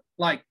announcer?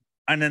 Like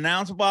an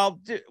announcer? Well,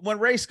 when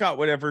Ray Scott,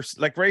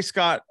 Ray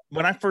Scott,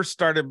 when I first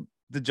started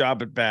the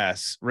job at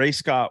Bass, Ray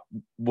Scott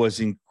was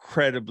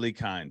incredibly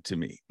kind to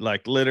me.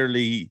 Like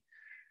literally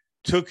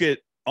took it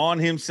on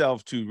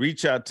himself to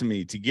reach out to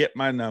me, to get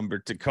my number,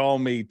 to call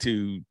me,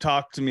 to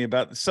talk to me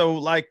about. So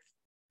like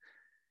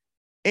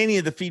any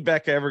of the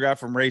feedback I ever got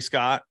from Ray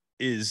Scott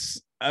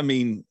is, I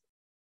mean,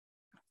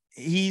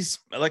 he's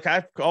like,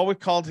 I've always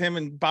called him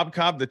and Bob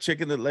Cobb the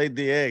chicken that laid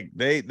the egg.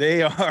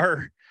 They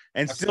are,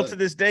 and Absolutely. Still to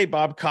this day,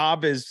 Bob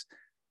Cobb is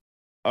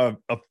a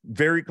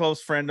very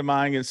close friend of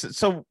mine. And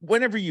so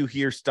whenever you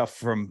hear stuff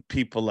from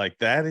people like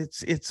that,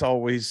 it's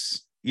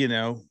always, you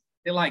know,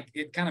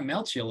 it kind of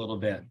melts you a little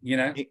bit, you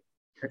know.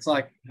 It's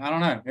like, I don't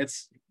know.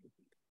 It's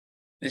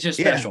just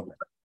special. Yeah.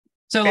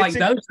 So like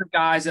those are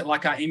guys that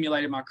like I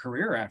emulated my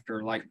career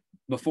after, like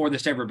before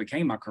this ever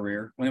became my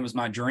career, when it was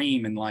my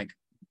dream. And like,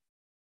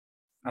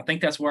 I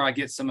think that's where I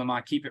get some of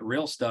my keep it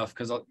real stuff.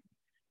 Cause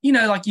you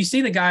know, like you see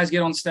the guys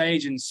get on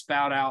stage and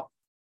spout out,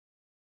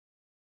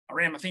 I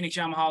ran my Phoenix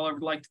Yamaha over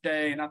the lake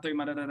today and I threw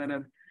my da-da-da-da.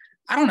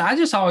 I don't know. I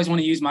just always want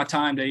to use my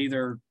time to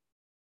either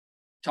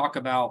talk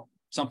about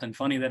something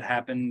funny that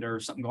happened or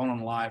something going on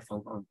in life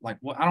or like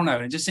what, I don't know.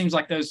 It just seems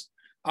like those,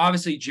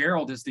 obviously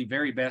Darold is the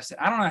very best.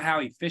 I don't know how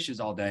he fishes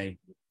all day.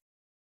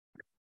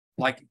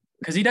 Like,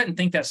 cause he doesn't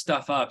think that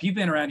stuff up. You've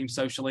been around him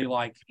socially.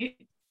 Like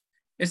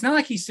it's not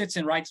like he sits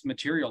and writes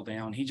material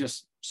down. He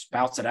just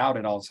spouts it out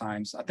at all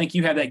times. I think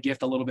you have that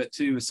gift a little bit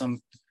too, with some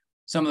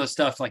of the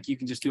stuff like you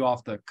can just do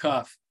off the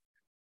cuff,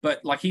 but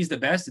like he's the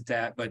best at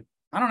that. But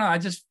I don't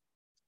know.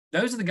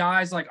 Those are the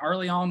guys like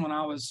early on when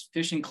I was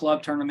fishing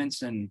club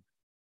tournaments and,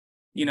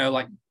 you know,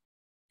 like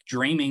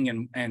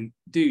dreaming and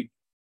dude,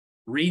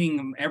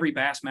 reading every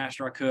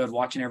Bassmaster I could,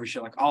 watching every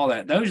show, like all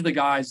that. Those are the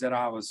guys that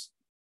I was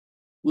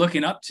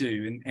looking up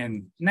to.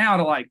 And now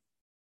to like,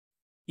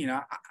 you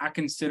know, I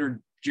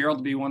considered Darold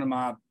to be one of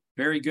my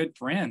very good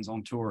friends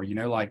on tour, you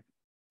know, like,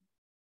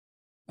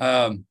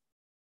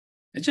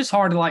 it's just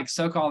hard to like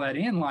soak all that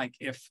in. Like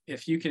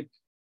if you could,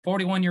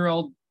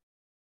 41-year-old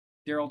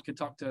Darold could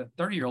talk to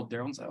 30-year-old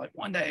Darold and say like,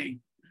 one day,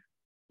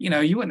 you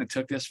know, you wouldn't have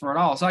took this for it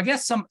all. So I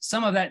guess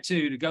some of that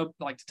too, to go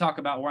like to talk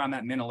about where I'm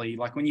at mentally,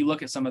 like when you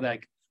look at some of that,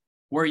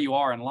 where you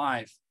are in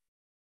life,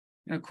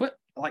 you know, quit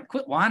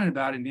whining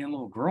about it and being a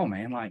little girl,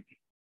 man. Like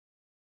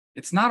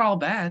it's not all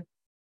bad.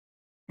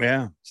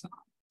 Yeah.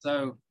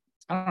 So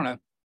I don't know.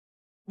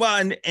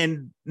 Well,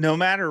 and no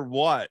matter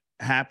what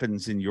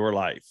happens in your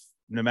life,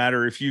 no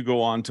matter if you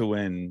go on to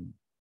win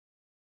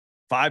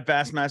 5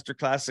 Bassmaster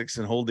Classics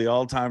and hold the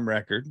all-time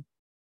record.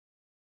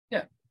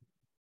 Yeah.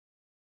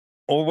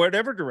 Or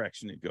whatever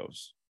direction it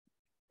goes.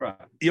 Right.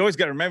 You always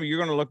got to remember, you're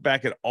going to look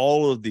back at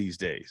all of these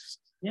days.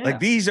 Yeah. Like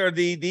these are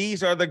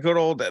the good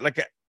old,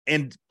 like,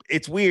 and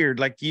it's weird.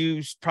 Like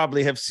you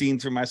probably have seen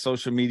through my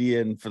social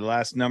media and for the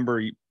last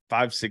number,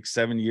 5, 6,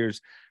 7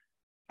 years,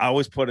 I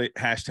always put a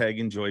hashtag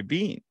enjoy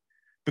being,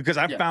 because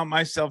I found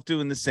myself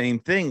doing the same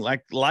thing.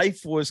 Like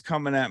life was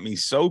coming at me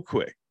so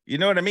quick. You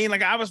know what I mean?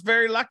 Like I was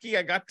very lucky.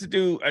 I got to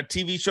do a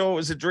TV show. It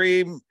was a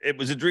dream. It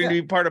was a dream to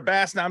be part of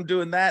Bass. Now I'm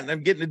doing that and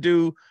I'm getting to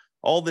do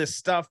all this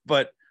stuff.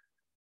 But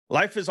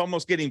life is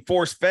almost getting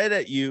force fed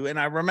at you. And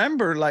I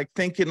remember like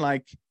thinking,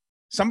 like,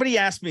 somebody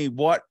asked me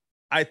what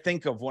I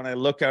think of when I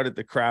look out at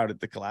the crowd at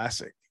the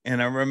Classic.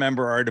 And I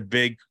remember at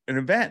an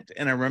event.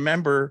 And I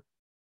remember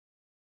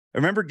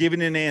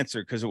giving an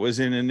answer because it was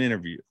in an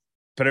interview.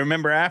 But I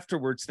remember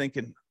afterwards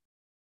thinking,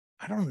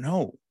 I don't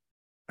know.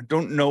 I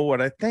don't know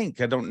what I think.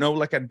 I don't know.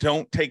 Like, I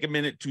don't take a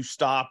minute to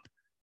stop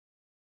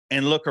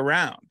and look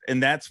around.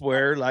 And that's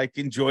where like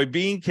Enjoy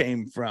Being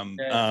came from.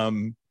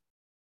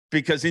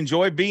 Because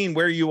enjoy being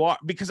where you are,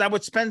 because I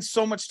would spend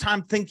so much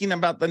time thinking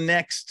about the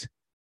next,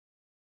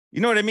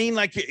 you know what I mean?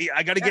 Like,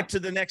 I got to get to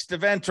the next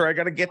event, or I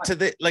got to get to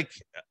the, like,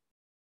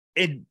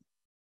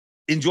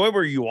 enjoy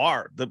where you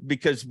are,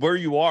 because where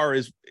you are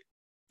is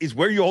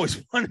where you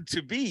always wanted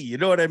to be. You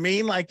know what I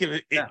mean? Like,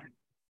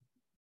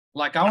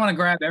 like, I want to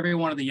grab every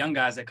one of the young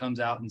guys that comes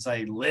out and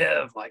say,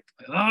 live, like,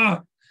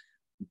 oh,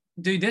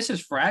 dude, this is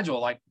fragile.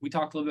 Like, we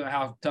talked a little bit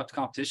about how tough the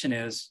competition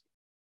is.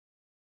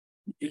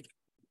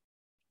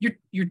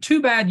 You're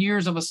 2 bad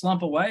years of a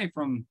slump away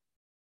from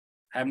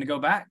having to go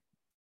back.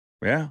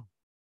 Yeah.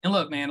 And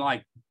look, man,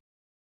 like,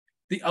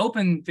 the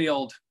open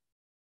field,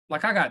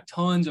 like, I got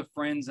tons of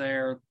friends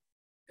there,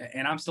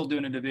 and I'm still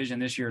doing a division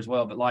this year as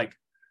well. But like,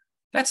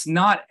 that's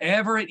not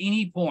ever at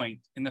any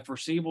point in the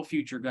foreseeable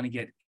future going to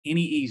get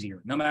any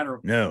easier, no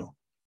matter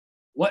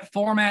what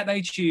format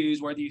they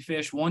choose, whether you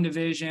fish one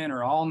division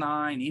or all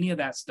 9, any of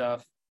that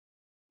stuff.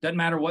 Doesn't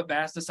matter what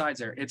bass decides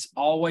there. It's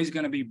always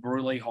going to be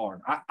brutally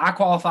hard. I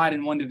qualified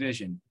in one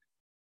division.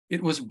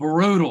 It was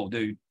brutal,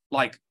 dude.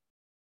 Like,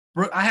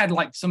 I had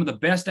like some of the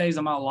best days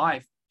of my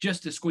life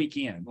just to squeak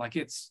in. Like,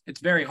 it's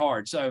very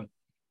hard. So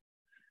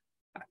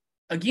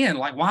again,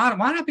 like, why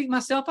not beat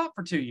myself up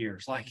for 2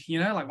 years? Like, you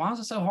know, like, why was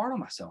it so hard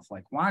on myself?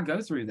 Like, why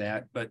go through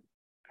that? But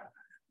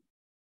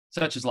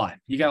such is life.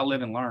 You got to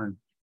live and learn.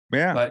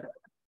 Yeah. But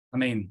I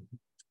mean,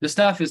 the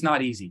stuff is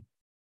not easy.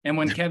 And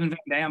when Kevin Van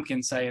Dam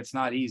can say it's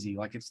not easy,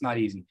 like, it's not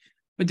easy.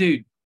 But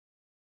dude,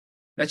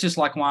 that's just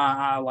like why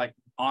I like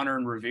honor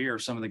and revere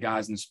some of the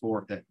guys in the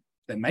sport that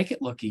make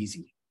it look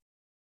easy.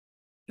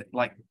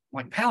 Like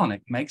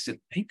Palaniuk makes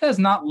it. He does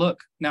not look.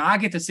 Now, I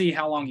get to see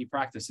how long he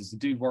practices. The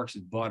dude works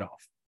his butt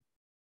off.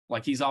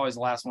 Like, he's always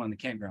the last one in the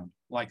campground,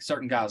 like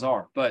certain guys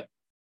are. But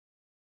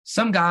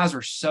some guys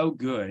are so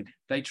good,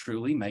 they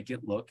truly make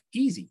it look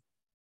easy.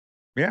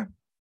 Yeah.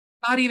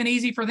 Not even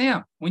easy for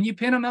them. When you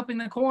pin them up in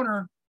the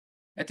corner,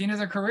 at the end of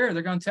their career,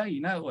 they're going to tell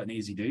you, no, it wasn't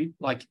easy, dude.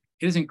 Like,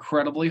 it is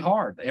incredibly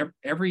hard.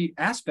 Every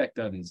aspect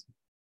of it is.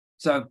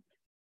 So,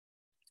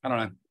 I don't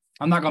know.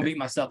 I'm not going to beat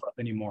myself up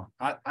anymore.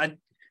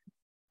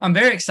 I'm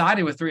very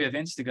excited with 3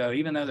 events to go,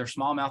 even though they're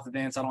smallmouth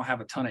events. I don't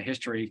have a ton of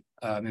history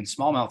in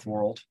smallmouth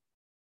world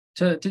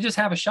to just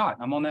have a shot.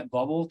 I'm on that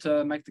bubble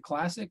to make the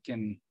Classic,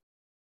 and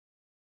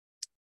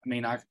I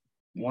mean, I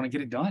want to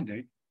get it done,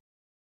 dude.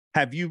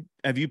 Have you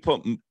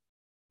put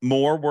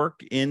more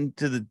work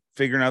into the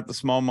figuring out the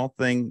smallmouth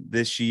thing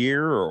this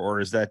year, or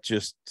is that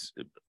just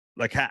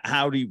like,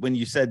 how do you, when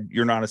you said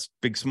you're not a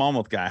big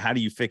smallmouth guy, how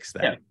do you fix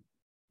that? Yeah.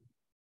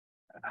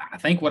 I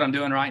think what I'm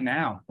doing right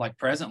now, like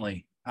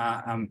presently,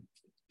 I'm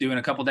doing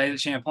a couple days at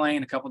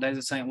Champlain, a couple days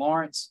at St.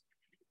 Lawrence,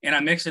 and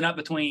I'm mixing up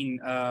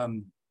between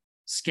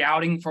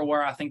scouting for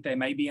where I think they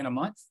may be in a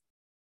month,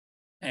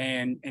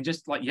 and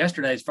just like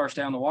yesterday's first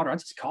day on the water, I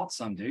just caught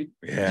some, dude.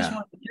 Yeah. I just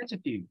wanted to catch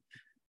a few.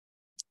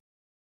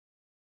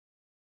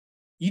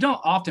 You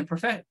don't often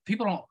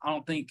people I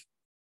don't think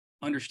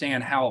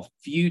understand how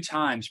few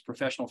times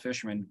professional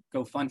fishermen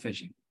go fun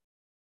fishing.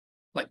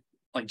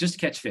 Like just to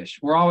catch fish.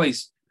 We're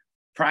always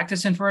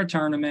practicing for a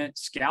tournament,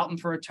 scouting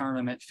for a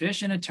tournament,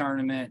 fishing a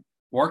tournament,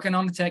 working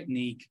on the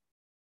technique.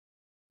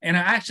 And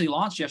I actually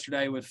launched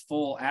yesterday with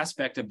full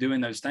aspect of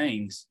doing those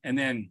things. And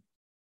then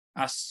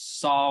I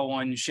saw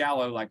one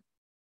shallow, like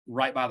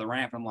right by the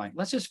ramp. I'm like,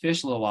 let's just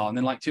fish a little while. And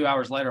then like 2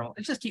 hours later,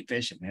 let's just keep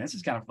fishing, man. This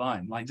is kind of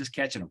fun. Like, just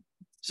catching them.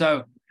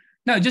 So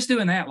no, just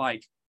doing that,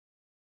 like,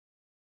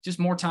 just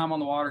more time on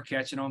the water,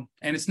 catching them.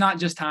 And it's not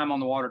just time on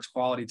the water, it's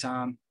quality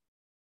time.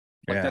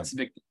 Like, that's the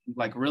big,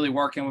 like, really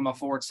working with my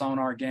forward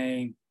sonar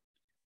game,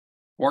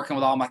 working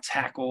with all my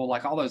tackle,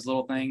 like all those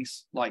little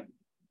things. Like,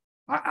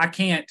 I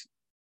can't,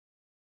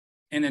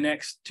 in the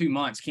next 2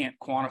 months, can't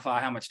quantify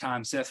how much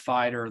time Seth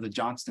Fighter or the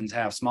Johnstons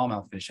have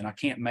smallmouth fishing. I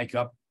can't make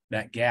up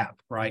that gap,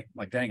 right?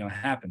 Like, that ain't going to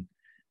happen.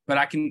 But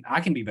I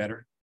can be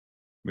better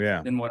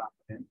than what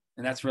I've been.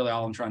 And that's really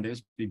all I'm trying to do,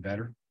 is be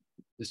better.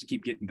 Just to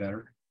keep getting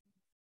better.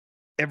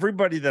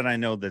 Everybody that I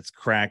know that's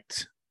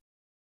cracked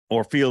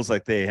or feels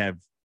like they have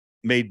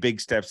made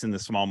big steps in the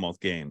smallmouth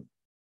game,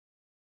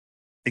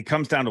 it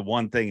comes down to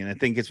one thing. And I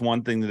think it's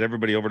one thing that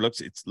everybody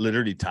overlooks. It's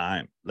literally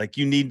time. Like,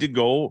 you need to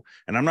go.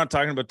 And I'm not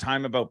talking about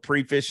time about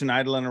pre-fishing,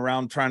 idling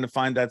around, trying to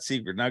find that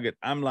secret nugget.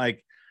 I'm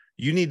like,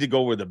 you need to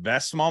go where the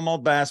best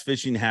smallmouth bass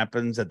fishing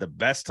happens at the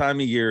best time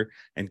of year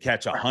and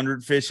catch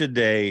 100 fish a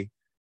day,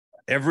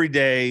 every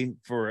day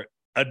for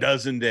a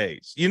dozen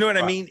days. You know what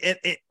I mean?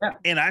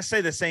 And I say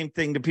the same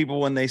thing to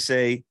people when they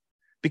say,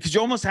 because you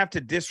almost have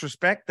to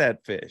disrespect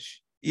that fish.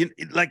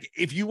 Like,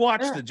 if you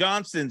watch the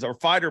Johnstons or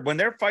Fighter, when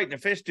they're fighting a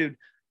fish, dude,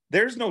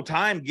 there's no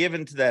time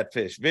given to that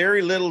fish.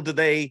 Very little do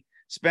they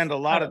spend a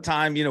lot of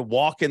time,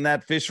 walking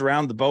that fish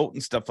around the boat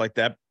and stuff like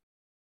that.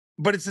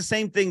 But it's the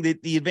same thing,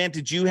 that the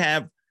advantage you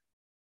have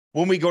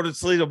when we go to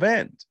Toledo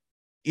Bend,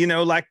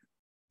 like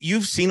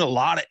you've seen a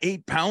lot of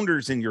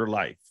 8-pounders in your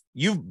life.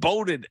 You've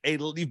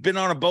been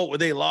on a boat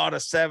with a lot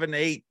of 7,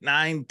 8,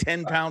 9,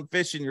 10-pound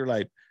fish in your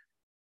life.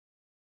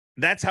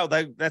 That's how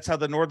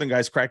the northern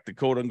guys crack the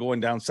code on going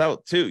down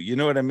south too. You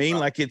know what I mean?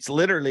 Like it's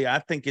literally, I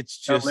think it's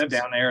just live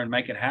down there and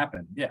make it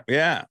happen. Yeah.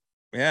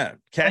 Yeah.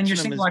 And you're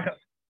seeing like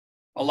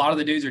a lot of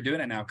the dudes are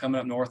doing it now, coming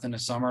up north in the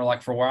summer.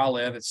 Like for where I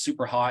live, it's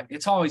super hot.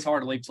 It's always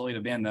hard to leave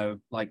Toledo Bend though.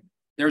 Like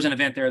there was an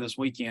event there this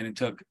weekend. It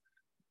took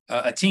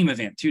a team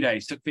event, 2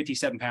 days, took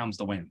 57 pounds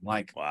to win.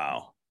 Like,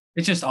 wow.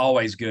 It's just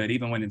always good.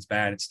 Even when it's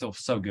bad, it's still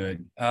so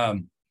good.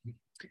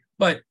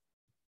 But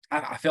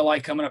I feel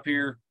like coming up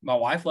here, my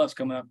wife loves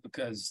coming up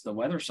because the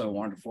weather's so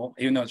wonderful,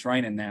 even though it's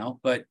raining now,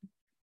 but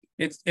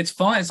it's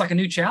fun. It's like a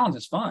new challenge.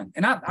 It's fun.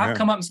 And I've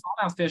come up and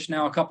smallmouth fish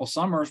now a couple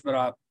summers,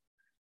 but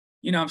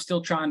I'm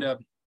still trying to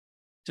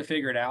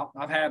figure it out.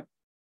 I've had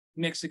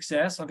mixed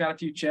success. I've got a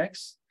few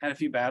checks, had a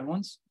few bad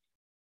ones.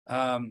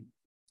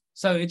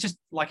 So it's just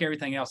like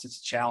everything else. It's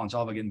a challenge,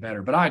 all of it getting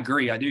better. But I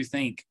agree. I do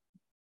think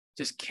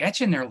just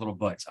catching their little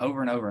butts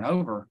over and over and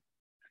over.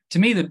 To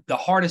me, the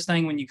hardest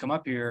thing when you come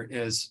up here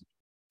is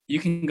you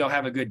can go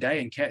have a good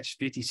day and catch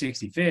 50,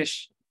 60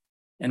 fish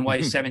and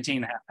weigh 17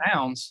 and a half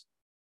pounds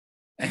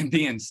and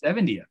be in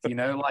 70th,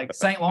 like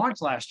St.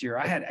 Lawrence last year.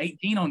 I had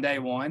 18 on day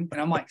one and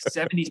I'm like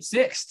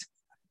 76th.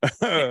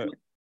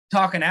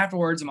 Talking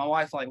afterwards and my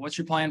wife's like, what's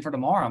your plan for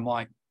tomorrow? I'm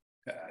like,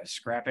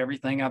 scrap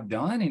everything I've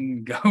done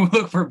and go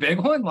look for a big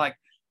one. Like,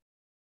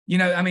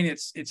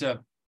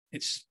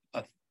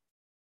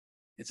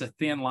 it's a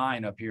thin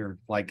line up here,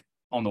 like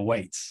on the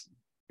weights.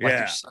 Like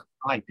they're so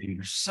tight, dude.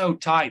 They're so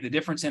tight. The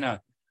difference in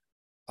a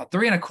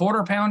 3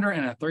 1/4 pounder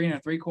and a 3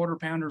 3/4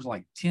 pounder is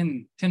like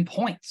 10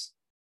 points.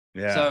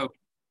 Yeah. So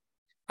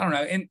I don't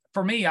know. And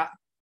for me,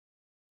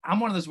 I'm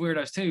one of those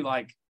weirdos too.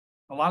 Like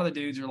a lot of the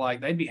dudes are like,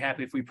 they'd be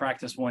happy if we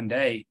practice one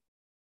day.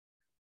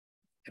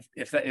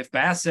 If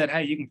Bass said,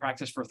 hey, you can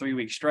practice for 3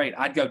 weeks straight,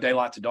 I'd go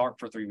daylight to dark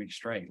for 3 weeks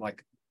straight.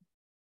 Like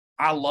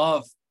I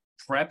love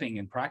prepping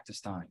and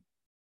practice time.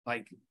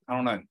 Like, I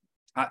don't know.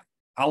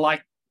 I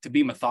like to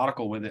be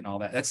methodical with it and all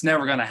that. That's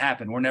never going to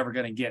happen. We're never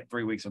going to get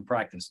 3 weeks of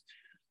practice.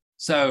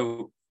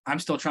 So I'm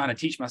still trying to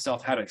teach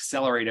myself how to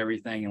accelerate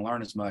everything and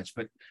learn as much.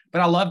 But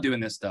I love doing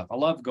this stuff. I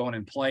love going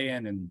and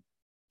playing. And,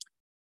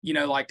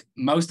 like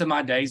most of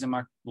my days in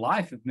my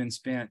life have been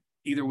spent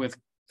either with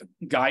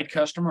a guide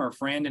customer or a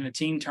friend in a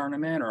team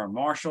tournament or a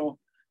marshal.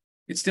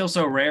 It's still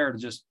so rare to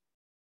just,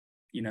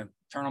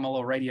 turn on my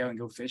little radio and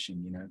go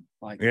fishing,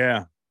 like.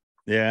 Yeah.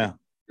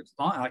 It's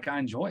fun. Like I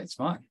enjoy it. It's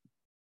fun.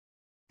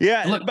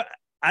 Yeah. Look, but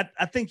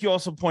I think you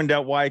also pointed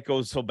out why it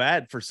goes so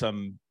bad for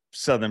some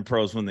Southern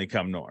pros when they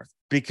come north,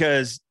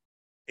 because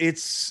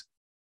it's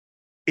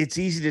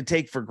easy to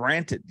take for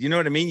granted. You know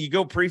what I mean? You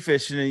go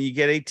pre-fishing and you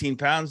get 18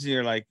 pounds and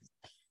you're like,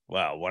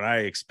 well, when I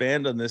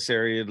expand on this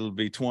area, it'll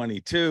be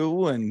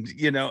 22. And,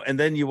 and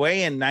then you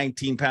weigh in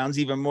 19 pounds,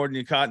 even more than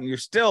you caught, and you're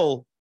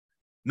still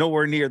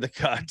nowhere near the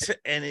cut.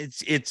 And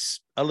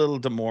it's a little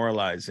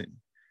demoralizing.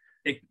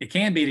 It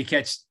can be to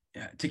catch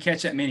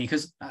that many.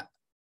 Cause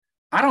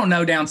I don't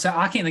know down south.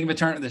 I can't think of a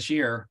tournament this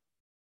year.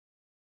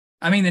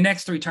 I mean, the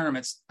next 3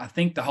 tournaments, I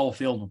think the whole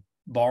field,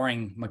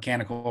 barring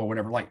mechanical or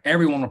whatever, like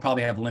everyone will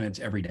probably have limits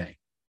every day.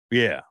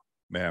 Yeah,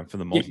 man, for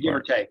the most part. Give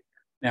or take.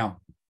 Now,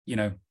 I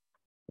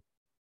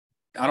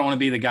don't want to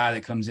be the guy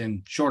that comes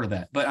in short of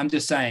that, but I'm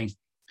just saying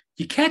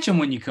you catch them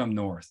when you come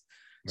north.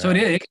 So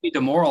it can be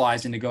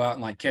demoralizing to go out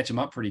and like catch them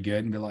up pretty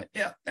good and be like,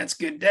 yeah, that's a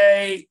good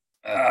day.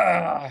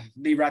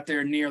 Be right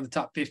there near the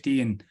top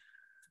 50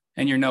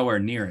 and you're nowhere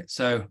near it.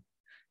 So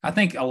I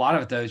think a lot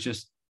of it though is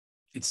just,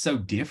 it's so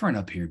different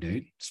up here,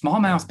 dude.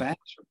 Smallmouth bass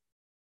are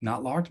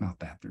not largemouth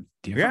bass. They're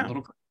different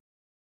little.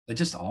 They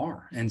just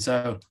are. And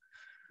so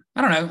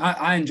I don't know.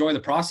 I enjoy the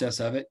process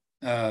of it.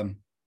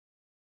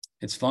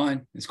 It's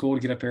fun. It's cool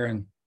to get up here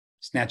and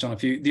snatch on a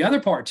few. The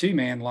other part too,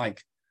 man,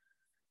 like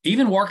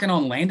even working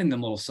on landing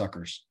them little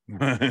suckers. You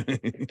know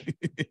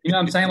what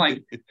I'm saying?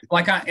 Like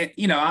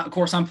of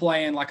course I'm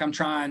playing, like I'm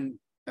trying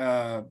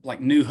like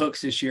new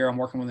hooks this year. I'm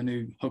working with a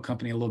new hook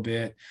company a little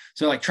bit.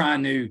 So like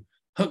trying new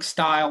hook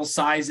styles,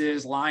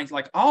 sizes, lines,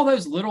 like all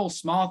those little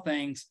small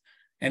things.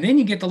 And then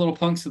you get the little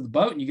punks of the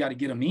boat and you got to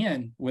get them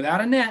in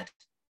without a net.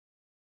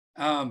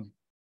 And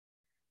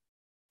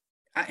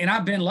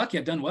I've been lucky.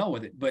 I've done well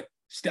with it, but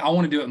still I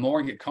want to do it more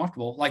and get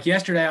comfortable. Like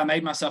yesterday, I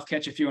made myself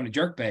catch a few on a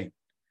jerkbait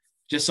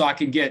just so I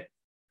can get,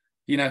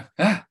 it's,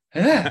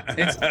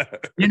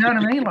 you know what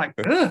I mean? Like,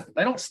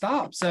 they don't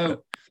stop.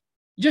 So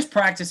just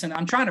practicing.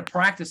 I'm trying to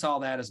practice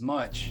all that as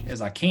much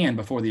as I can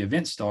before the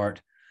events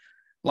start.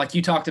 Like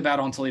you talked about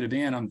on Toledo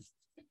Bend, I'm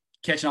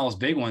catching all those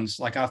big ones.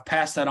 Like I've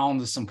passed that on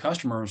to some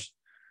customers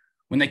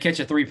when they catch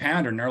a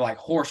 3-pounder and they're like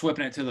horse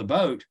whipping it to the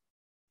boat.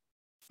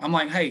 I'm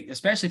like, hey,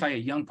 especially if I get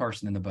a young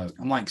person in the boat,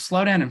 I'm like,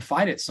 slow down and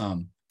fight it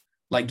some.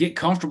 Like get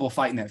comfortable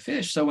fighting that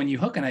fish. So when you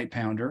hook an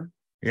 8-pounder,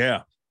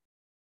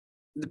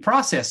 the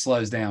process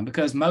slows down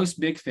because most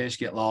big fish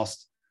get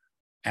lost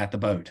at the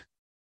boat.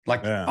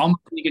 Like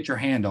almost when you get your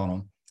hand on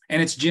them.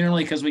 And it's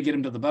generally because we get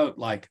them to the boat,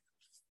 like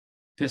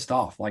pissed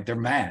off, like they're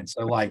mad.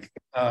 So like,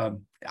 I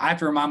have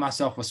to remind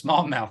myself with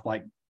smallmouth,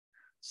 like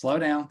slow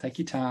down, take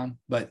your time.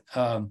 But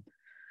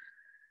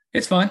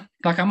it's fun.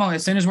 Like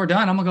as soon as we're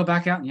done, I'm gonna go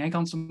back out and yank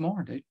on some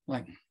more, dude.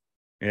 Like,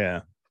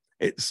 yeah.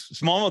 It's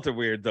smallmouth are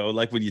weird though.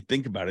 Like when you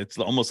think about it, it's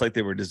almost like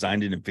they were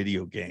designed in a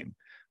video game,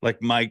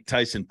 like Mike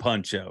Tyson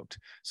Punch Out.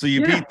 So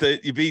you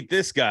beat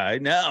this guy.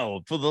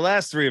 Now for the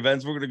last 3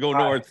 events, we're gonna go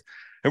north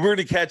and we're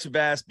going to catch a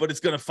bass, but it's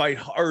going to fight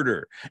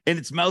harder and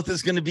its mouth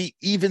is going to be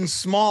even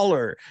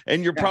smaller.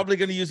 And you're probably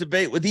going to use a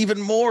bait with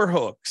even more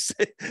hooks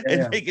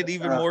and make it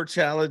even more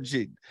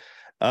challenging.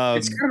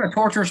 It's kind of a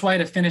torturous way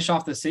to finish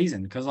off the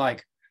season because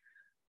like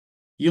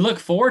you look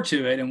forward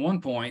to it at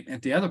one point.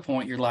 At the other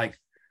point, you're like,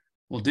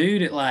 well,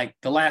 dude, at like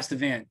the last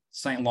event,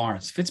 St.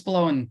 Lawrence, if it's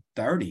blowing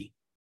 30,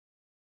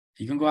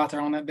 you can go out there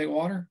on that big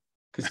water?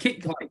 Because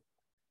like,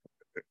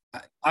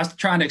 I was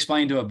trying to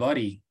explain to a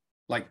buddy,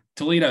 like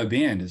Toledo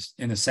Bend is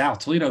in the south.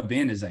 Toledo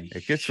Bend is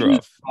it gets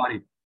rough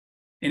body,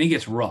 and it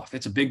gets rough.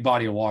 It's a big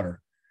body of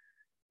water.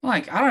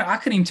 Like I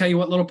couldn't even tell you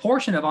what little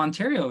portion of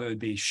Ontario it would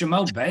be.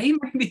 Chameau Bay,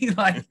 maybe.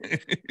 Like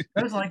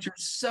those lakes are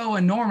so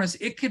enormous.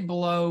 It could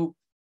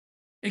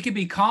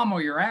be calm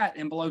where you're at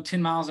and below 10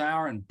 miles an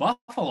hour in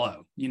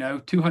Buffalo,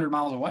 200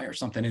 miles away or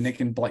something, and it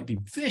can like be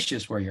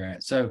vicious where you're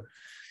at. So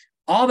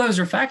all those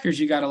are factors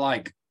you got to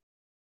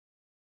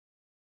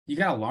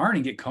learn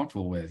and get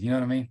comfortable with. You know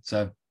what I mean?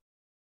 So.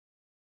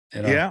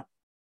 Yeah.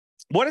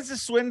 What has the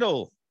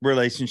Swindle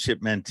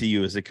relationship meant to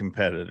you as a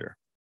competitor?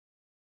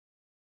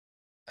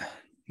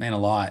 Man, a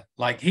lot.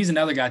 Like he's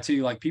another guy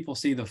too. Like people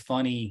see the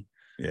funny,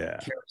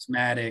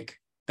 charismatic.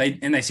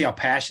 They see how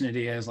passionate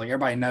he is. Like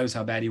everybody knows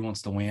how bad he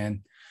wants to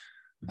win.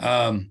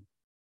 And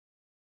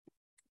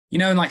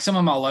like some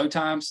of my low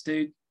times,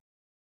 dude,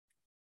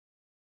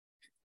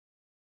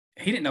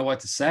 he didn't know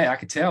what to say. I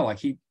could tell. Like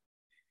he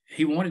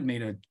wanted me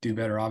to do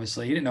better.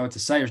 Obviously, he didn't know what to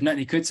say. There's nothing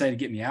he could say to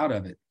get me out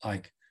of it.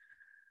 Like.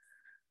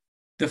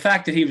 The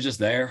fact that he was just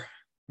there.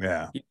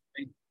 Yeah.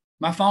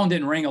 My phone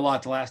didn't ring a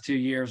lot the last 2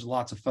 years,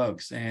 lots of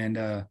folks, and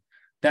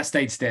that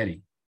stayed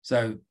steady.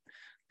 So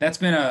that's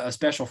been a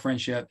special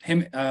friendship.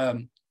 Him,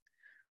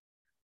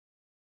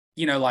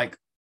 like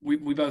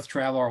we both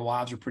travel. Our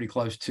wives are pretty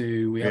close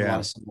too. We have a lot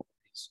of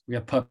similarities. We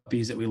have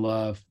puppies that we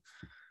love.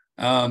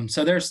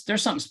 So there's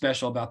something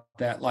special about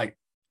that. Like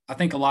I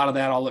think a lot of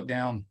that I'll look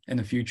down in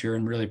the future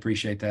and really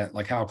appreciate that.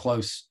 Like how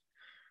close.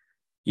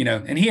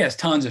 And he has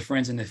tons of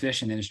friends in the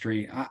fishing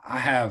industry. I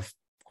have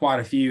quite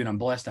a few and I'm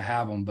blessed to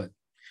have them, but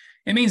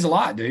it means a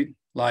lot, dude.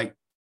 Like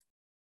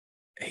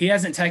he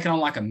hasn't taken on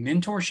like a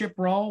mentorship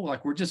role.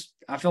 Like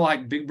I feel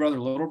like big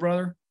brother, little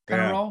brother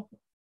kind of role,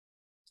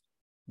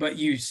 but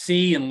you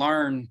see and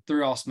learn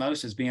through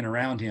osmosis being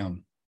around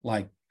him,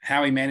 like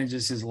how he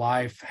manages his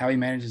life, how he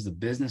manages the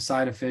business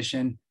side of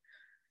fishing.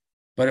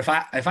 But if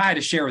I had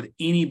to share with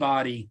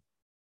anybody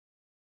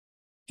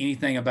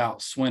anything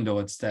about Swindle,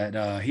 it's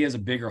that he has a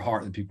bigger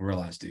heart than people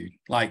realize, dude.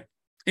 Like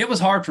it was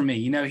hard for me,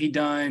 he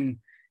done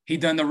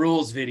the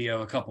rules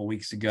video a couple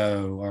weeks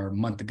ago or a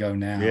month ago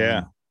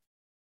now.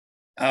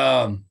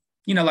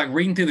 Like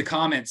reading through the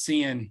comments,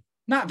 seeing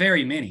not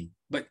very many,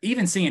 but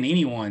even seeing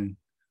anyone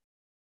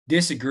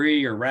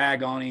disagree or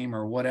rag on him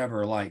or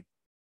whatever, like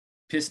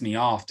pissed me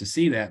off to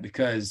see that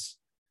because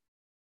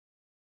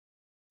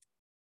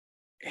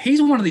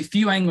he's one of the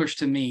few anglers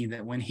to me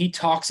that when he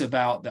talks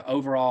about the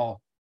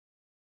overall,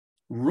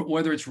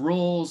 whether it's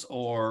rules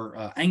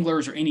or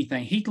anglers or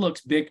anything, he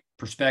looks big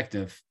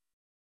perspective.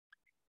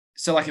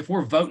 So like if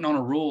we're voting on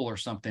a rule or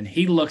something,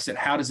 he looks at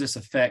how does this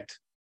affect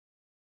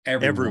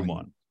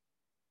everyone,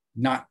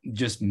 not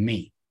just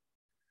me.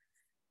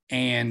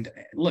 And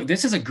look,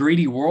 this is a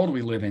greedy world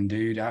we live in,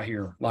 dude, out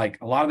here.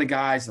 Like a lot of the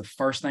guys, the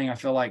first thing I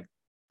feel like,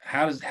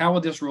 how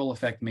would this rule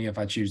affect me if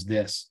I choose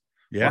this?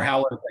 Yeah. Or how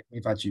would it affect me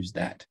if I choose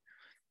that?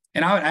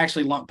 And I would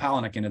actually lump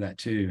Palaniuk into that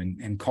too.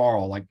 And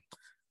Carl, like,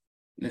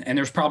 and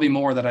there's probably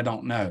more that I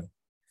don't know,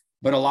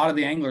 but a lot of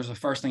the anglers, the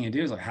first thing you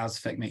do is like, how does it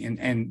affect me?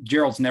 And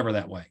Gerald's never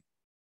that way.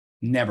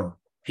 Never.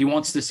 He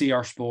wants to see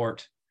our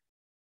sport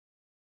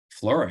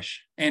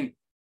flourish. And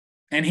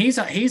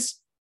he's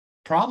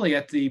probably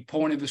at the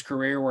point of his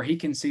career where he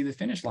can see the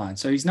finish line.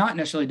 So he's not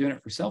necessarily doing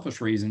it for selfish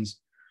reasons.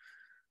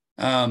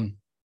 But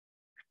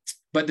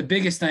the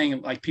biggest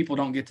thing, like people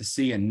don't get to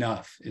see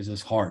enough is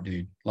his heart,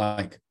 dude.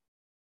 Like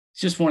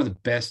he's just one of the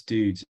best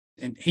dudes.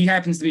 And he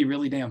happens to be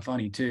really damn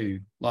funny too,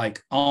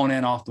 like on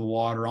and off the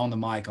water, on the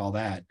mic, all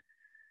that.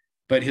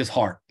 But his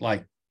heart,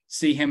 like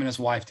see him and his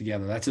wife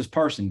together. That's his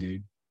person,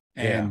 dude.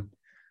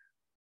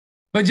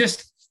 But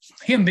just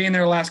him being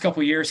there the last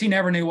couple of years, he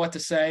never knew what to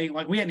say.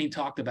 Like we hadn't even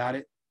talked about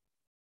it.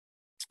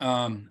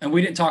 And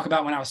we didn't talk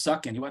about when I was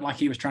sucking. He wasn't like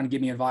he was trying to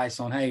give me advice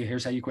on, hey,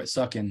 here's how you quit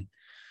sucking.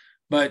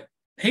 But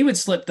he would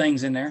slip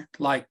things in there,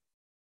 like,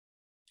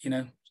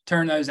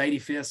 turn those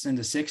 85ths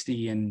into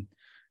 60 and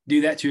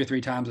do that 2 or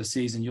 3 times a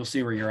season. You'll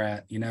see where you're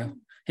at.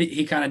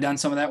 He kind of done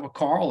some of that with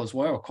Carl as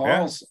well.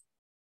 Carl's,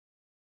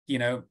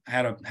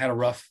 had a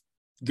rough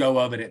go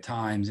of it at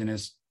times, and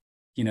is,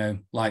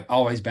 like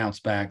always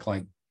bounced back.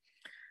 Like,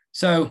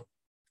 so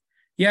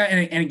yeah.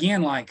 And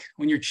again, like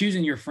when you're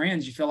choosing your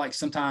friends, you feel like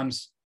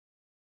sometimes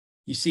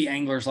you see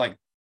anglers like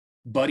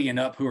buddying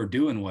up who are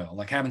doing well,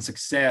 like having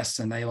success,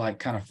 and they like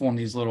kind of form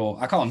these little,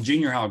 I call them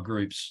junior high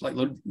groups, like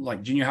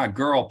junior high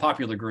girl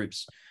popular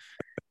groups.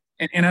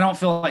 And I don't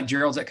feel like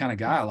Gerald's that kind of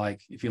guy.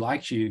 Like if he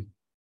likes you,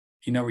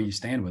 you know where you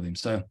stand with him.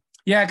 So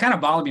yeah, it kind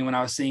of bothered me when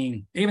I was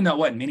seeing, even though it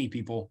wasn't many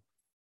people,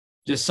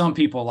 just some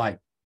people like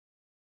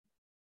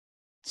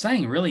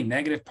saying really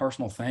negative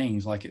personal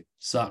things. Like it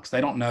sucks.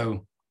 They don't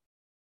know,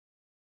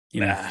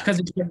 because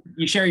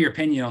you share your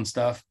opinion on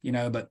stuff,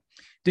 but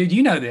dude,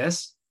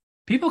 this.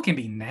 People can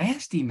be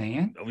nasty,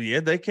 man. Oh, yeah,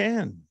 they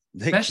can.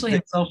 Especially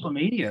in social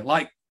media.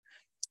 Like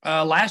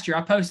last year,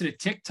 I posted a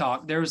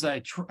TikTok. There was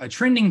a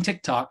trending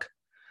TikTok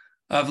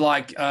of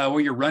like where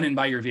you're running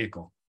by your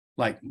vehicle,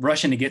 like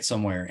rushing to get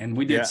somewhere. And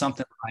we did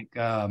something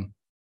like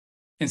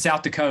in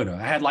South Dakota.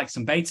 I had like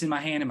some baits in my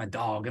hand and my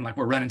dog, and like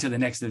we're running to the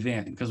next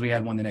event because we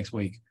had one the next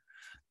week.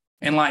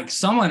 And like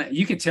someone,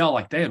 you could tell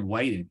like they had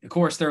waited. Of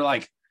course, they're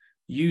like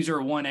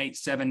user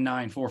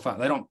 187945.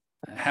 They don't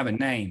have a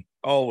name.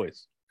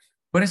 Always.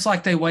 But it's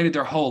like they waited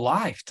their whole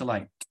life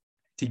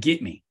to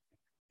get me.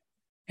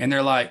 And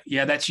they're like,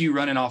 yeah, that's you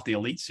running off the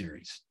Elite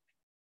Series.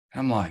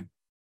 I'm like,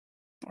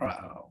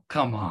 bro,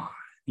 come on.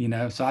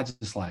 So I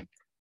just like,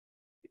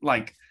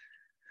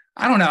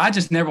 I don't know. I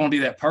just never want to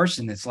be that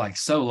person that's like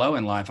so low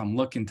in life. I'm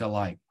looking to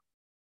like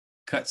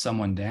cut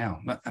someone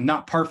down. I'm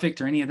not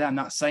perfect or any of that. I'm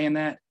not saying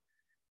that.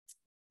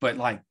 But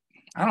like,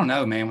 I don't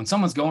know, man. When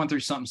someone's going through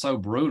something so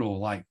brutal,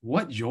 like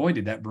what joy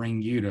did that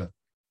bring you to?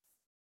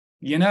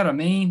 You know what I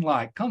mean?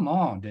 Like, come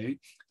on, dude.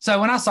 So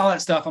when I saw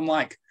that stuff, I'm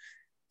like,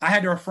 I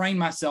had to refrain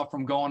myself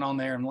from going on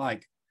there and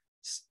like,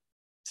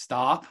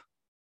 stop.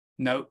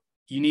 No,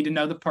 you need to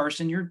know the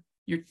person.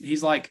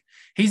 He's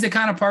the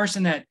kind of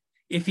person that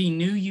if he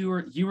knew you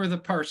were the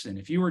person,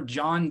 if you were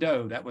John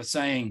Doe that was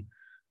saying,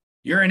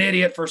 you're an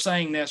idiot for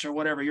saying this or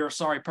whatever, you're a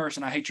sorry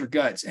person, I hate your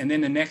guts. And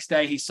then the next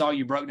day he saw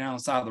you broke down on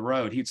the side of the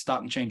road, he'd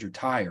stop and change your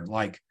tire.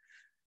 Like,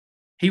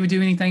 he would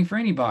do anything for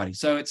anybody.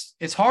 So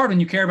it's hard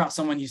when you care about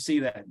someone, you see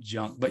that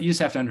junk, but you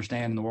just have to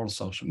understand in the world of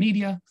social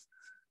media,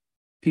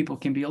 people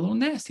can be a little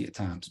nasty at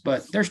times,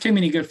 but there's too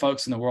many good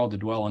folks in the world to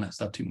dwell on that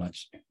stuff too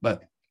much.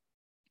 But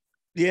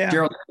yeah,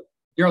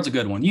 Gerald's a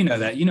good one. You know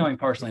that. You know him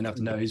personally enough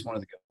to know he's one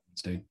of the good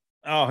ones, dude.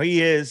 Oh,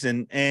 he is.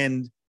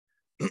 And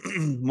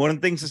one of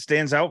the things that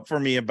stands out for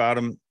me about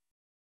him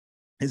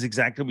is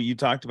exactly what you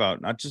talked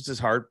about, not just his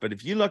heart, but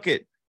if you look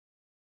at,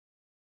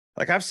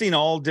 like, I've seen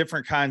all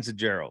different kinds of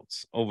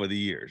Geralds over the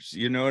years.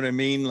 You know what I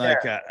mean?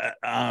 Like, but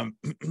I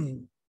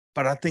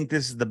think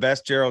this is the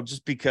best Gerald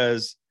just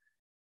because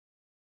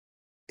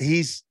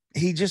he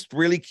just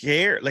really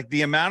cares. Like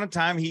the amount of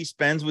time he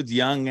spends with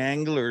young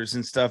anglers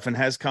and stuff and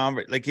has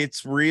like,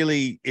 it's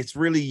really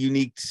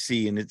unique to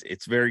see. And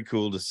it's very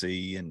cool to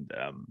see. And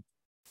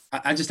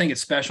I just think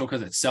it's special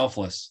because it's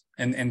selfless.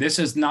 And this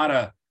is not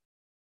a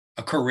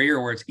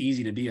career where it's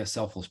easy to be a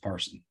selfless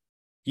person.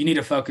 You need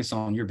to focus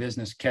on your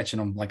business, catching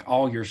them, like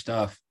all your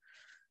stuff.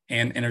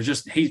 And there's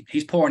just,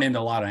 he's pouring into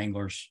a lot of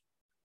anglers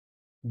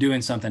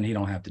doing something he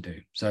don't have to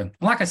do. So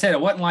like I said, it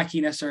wasn't like he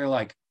necessarily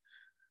like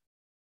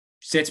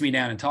sits me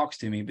down and talks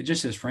to me, but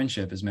just his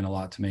friendship has meant a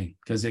lot to me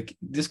because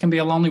this can be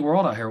a lonely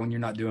world out here when you're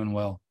not doing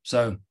well.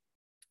 So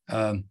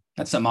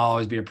that's something I'll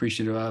always be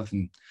appreciative of.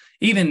 And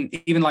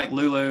even like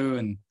Lulu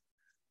and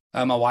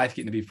my wife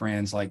getting to be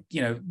friends, like,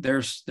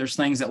 there's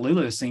things that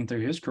Lulu has seen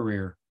through his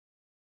career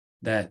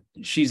that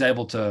she's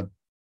able to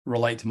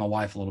relate to my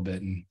wife a little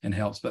bit and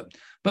helps. But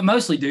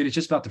mostly, dude, it's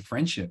just about the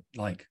friendship.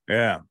 Like,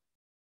 yeah,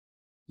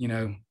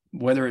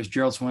 whether it's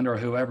Gerald Swindler or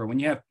whoever, when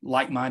you have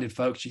like-minded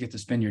folks you get to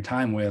spend your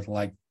time with,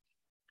 like,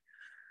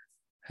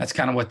 that's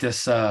kind of what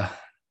this, the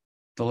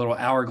little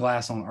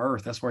hourglass on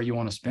earth, that's where you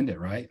want to spend it.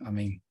 Right. I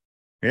mean,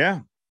 yeah.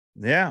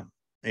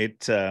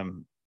 It, I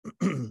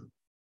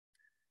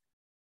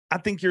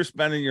think you're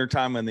spending your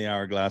time in the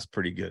hourglass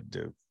pretty good,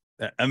 dude.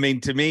 I mean,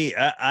 to me,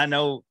 I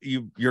know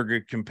you're a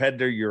good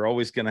competitor. You're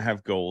always going to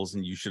have goals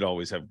and you should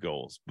always have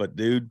goals. But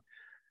dude,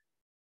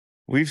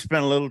 we've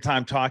spent a little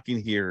time talking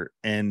here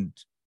and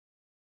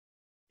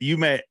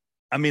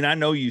I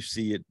know you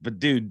see it, but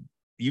dude,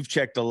 you've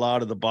checked a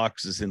lot of the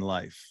boxes in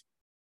life.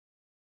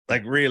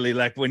 Like really,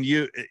 like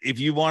if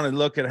you want to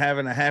look at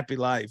having a happy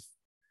life,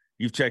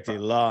 you've checked a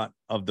lot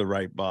of the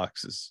right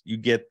boxes. You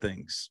get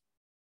things.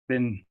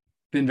 Been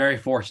very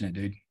fortunate,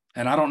 dude.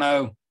 And I don't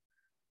know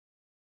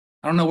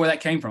where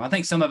that came from. I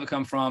think some of it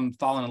come from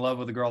falling in love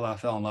with the girl that I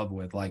fell in love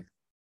with. Like,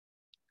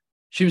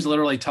 she was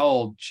literally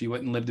told she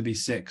wouldn't live to be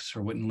 6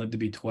 or wouldn't live to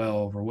be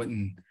 12 or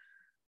wouldn't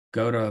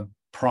go to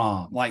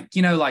prom. Like,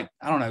 like,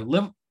 I don't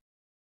know,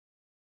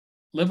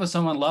 live with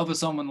someone, love with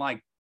someone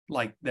like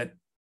that.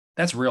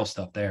 That's real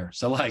stuff there.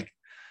 So like,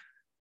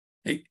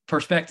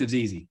 perspective's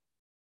easy.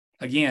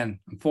 Again,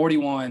 I'm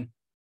 41.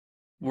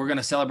 We're going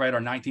to celebrate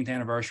our 19th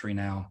anniversary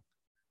now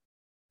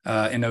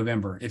in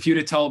November. If you'd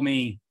have told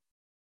me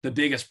the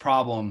biggest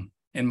problem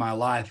in my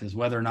life is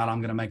whether or not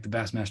I'm going to make the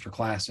Bassmaster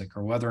Classic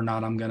or whether or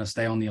not I'm going to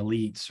stay on the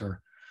elites,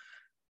 or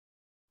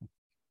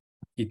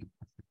we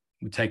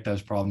take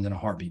those problems in a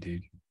heartbeat,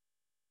 dude.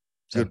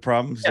 So, good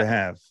problems to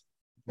have.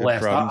 Good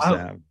blessed. problems to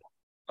have.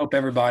 Hope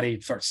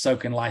everybody starts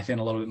soaking life in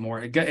a little bit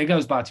more. It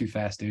goes by too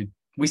fast, dude.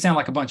 We sound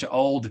like a bunch of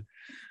old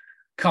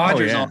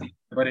codgers on it,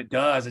 but it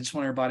does. I just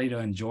want everybody to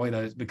enjoy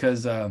those,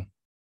 because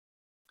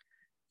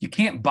you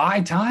can't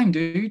buy time,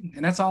 dude.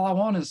 And that's all I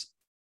want, is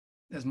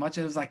as much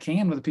as I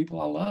can with the people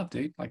I love,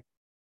 dude. Like,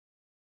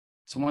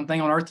 it's the one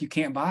thing on earth you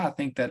can't buy. I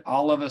think that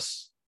all of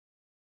us,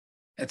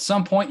 at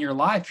some point in your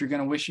life, you're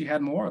going to wish you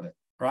had more of it,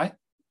 right?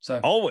 So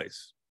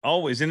always.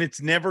 And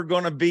it's never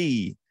going to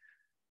be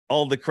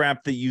all the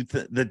crap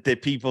that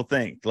that people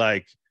think.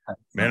 Like,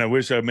 man, I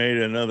wish I made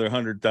another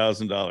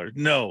 $100,000.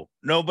 No,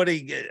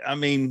 nobody. I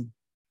mean,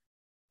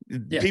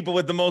 people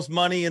with the most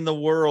money in the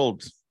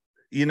world,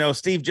 you know,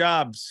 Steve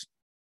Jobs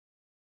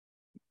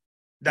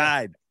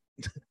died.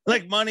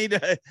 Like, money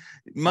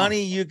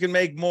you can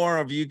make more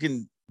of,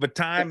 but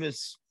time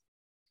is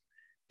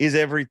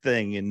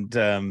everything.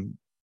 And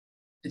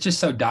it's just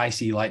so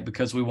dicey, like,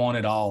 because we want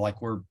it all.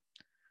 Like, we're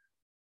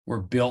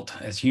built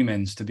as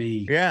humans to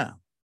be what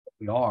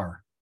we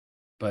are.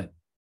 But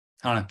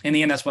I don't know. In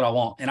the end, that's what I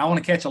want. And I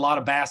want to catch a lot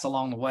of bass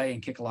along the way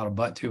and kick a lot of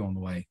butt too on the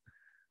way,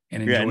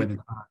 and enjoy the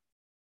time.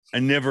 I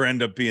never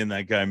end up being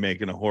that guy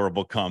making a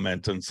horrible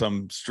comment on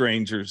some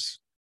stranger's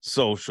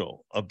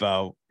social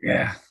about.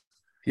 Yeah.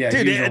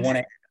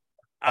 Dude,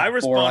 I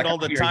respond all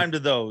the time to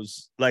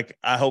those. Like,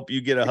 I hope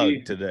you get a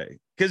hug today.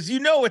 Because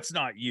it's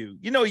not you.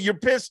 You're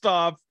pissed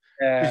off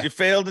because you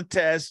failed a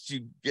test,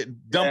 you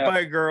get dumped by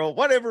a girl,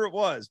 whatever it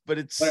was. But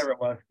it's whatever it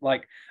was.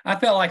 Like, I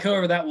felt like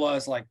whoever that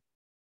was, like,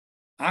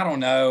 I don't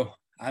know.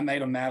 I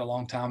made them mad a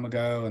long time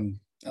ago, and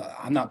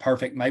I'm not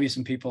perfect. Maybe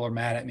some people are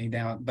mad at me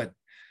now, but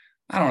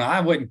I don't know. I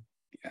wouldn't.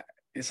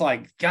 It's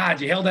like,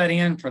 God, you held that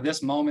in for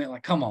this moment.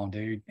 Like, come on,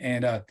 dude.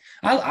 And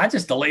I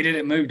just deleted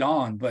it, moved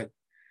on. But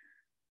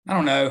I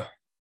don't know.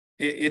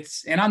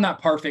 And I'm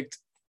not perfect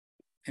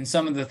in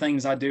some of the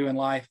things I do in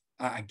life.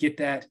 I get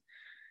that.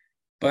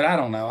 But I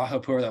don't know. I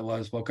hope whoever that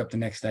was woke up the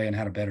next day and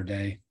had a better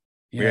day.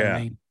 You know what I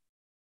mean?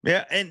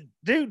 Yeah. And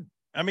dude,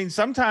 I mean,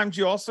 sometimes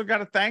you also got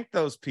to thank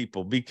those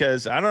people,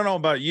 because I don't know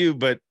about you,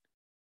 but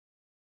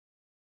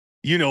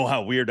you know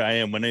how weird I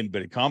am when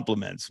anybody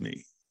compliments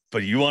me.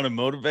 But you want to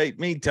motivate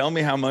me? Tell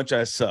me how much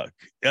I suck.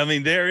 I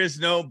mean, there is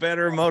no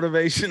better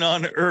motivation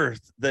on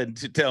earth than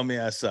to tell me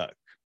I suck.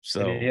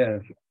 So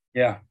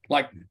yeah.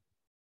 Like,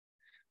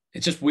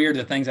 it's just weird,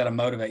 the things that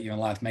motivate you in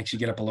life makes you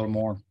get up a little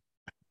more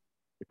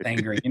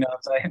angry. You know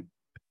what I'm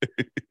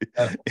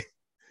saying?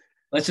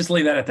 Let's just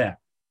leave that at that.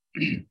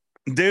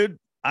 Dude,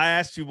 I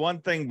asked you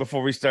one thing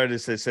before we started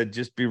this. I said,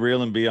 just be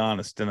real and be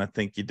honest. And I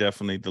think you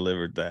definitely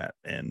delivered that.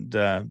 And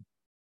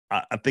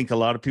I think a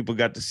lot of people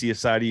got to see a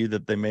side of you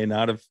that they may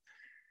not have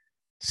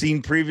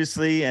seen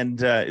previously.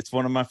 And it's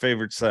one of my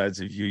favorite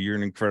sides of you. You're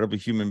an incredible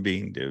human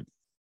being, dude.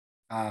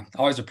 I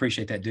always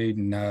appreciate that, dude.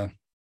 And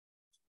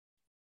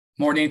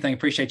more than anything,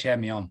 appreciate you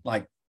having me on.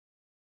 Like,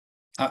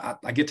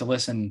 I get to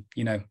listen,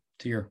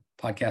 to your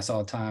podcast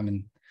all the time.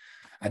 And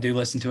I do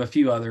listen to a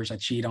few others. I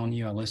cheat on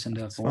you. I listen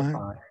to 4 or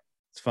 5.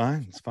 It's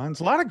fine. It's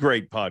a lot of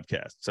great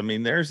podcasts. I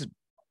mean, there's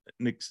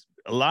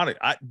a lot of,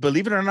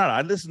 believe it or not,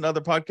 I listen to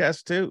other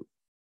podcasts too.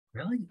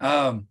 Really?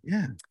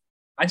 Yeah.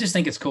 I just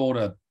think it's cool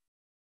to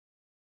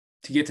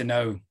get to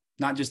know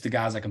not just the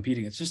guys I compete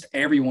against, just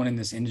everyone in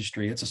this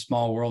industry. It's a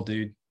small world,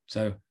 dude.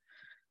 So,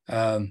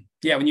 when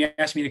you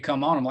asked me to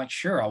come on, I'm like,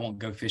 sure, I won't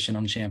go fishing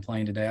on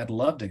Champlain today. I'd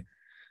love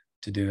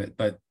to do it,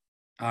 but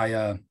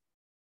I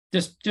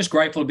just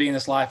grateful to be in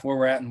this life where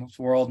we're at in this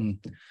world,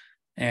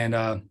 and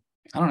I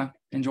don't know,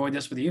 enjoyed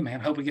this with you, man.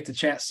 Hope we get to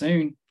chat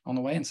soon on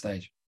the weighing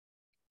stage.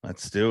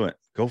 Let's do it.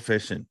 Go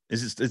fishing.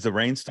 Is the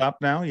rain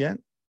stopped now yet?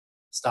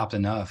 Stopped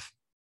enough.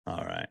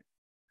 All right.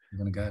 I'm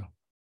going to go.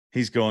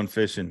 He's going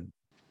fishing.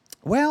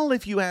 Well,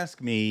 if you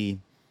ask me,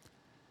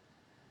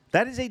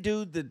 that is a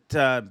dude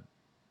that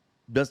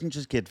doesn't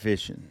just get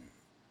fishing.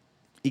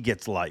 He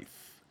gets life.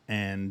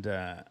 And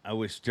I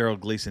wish Darold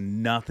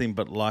Gleason nothing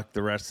but luck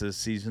the rest of the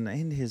season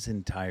and his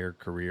entire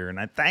career. And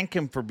I thank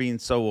him for being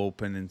so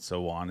open and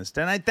so honest.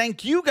 And I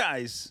thank you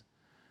guys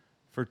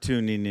for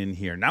tuning in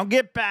here. Now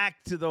get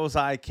back to those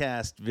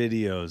iCast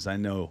videos. I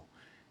know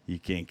you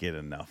can't get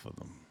enough of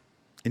them.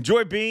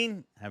 Enjoy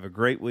being. Have a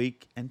great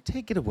week. And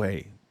take it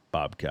away,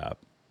 Bob Cobb.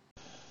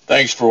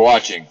 Thanks for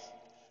watching.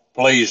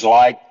 Please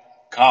like,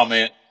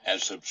 comment,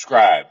 and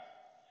subscribe,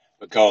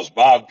 because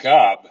Bob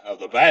Cobb of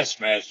the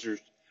Bassmasters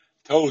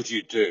told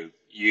you to.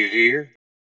 You hear?